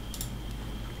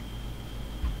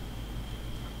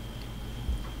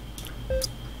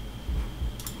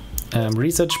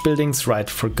 Research buildings, right,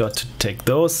 forgot to take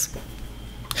those.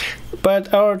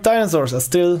 But our dinosaurs are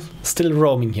still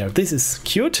roaming here. This is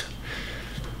cute.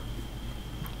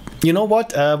 You know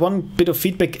what? One bit of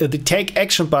feedback, the take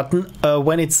action button,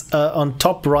 when it's on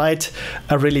top right,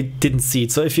 I really didn't see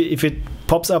it. So if it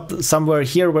pops up somewhere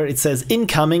here where it says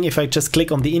incoming, if I just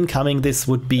click on the incoming, this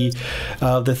would be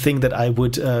the thing that I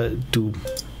would do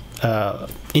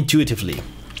intuitively.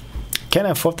 Can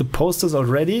I afford the posters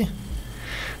already?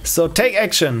 So take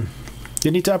action. You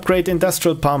need to upgrade the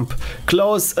industrial pump.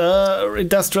 Close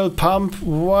industrial pump.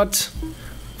 What?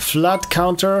 Flood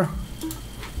counter.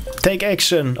 Take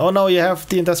action. Oh no, you have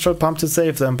the industrial pump to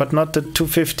save them, but not the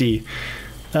 250.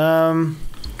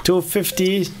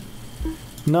 250.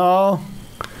 No.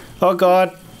 Oh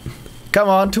god. Come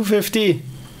on, 250.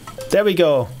 There we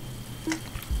go.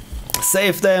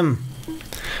 Save them.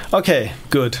 Okay,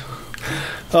 good.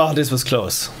 Oh, this was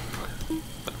close.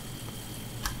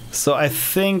 So I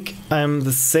think I'm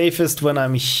the safest when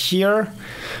I'm here.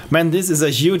 Man, this is a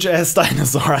huge ass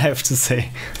dinosaur, I have to say.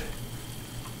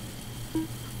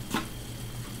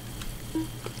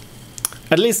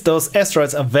 At least those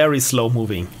asteroids are very slow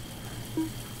moving.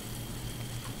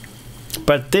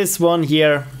 But this one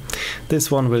here, this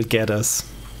one will get us.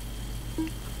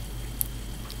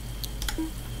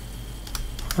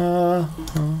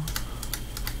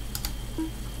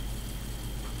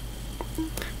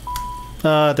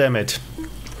 Damn it.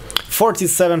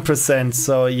 47%.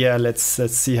 So yeah, let's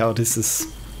see how this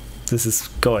is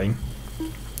going.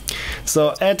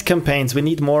 So ad campaigns, we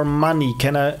need more money.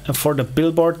 Can I afford a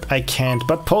billboard? I can't.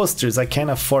 But posters, I can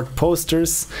afford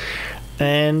posters.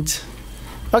 And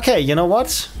okay, you know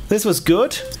what? This was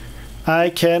good. I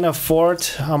can afford,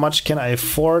 how much can I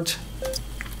afford?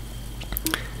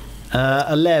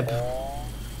 A lab.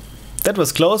 That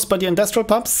was close, but the industrial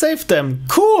pump saved them.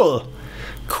 Cool.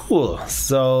 Cool.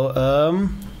 So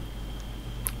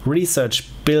research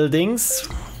buildings.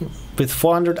 With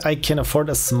 400 I can afford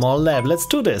a small lab. Let's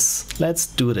do this. Let's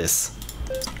do this.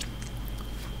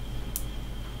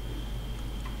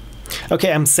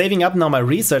 Okay, I'm saving up now my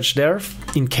research there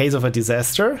in case of a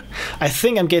disaster. I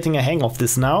think I'm getting a hang of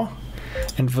this now.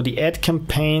 And for the ad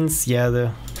campaigns, yeah,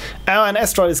 oh, an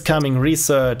asteroid is coming.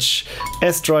 Research.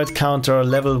 Asteroid counter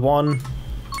level 1.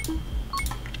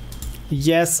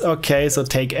 Yes, okay, so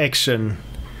take action.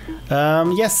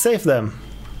 Yes, save them.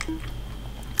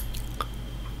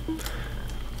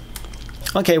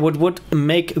 Okay, what would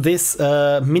make this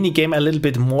mini game a little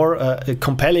bit more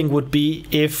compelling would be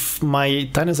if my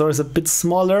dinosaur is a bit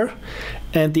smaller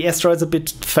and the asteroid is a bit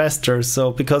faster.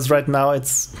 So because right now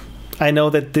it's, I know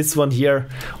that this one here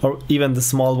or even the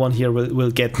small one here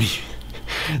will get me.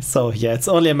 So yeah, it's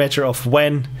only a matter of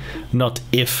when, not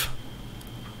if.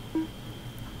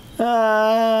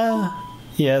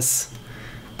 Yes.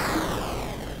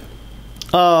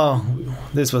 Oh,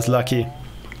 this was lucky.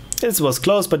 This was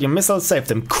close, but your missile saved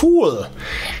them. Cool.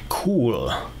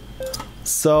 Cool.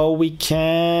 So we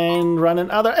can run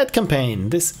another ad campaign.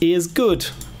 This is good.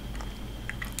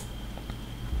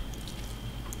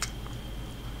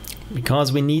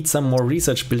 Because we need some more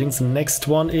research buildings. The next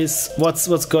one is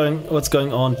what's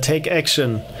going on? Take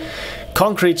action.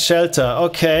 Concrete shelter.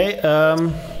 Okay.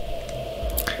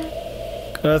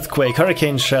 Earthquake,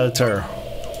 hurricane shelter.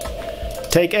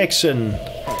 Take action.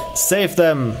 Save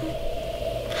them.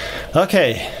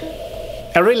 Okay,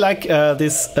 I really like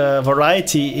this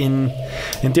variety in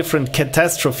different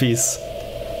catastrophes.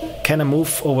 Can I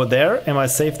move over there? Am I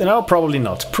safe? No, probably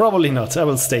not. Probably not. I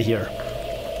will stay here.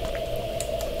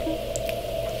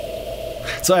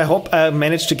 So I hope I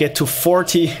manage to get to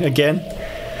 40 again.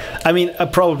 I mean, I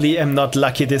probably am not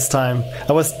lucky this time.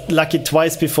 I was lucky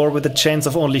twice before with a chance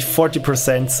of only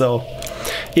 40%. So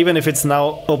even if it's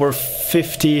now over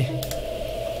 50,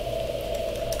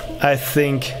 I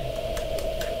think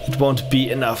it won't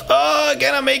be enough. Oh,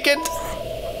 can I make it?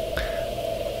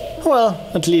 Well,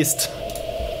 at least.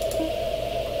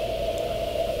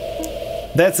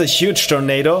 That's a huge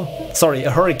tornado. Sorry,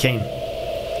 a hurricane.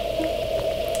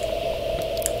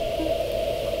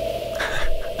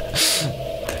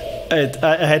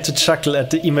 I had to chuckle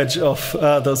at the image of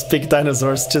those big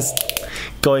dinosaurs just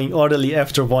going orderly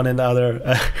after one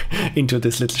another into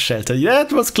this little shelter. Yeah,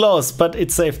 it was close, but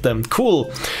it saved them.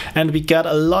 Cool. And we got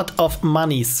a lot of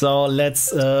money, so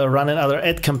let's run another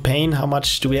ad campaign. How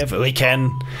much do we have? We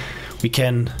can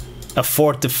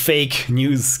afford the fake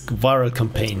news viral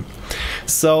campaign.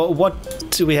 So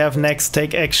what do we have next?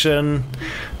 Take action,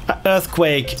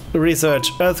 earthquake, research,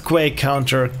 earthquake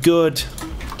counter, good.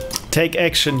 Take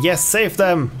action, yes, save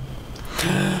them.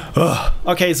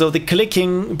 Okay, so the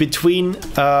clicking between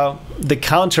the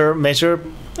counter measure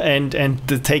and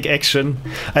the take action,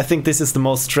 I think this is the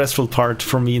most stressful part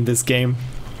for me in this game.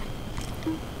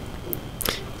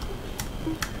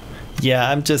 Yeah,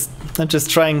 I'm just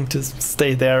trying to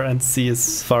stay there and see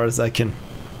as far as I can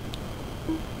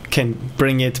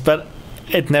bring it, but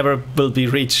it never will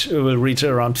reach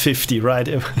around 50,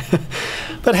 right?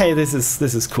 But hey, this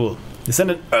is cool. You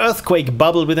send an earthquake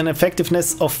bubble with an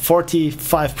effectiveness of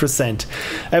 45%.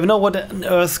 I don't know what an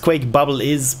earthquake bubble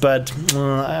is, but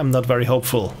I'm not very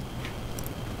hopeful.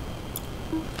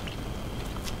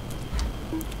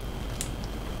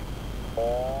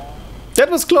 That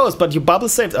was close, but you bubble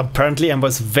saved. Apparently I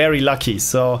was very lucky.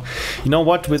 So, you know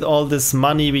what? With all this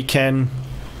money we can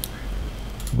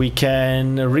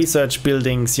research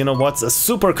buildings. You know what's a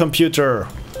supercomputer?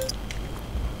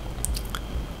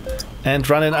 And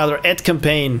run another ad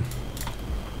campaign.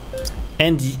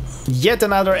 And yet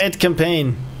another ad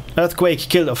campaign. Earthquake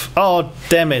killed off. Oh,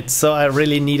 damn it. So I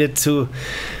really needed to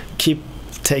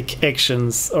take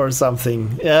actions or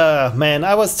something. Man,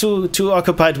 I was too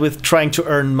occupied with trying to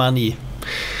earn money.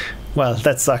 Well,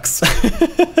 that sucks.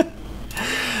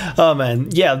 Oh man.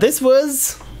 Yeah, this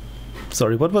was...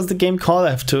 Sorry, what was the game called? I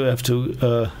have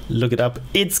to look it up.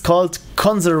 It's called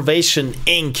Conservation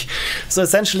Inc. So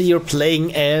essentially you're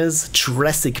playing as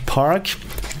Jurassic Park,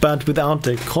 but without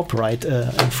the copyright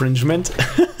infringement.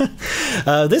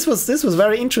 This was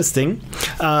very interesting.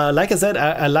 Like I said,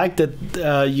 I liked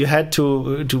that you had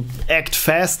to act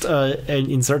fast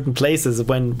in certain places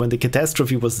when the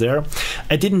catastrophe was there.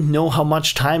 I didn't know how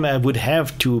much time I would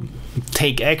have to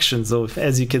take action. So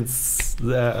as you can,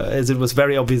 as it was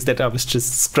very obvious that I was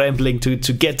just scrambling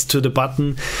to get to the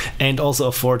button and also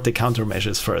afford the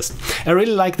countermeasures first. I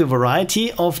really like the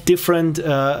variety of different,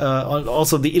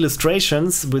 also the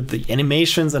illustrations with the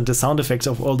animations and the sound effects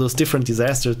of all those different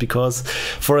disasters, because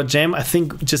for a jam I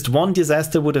think just one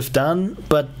disaster would have done,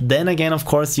 but then again of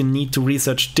course you need to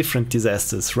research different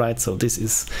disasters, right? So this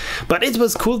is, but it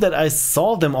was cool that I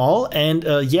saw them all, and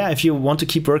yeah, if you want to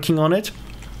keep working on it,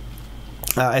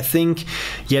 I think,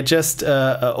 yeah, just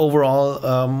overall,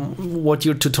 what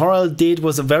your tutorial did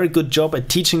was a very good job at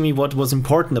teaching me what was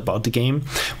important about the game,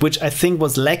 which I think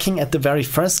was lacking at the very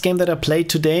first game that I played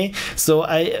today. So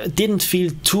I didn't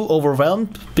feel too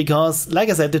overwhelmed because, like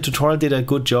I said, the tutorial did a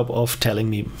good job of telling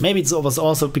me. Maybe it was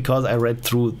also because I read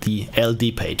through the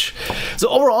LD page. So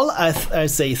overall, I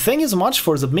say thank you so much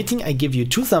for submitting. I give you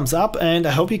 2 thumbs up, and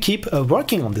I hope you keep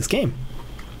working on this game.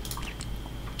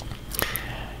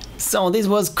 So this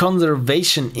was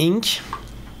Conservation Inc.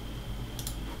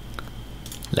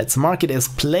 Let's mark it as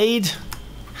played.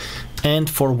 And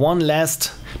for one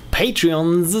last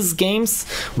Patreon's games.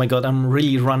 Oh my god, I'm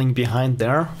really running behind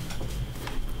there.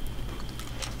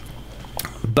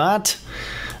 But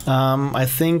I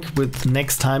think with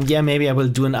next time, yeah, maybe I will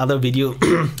do another video.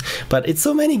 But it's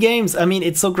so many games. I mean,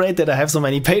 it's so great that I have so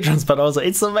many patrons, but also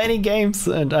it's so many games,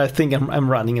 and I think I'm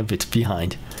running a bit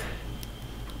behind.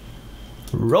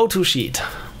 Roto sheet.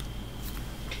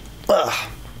 Ugh.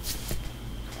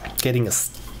 Getting a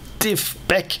stiff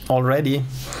back already,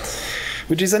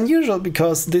 which is unusual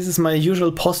because this is my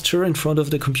usual posture in front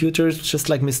of the computer, just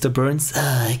like Mr. Burns.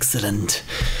 Excellent.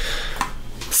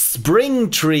 Spring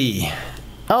Tree.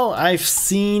 Oh, I've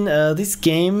seen this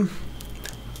game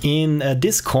in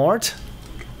Discord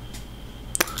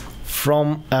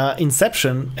from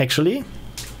Inception actually,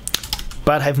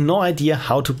 but I have no idea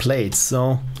how to play it.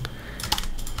 So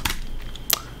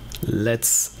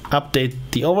let's update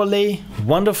the overlay.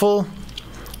 Wonderful.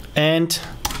 And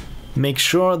make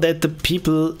sure that the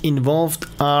people involved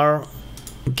are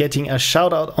getting a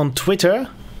shout out on Twitter.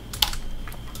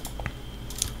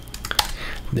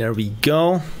 There we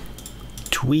go.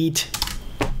 Tweet.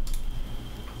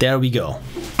 There we go.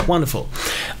 Wonderful.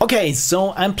 Okay,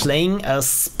 so I'm playing a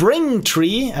Spring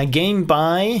Tree, a game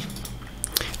by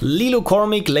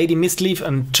Liyaverse, LadyMistLeaf,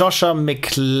 and Joshua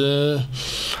McLean.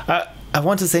 I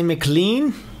want to say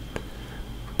McLean,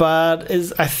 but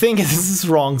I think this is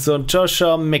wrong. So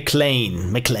Joshua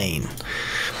McLean. And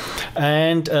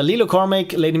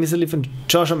Liyaverse, LadyMistLeaf, and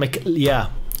Joshua yeah.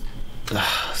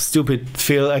 Stupid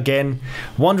Phil again,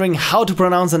 wondering how to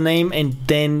pronounce a name and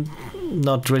then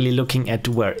not really looking at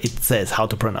where it says how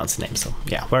to pronounce the name. So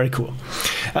yeah, very cool.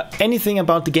 Anything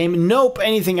about the game? Nope.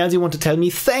 Anything else you want to tell me?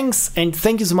 Thanks, and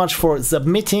thank you so much for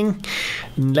submitting.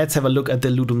 Let's have a look at the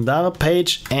Ludum Dare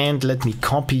page, and let me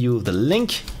copy you the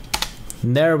link.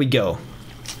 There we go.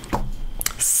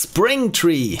 Spring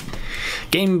Tree.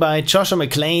 Game by Joshua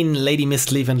McLean,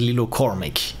 LadyMistLeaf and Lilo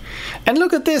Cormick. And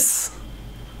look at this.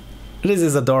 This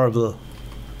is adorable.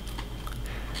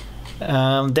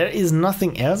 There is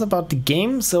nothing else about the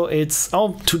game, so it's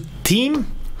to team.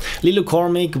 Lilo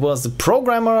Cormick was the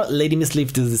programmer,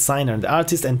 LadyMistLeaf the designer and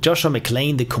artist, and Joshua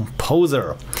McLean the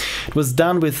composer. It was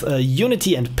done with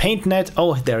Unity and PaintNet.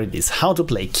 Oh, there it is. How to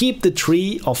play. Keep the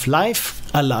tree of life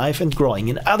alive and growing.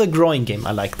 Another growing game.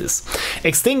 I like this.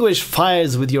 Extinguish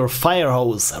fires with your fire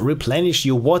hose. Replenish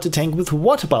your water tank with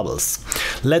water bubbles.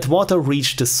 Let water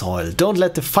reach the soil. Don't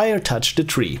let the fire touch the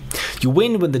tree. You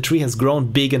win when the tree has grown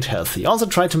big and healthy. Also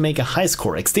try to make a high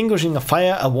score. Extinguishing a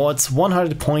fire awards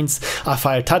 100 points. A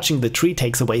fire touching the tree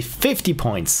takes away 50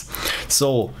 points.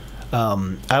 So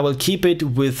I will keep it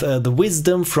with the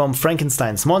wisdom from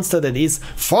Frankenstein's monster, that is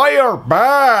fire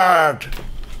bad.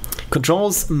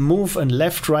 Controls move and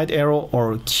left right arrow,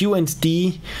 or Q and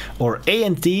D, or A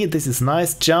and D. This is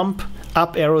nice. Jump,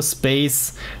 up arrow,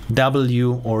 space,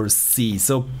 W or C.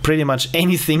 So pretty much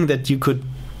anything that you could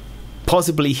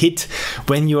possibly hit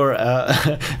when you're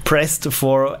pressed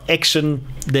for action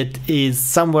that is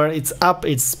somewhere. It's up,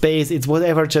 it's space, it's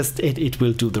whatever, just it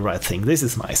will do the right thing. This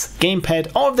is nice.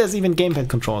 Gamepad. Oh, there's even gamepad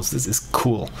controls. This is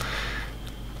cool.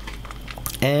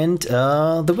 And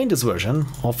the Windows version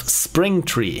of Spring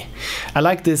Tree. I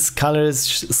like this color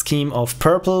scheme of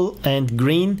purple and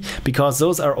green, because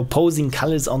those are opposing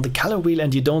colors on the color wheel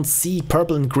and you don't see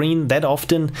purple and green that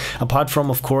often, apart from,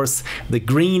 of course, the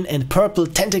green and purple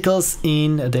tentacles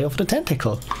in Day of the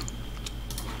Tentacle.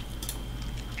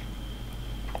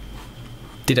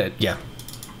 Did I? Yeah.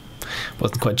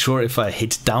 Wasn't quite sure if I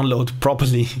hit download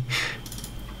properly.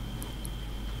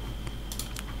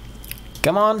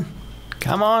 Come on.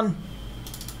 Come on!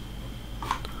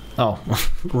 Oh,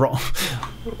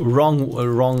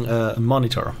 wrong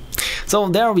monitor. So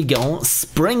there we go,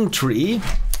 Spring Tree,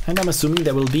 and I'm assuming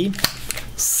there will be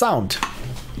sound.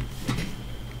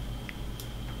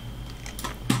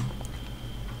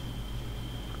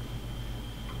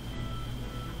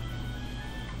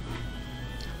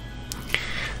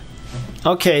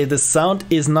 Okay, the sound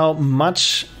is now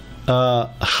much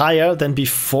higher than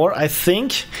before, I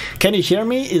think. Can you hear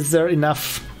me? Is there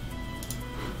enough?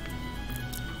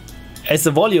 Is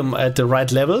the volume at the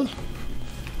right level?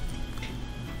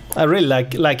 I really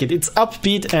like it. It's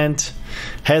upbeat and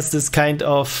has this kind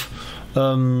of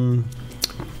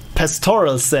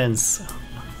pastoral sense.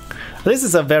 This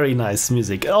is a very nice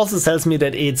music. It also tells me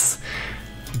that it's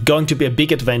going to be a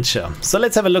big adventure. So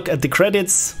let's have a look at the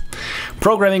credits.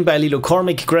 Programming by Lilo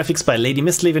Cormick, graphics by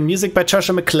LadyMistLeaf, and music by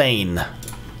Joshua McLean.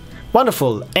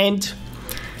 Wonderful. And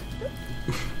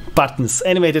buttons,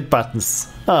 animated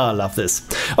buttons. Oh, I love this.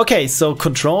 Okay, so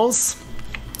controls,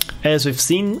 as we've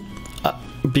seen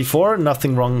before,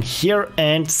 nothing wrong here.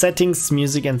 And settings,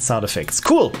 music and sound effects.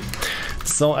 Cool.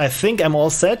 So I think I'm all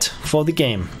set for the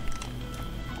game.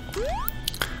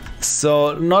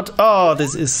 So not, oh,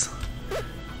 this is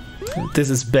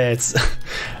bad.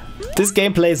 This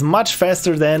gameplay is much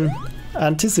faster than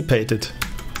anticipated.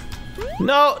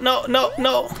 No, no, no,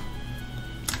 no.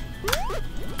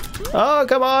 Oh,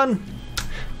 come on.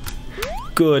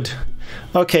 Good.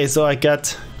 Okay, so I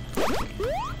got...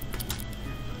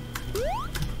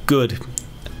 Good.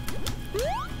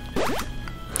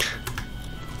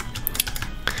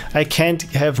 I can't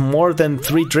have more than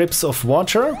 3 drips of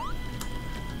water.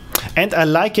 And I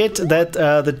like it that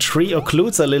the tree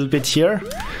occludes a little bit here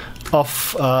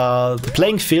of the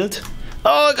playing field.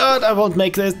 Oh god, I won't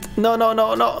make this. No, no,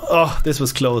 no, no. Oh, this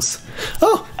was close.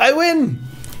 Oh, I win!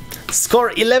 Score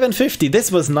 1150.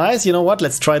 This was nice. You know what?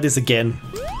 Let's try this again.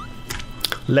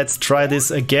 Let's try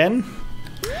this again.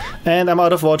 And I'm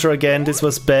out of water again. This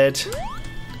was bad.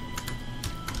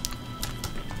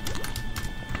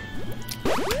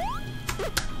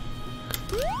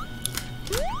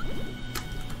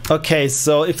 Okay,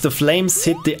 so if the flames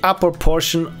hit the upper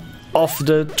portion of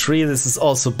the tree, this is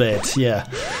also bad. Yeah.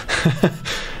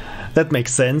 That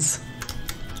makes sense.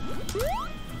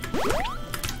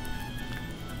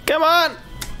 Come on!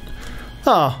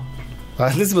 Oh,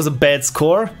 this was a bad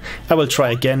score. I will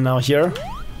try again now here.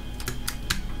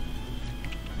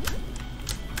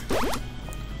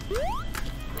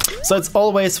 So it's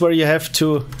always where you have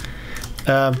to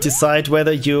decide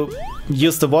whether you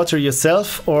use the water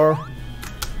yourself or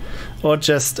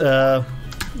just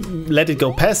let it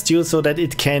go past you so that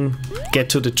it can get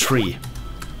to the tree.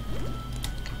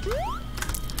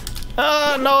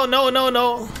 Ah, no, no, no,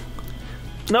 no.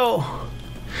 No.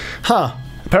 Huh.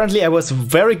 Apparently I was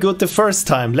very good the first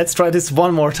time. Let's try this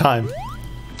one more time.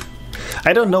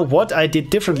 I don't know what I did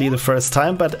differently the first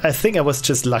time, but I think I was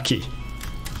just lucky.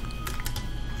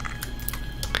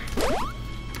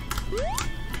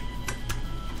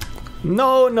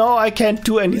 No, no, I can't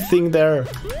do anything there.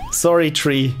 Sorry,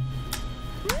 tree.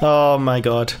 Oh my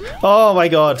god. Oh my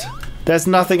god. There's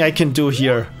nothing I can do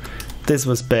here. This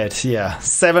was bad. Yeah,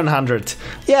 700.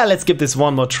 Yeah, let's give this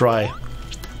one more try.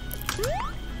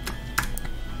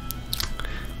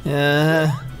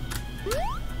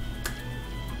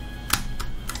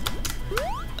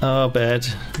 Oh, bad.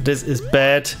 This is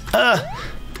bad. I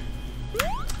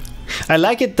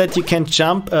like it that you can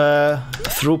jump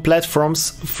through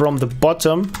platforms from the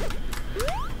bottom.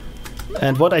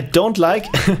 And what I don't like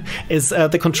is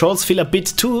the controls feel a bit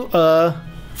too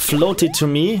floaty to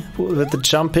me with the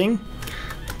jumping.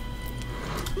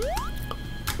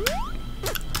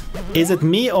 Is it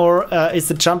me, or is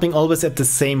the jumping always at the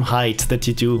same height that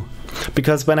you do?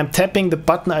 Because when I'm tapping the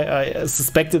button, I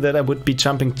suspected that I would be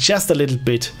jumping just a little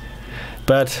bit.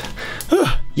 But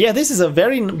yeah, this is a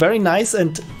very, very nice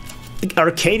and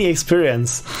arcadey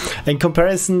experience. In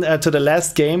comparison to the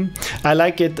last game, I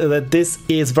like it that this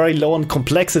is very low on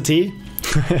complexity,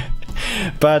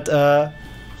 but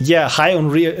yeah, high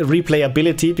on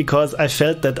replayability, because I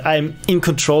felt that I'm in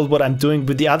control what I'm doing.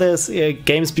 With the other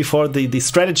games before, the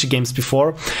strategy games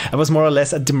before, I was more or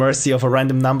less at the mercy of a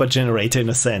random number generator in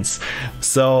a sense.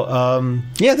 So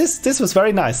yeah, this was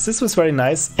very nice. This was very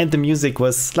nice, and the music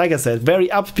was, like I said, very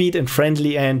upbeat and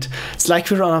friendly, and it's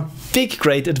like we're on a big,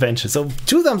 great adventure. So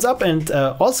 2 thumbs up, and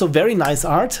also very nice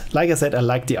art. Like I said, I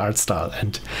like the art style,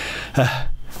 and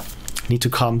need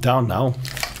to calm down now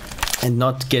and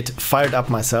not get fired up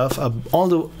myself.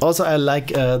 Although also I like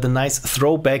the nice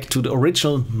throwback to the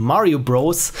original Mario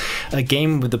Bros.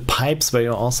 Game with the pipes, where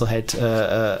you also had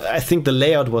I think the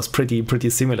layout was pretty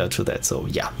similar to that. So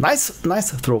yeah, nice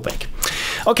throwback.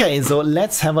 Okay, so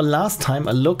let's have a last time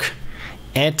a look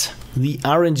at the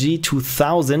RNG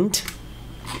 2000,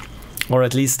 or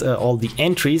at least all the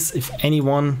entries, if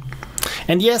anyone.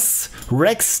 And yes,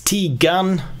 Rex T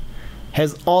Gun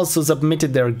has also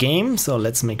submitted their game, so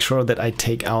let's make sure that I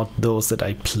take out those that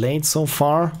I played so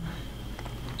far,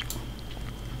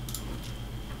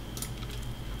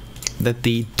 that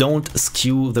they don't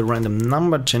skew the random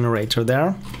number generator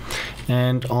there,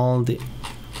 and all the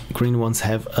green ones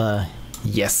have a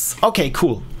yes. Okay,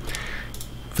 cool.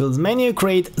 Fills menu,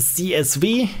 create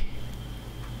CSV,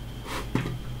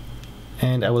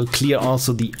 and I will clear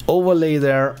also the overlay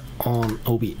there on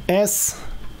OBS.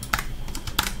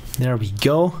 There we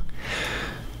go.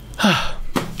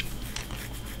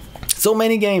 So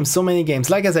many games, so many games.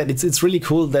 Like I said, it's really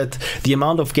cool that the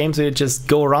amount of games where you just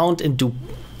go around and do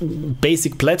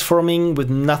basic platforming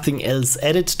with nothing else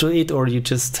added to it, or you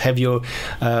just have your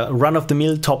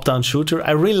run-of-the-mill top-down shooter.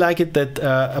 I really like it that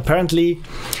apparently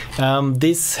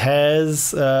this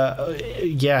has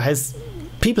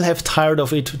people have tired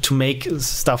of it to make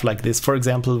stuff like this. For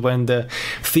example, when the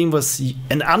theme was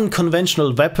an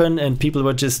unconventional weapon and people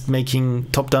were just making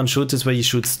top-down shooters where you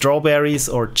shoot strawberries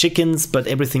or chickens, but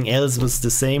everything else was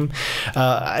the same.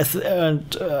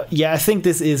 Yeah, I think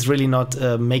this is really not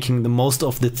making the most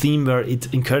of the theme, where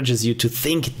it encourages you to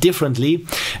think differently.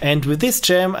 And with this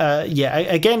jam, yeah,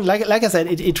 again, like I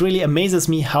said, it really amazes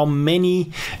me how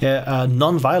many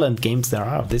non-violent games there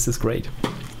are. This is great.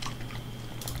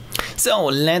 So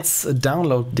let's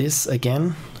download this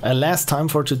again. Last time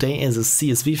for today is a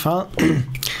CSV file.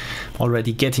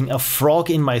 Already getting a frog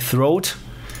in my throat,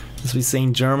 as we say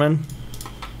in German.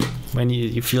 When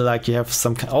you feel like you have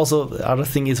some. Also, the other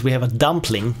thing is we have a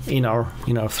dumpling in our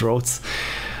throats.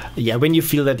 Yeah, when you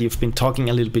feel that you've been talking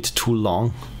a little bit too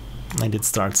long, and it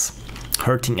starts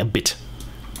hurting a bit.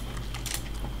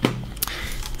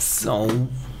 So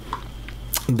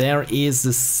there is the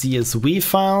CSV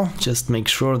file. Just make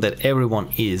sure that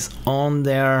everyone is on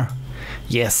there.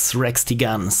 Yes, Rex T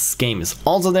Gun's game is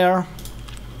also there.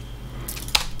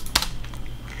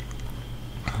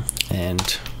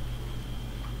 And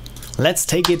let's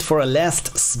take it for a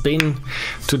last spin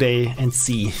today and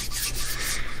see,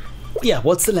 yeah,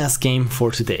 what's the last game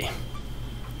for today?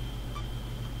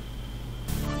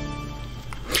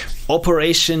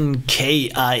 Operation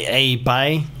KIA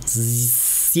by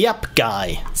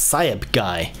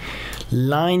zyapguy,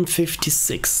 line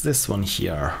 56, this one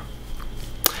here.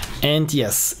 And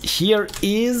yes, here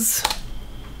is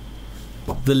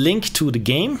the link to the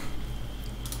game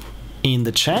in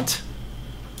the chat.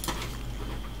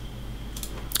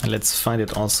 And let's find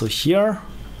it also here.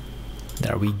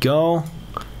 There we go.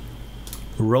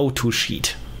 Row 2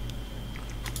 sheet.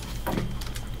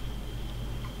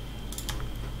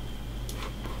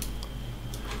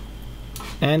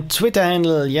 And Twitter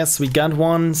handle, yes, we got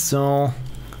one, so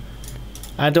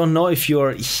I don't know if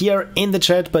you're here in the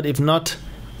chat, but if not,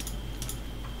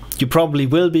 you probably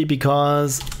will be,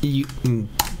 because you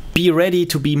be ready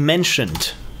to be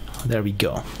mentioned. There we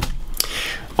go.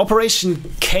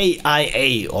 Operation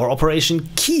KIA, or Operation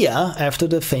Kia, after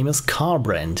the famous car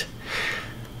brand.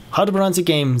 How to pronounce your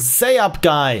game?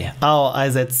 zyapguy. Oh, I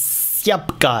said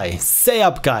zyapguy.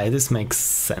 zyapguy. This makes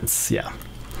sense, yeah.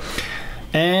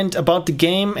 And about the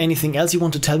game, anything else you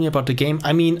want to tell me about the game?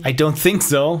 I mean, I don't think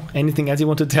so. Anything else you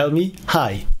want to tell me?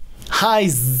 Hi. Hi,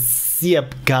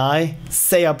 zyapguy.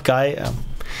 zyapguy.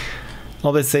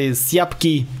 Always say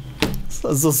zyapguy.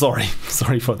 So sorry.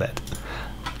 Sorry for that.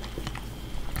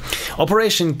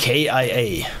 Operation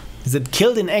KIA. Is it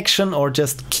killed in action or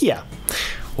just Kia?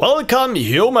 Welcome,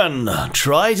 human.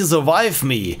 Try to survive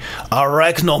me.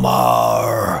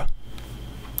 Arachnomar.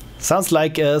 Sounds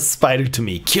like a spider to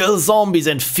me. Kill zombies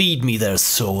and feed me their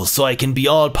souls so I can be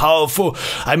all powerful.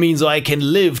 I mean, so I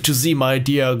can live to see my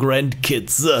dear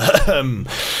grandkids.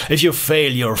 If you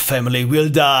fail, your family will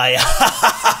die.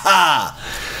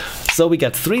 So we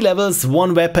got 3 levels,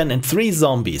 1 weapon and 3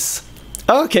 zombies.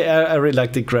 Okay, I really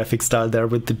like the graphic style there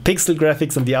with the pixel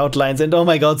graphics and the outlines, and oh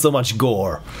my god, so much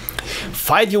gore.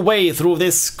 Fight your way through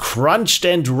this crunched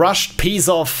and rushed piece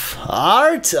of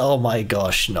art? Oh my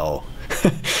gosh, no.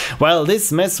 Well,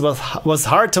 this mess was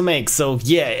hard to make, so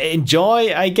yeah,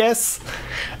 enjoy, I guess.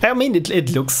 I mean,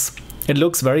 it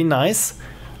looks very nice,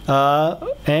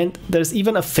 and there's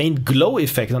even a faint glow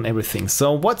effect on everything.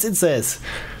 So what's it says?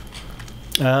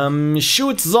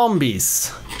 Shoot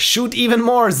zombies. Shoot even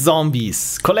more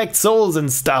zombies. Collect souls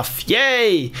and stuff.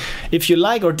 Yay! If you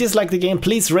like or dislike the game,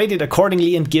 please rate it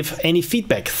accordingly and give any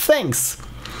feedback. Thanks!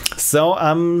 So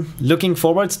I'm looking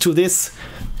forward to this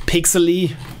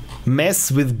pixely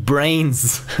mess with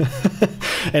brains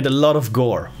and a lot of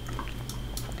gore.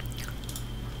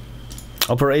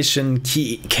 Operation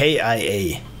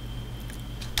KIA.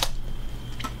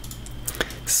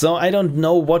 So I don't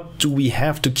know what do we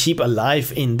have to keep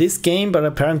alive in this game, but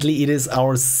apparently it is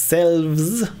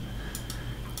ourselves.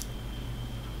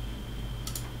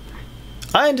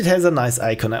 And it has a nice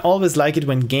icon. I always like it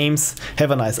when games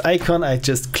have a nice icon. I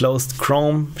just closed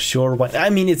Chrome. Sure, why? I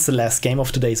mean, it's the last game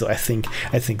of today, so I think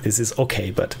this is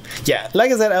okay. But yeah,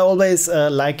 like I said, I always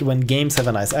like when games have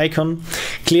a nice icon.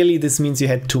 Clearly, this means you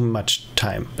had too much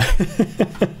time.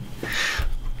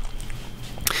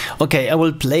 Okay, I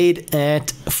will play it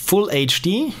at full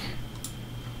HD,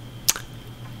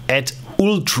 at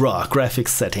ultra graphics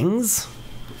settings,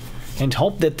 and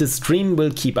hope that the stream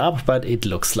will keep up, but it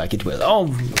looks like it will.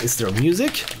 Oh, is there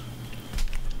music?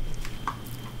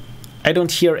 I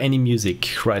don't hear any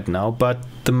music right now, but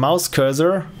the mouse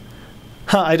cursor,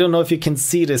 I don't know if you can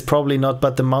see this, probably not,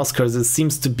 but the mouse cursor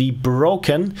seems to be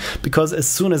broken, because as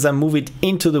soon as I move it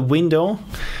into the window,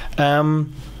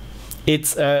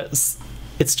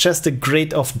 it's just a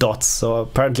grid of dots, so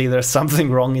apparently there's something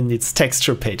wrong in its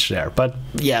texture page there. But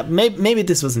yeah, maybe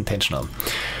this was intentional.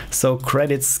 So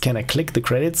credits, can I click the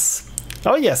credits?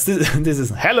 Oh yes, this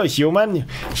is hello human.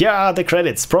 Here are the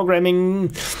credits. Programming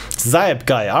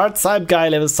zyapguy, art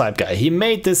zyapguy, level zyapguy. He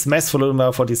made this mess for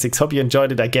LD46. Hope you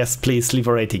enjoyed it. I guess please leave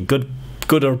a rating. Good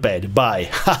or bad.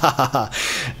 Bye.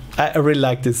 I really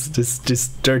like this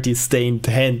dirty stained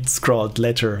hand scrawled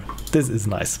letter. This is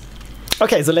nice.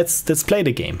 Okay, so let's play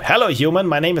the game. Hello, human.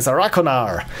 My name is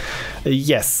Arachnomar.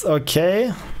 Yes.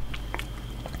 Okay.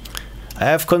 I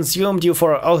have consumed you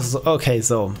for... Oh, okay,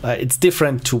 so it's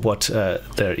different to what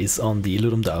there is on the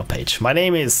Ludumdar page. My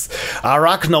name is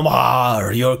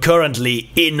Arachnomar. You're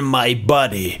currently in my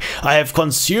body. I have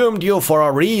consumed you for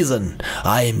a reason.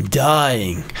 I am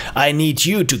dying. I need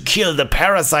you to kill the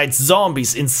parasite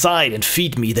zombies inside and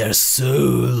feed me their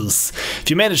souls. If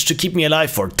you manage to keep me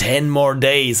alive for 10 more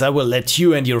days, I will let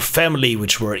you and your family,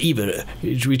 which were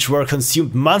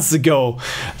consumed months ago,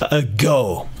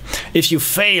 go. If you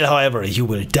fail, however, you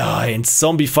will die and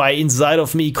zombify inside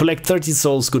of me. Collect 30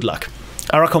 souls. Good luck.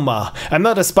 Arachnomar. I'm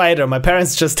not a spider. My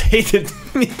parents just hated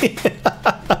me.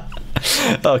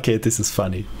 Okay, this is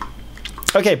funny.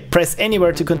 Okay, press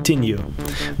anywhere to continue.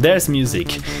 There's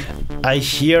music. I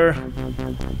hear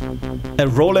a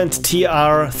Roland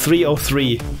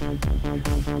TR-303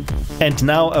 and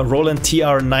now a Roland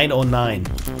TR-909.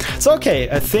 So okay,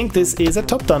 I think this is a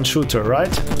top-down shooter,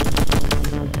 right?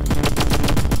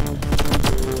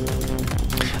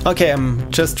 Okay,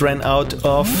 I'm just ran out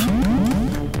of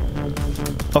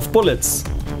bullets.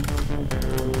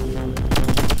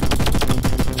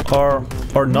 Or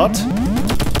not.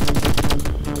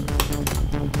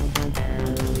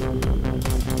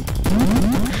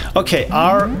 Okay,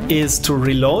 R is to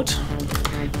reload.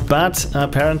 But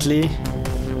apparently,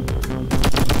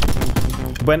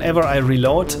 whenever I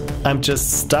reload, I'm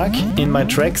just stuck in my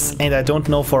tracks and I don't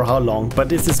know for how long. But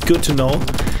this is good to know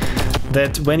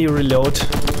that when you reload,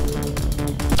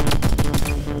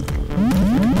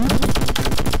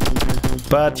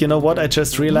 but you know what? I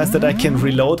just realized that I can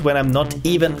reload when I'm not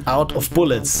even out of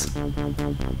bullets.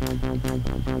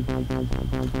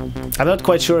 I'm not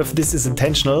quite sure if this is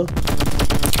intentional.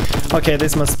 Okay,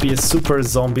 this must be a super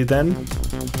zombie then.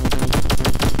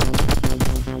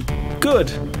 Good.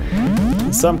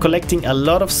 So I'm collecting a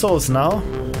lot of souls now.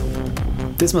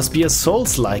 This must be a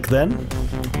Souls-like then.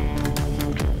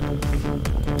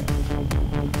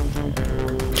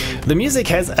 The music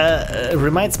has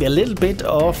reminds me a little bit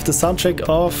of the soundtrack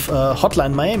of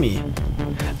Hotline Miami.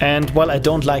 And while I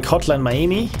don't like Hotline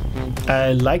Miami,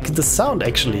 I like the sound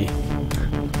actually.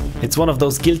 It's one of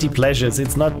those guilty pleasures.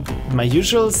 It's not my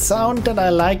usual sound that I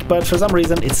like, but for some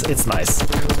reason it's nice.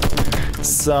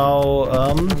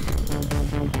 So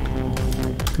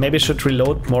maybe I should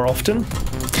reload more often.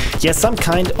 Yeah, some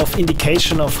kind of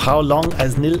indication of how long I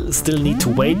still need to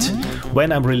wait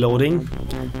when I'm reloading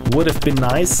would have been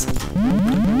nice.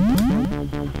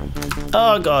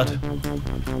 Oh god.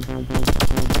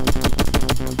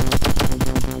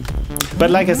 But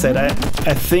like I said,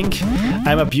 I think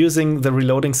I'm abusing the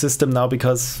reloading system now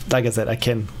because, like I said, I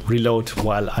can reload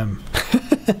while I'm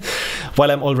while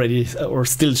I'm already or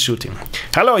still shooting.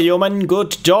 Hello, human.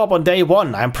 Good job on day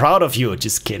 1. I'm proud of you.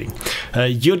 Just kidding.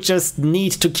 You just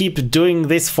need to keep doing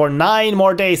this for 9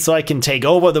 more days so I can take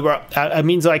over the world. I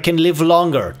mean, so I can live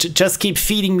longer. Just keep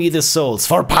feeding me the souls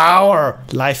for power.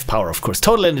 Life power, of course.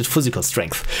 Total and physical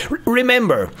strength.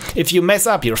 Remember, if you mess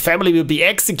up, your family will be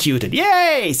executed.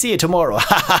 Yay! See you tomorrow.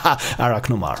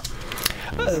 Arachnomar.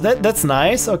 That's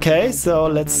nice. Okay, so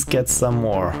let's get some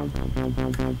more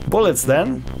bullets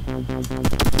then.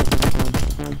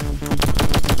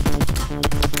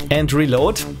 And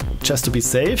reload, just to be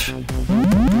safe.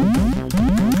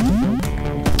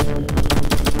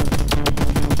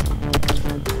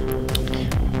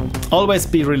 Always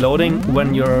be reloading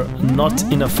when you're not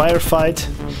in a firefight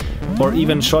or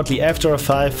even shortly after a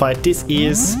firefight. This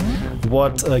is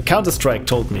what Counter-Strike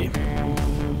told me.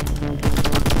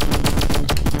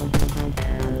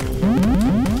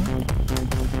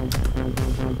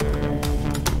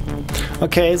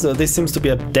 Okay, so this seems to be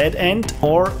a dead end,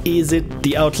 or is it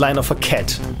the outline of a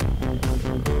cat?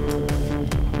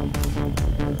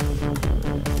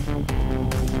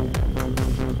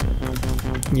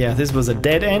 Yeah, this was a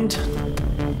dead end.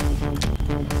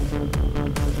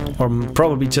 Or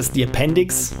probably just the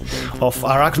appendix of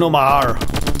Arachnomar.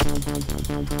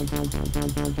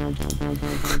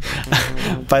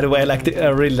 By the way, I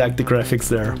really like the graphics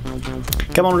there.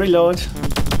 Come on, reload.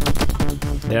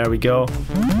 There we go.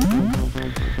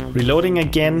 Reloading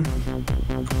again.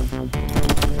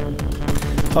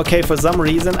 Okay, for some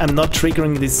reason I'm not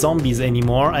triggering these zombies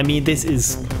anymore. I mean, this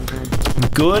is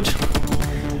good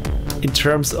in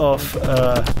terms of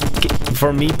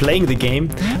for me playing the game,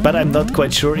 but I'm not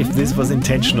quite sure if this was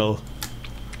intentional.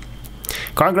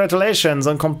 Congratulations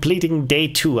on completing day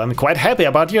 2. I'm quite happy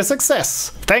about your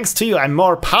success. Thanks to you, I'm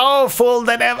more powerful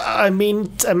than ever. I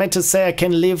meant to say I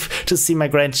can live to see my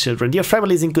grandchildren. Your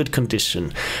family is in good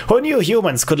condition. Who knew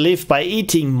humans could live by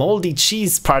eating moldy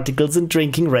cheese particles and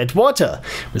drinking red water?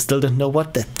 We still don't know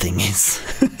what that thing is.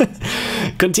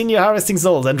 Continue harvesting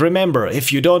souls, and remember,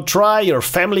 if you don't try, your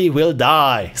family will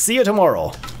die. See you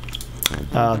tomorrow.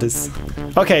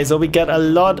 Okay, so we got a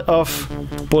lot of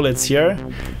bullets here.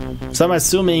 So I'm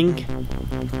assuming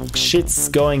shit's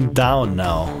going down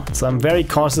now. So I'm very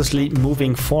cautiously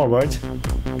moving forward.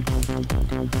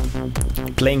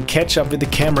 Playing catch up with the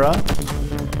camera.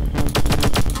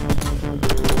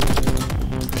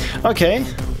 Okay,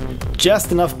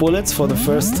 just enough bullets for the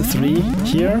first 3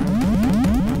 here.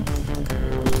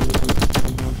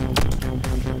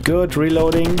 Good,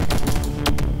 reloading.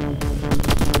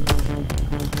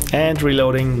 And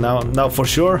reloading now for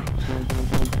sure.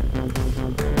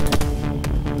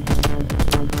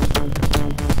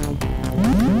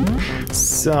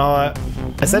 So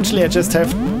essentially I just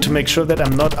have to make sure that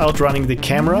I'm not outrunning the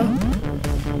camera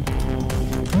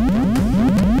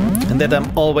and that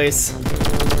I'm always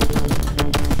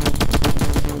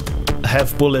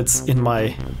have bullets in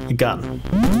my gun.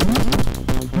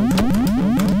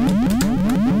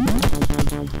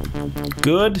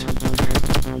 Good.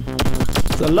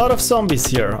 A lot of zombies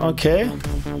here, okay.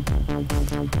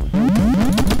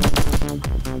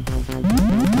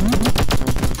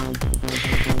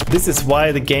 This is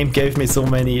why the game gave me so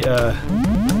many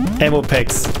ammo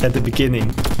packs at the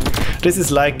beginning. This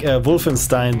is like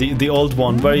Wolfenstein, the old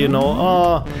one, where you know,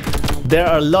 oh, There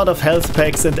are a lot of health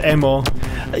packs and ammo.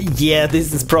 Yeah,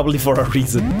 this is probably for a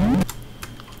reason.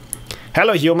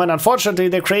 Hello human, unfortunately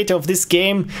the creator of this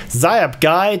game,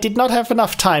 zyapguy, did not have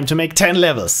enough time to make 10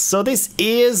 levels. So this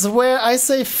is where I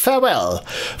say farewell.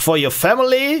 For your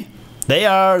family, they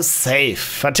are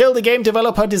safe. Until the game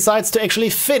developer decides to actually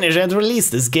finish and release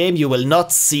this game, you will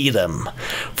not see them.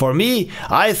 For me,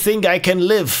 I think I can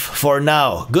live for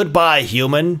now. Goodbye,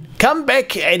 human. Come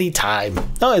back anytime.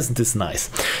 Oh, isn't this nice?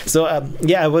 So,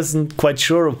 yeah, I wasn't quite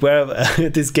sure where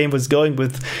this game was going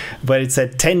with, where it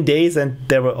said 10 days and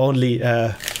there were only,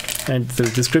 and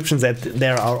the description said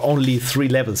there are only 3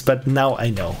 levels, but now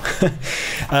I know.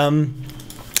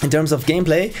 In terms of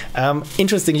gameplay,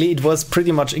 interestingly, it was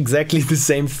pretty much exactly the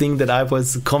same thing that I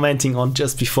was commenting on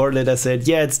just before, that I said,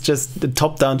 yeah, it's just the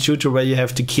top-down shooter where you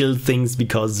have to kill things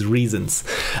because reasons.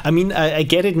 I mean, I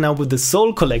get it now with the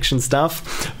Soul Collection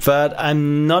stuff, but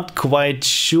I'm not quite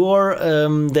sure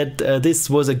that this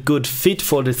was a good fit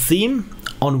for the theme.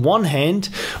 On one hand,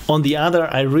 on the other,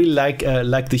 I really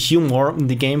like the humor in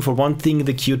the game. For one thing,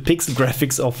 the cute pixel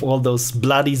graphics of all those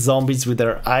bloody zombies with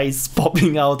their eyes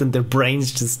popping out and their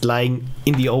brains just lying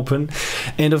in the open.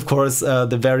 And of course,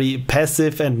 the very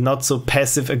passive and not so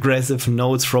passive-aggressive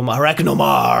notes from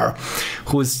Arachnomar,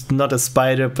 who is not a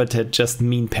spider but had just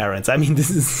mean parents. I mean, this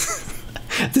is...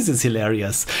 this is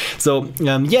hilarious. So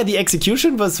yeah, the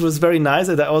execution was very nice,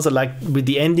 and I also like with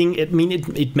the ending. I mean,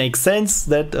 it makes sense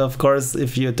that, of course,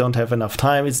 if you don't have enough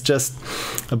time, it's just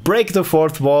break the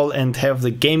fourth wall and have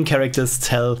the game characters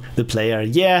tell the player,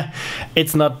 yeah,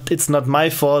 it's not my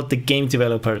fault. The game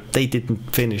developer, they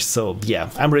didn't finish. So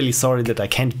yeah, I'm really sorry that I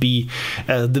can't be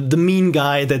the mean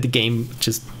guy that the game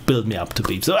just built me up to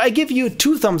be. So I give you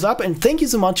 2 thumbs up, and thank you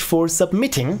so much for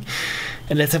submitting.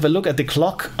 And let's have a look at the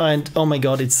clock, and oh my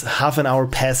god, it's half an hour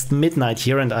past midnight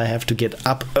here and I have to get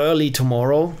up early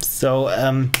tomorrow. So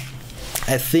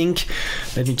I think,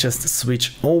 let me just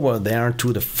switch over there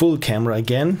to the full camera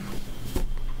again.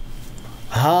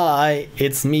 Hi,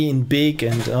 it's me in big,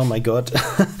 and oh my god,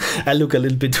 I look a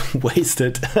little bit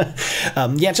wasted.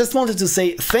 Yeah, just wanted to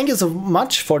say thank you so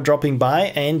much for dropping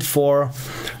by and for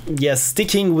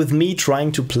sticking with me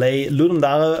trying to play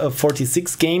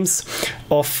LAMPCHASERS games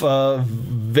of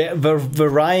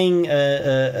varying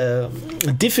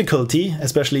difficulty,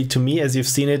 especially to me, as you've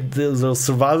seen it, those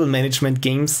survival management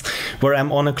games where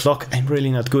I'm on a clock. I'm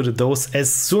really not good at those.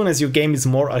 As soon as your game is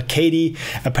more arcadey,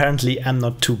 apparently I'm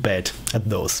not too bad at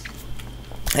those.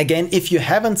 Again, if you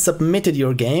haven't submitted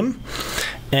your game,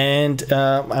 and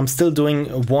I'm still doing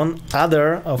one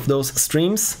other of those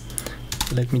streams,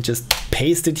 let me just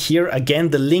paste it here again,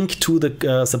 the link to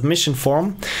the submission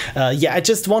form. Yeah, I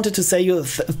just wanted to say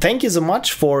thank you so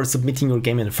much for submitting your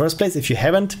game in the first place. If you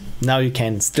haven't, now you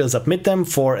can still submit them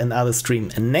for another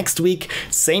stream next week,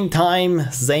 same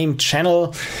time, same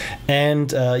channel.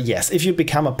 And yes, if you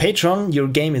become a patron, your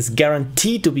game is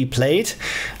guaranteed to be played.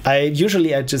 I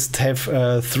just have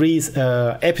 3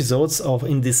 episodes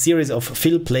in this series of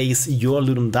Phil Plays Your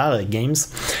Ludum Dare games,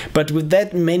 but with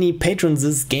that many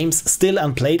patrons' games still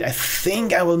unplayed, I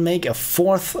think I will make a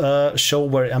 4th show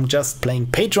where I'm just playing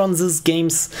patrons'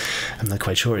 games. I'm not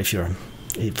quite sure if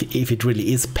it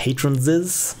really is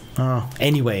patrons'.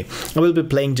 Anyway, I will be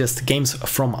playing just games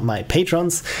from my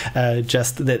patrons,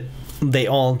 just that they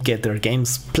all get their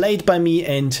games played by me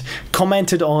and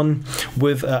commented on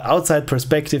with outside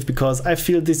perspective, because I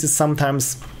feel this is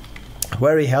sometimes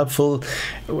very helpful,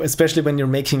 especially when you're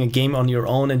making a game on your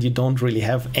own and you don't really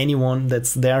have anyone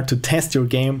that's there to test your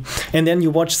game, and then you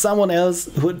watch someone else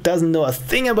who doesn't know a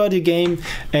thing about your game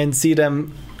and see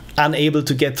them unable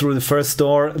to get through the first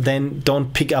door, then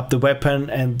don't pick up the weapon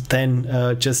and then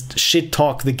just shit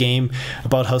talk the game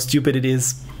about how stupid it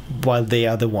is, while they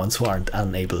are the ones who aren't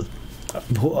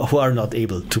who are not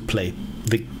able to play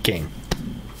the game.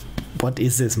 What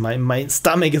is this? My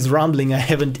stomach is rumbling. I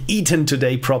haven't eaten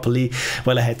today properly.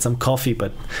 Well, I had some coffee,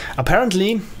 but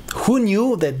apparently, who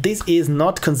knew that this is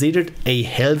not considered a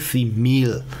healthy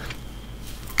meal?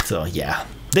 So yeah,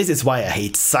 this is why I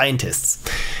hate scientists.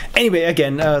 Anyway,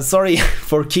 again, sorry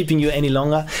for keeping you any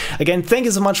longer. Again, thank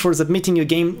you so much for submitting your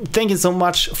game. Thank you so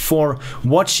much for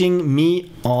watching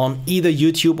me on either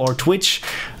YouTube or Twitch.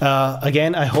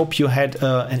 Again, I hope you had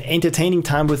an entertaining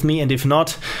time with me, and if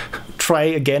not, try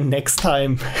again next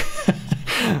time.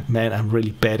 Man, I'm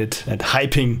really bad at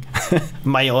hyping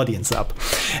my audience up.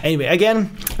 Anyway,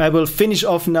 again, I will finish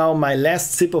off now my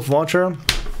last sip of water.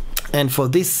 And for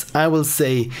this, I will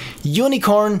say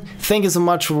unicorn. Thank you so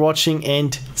much for watching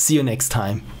and see you next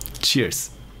time. Cheers.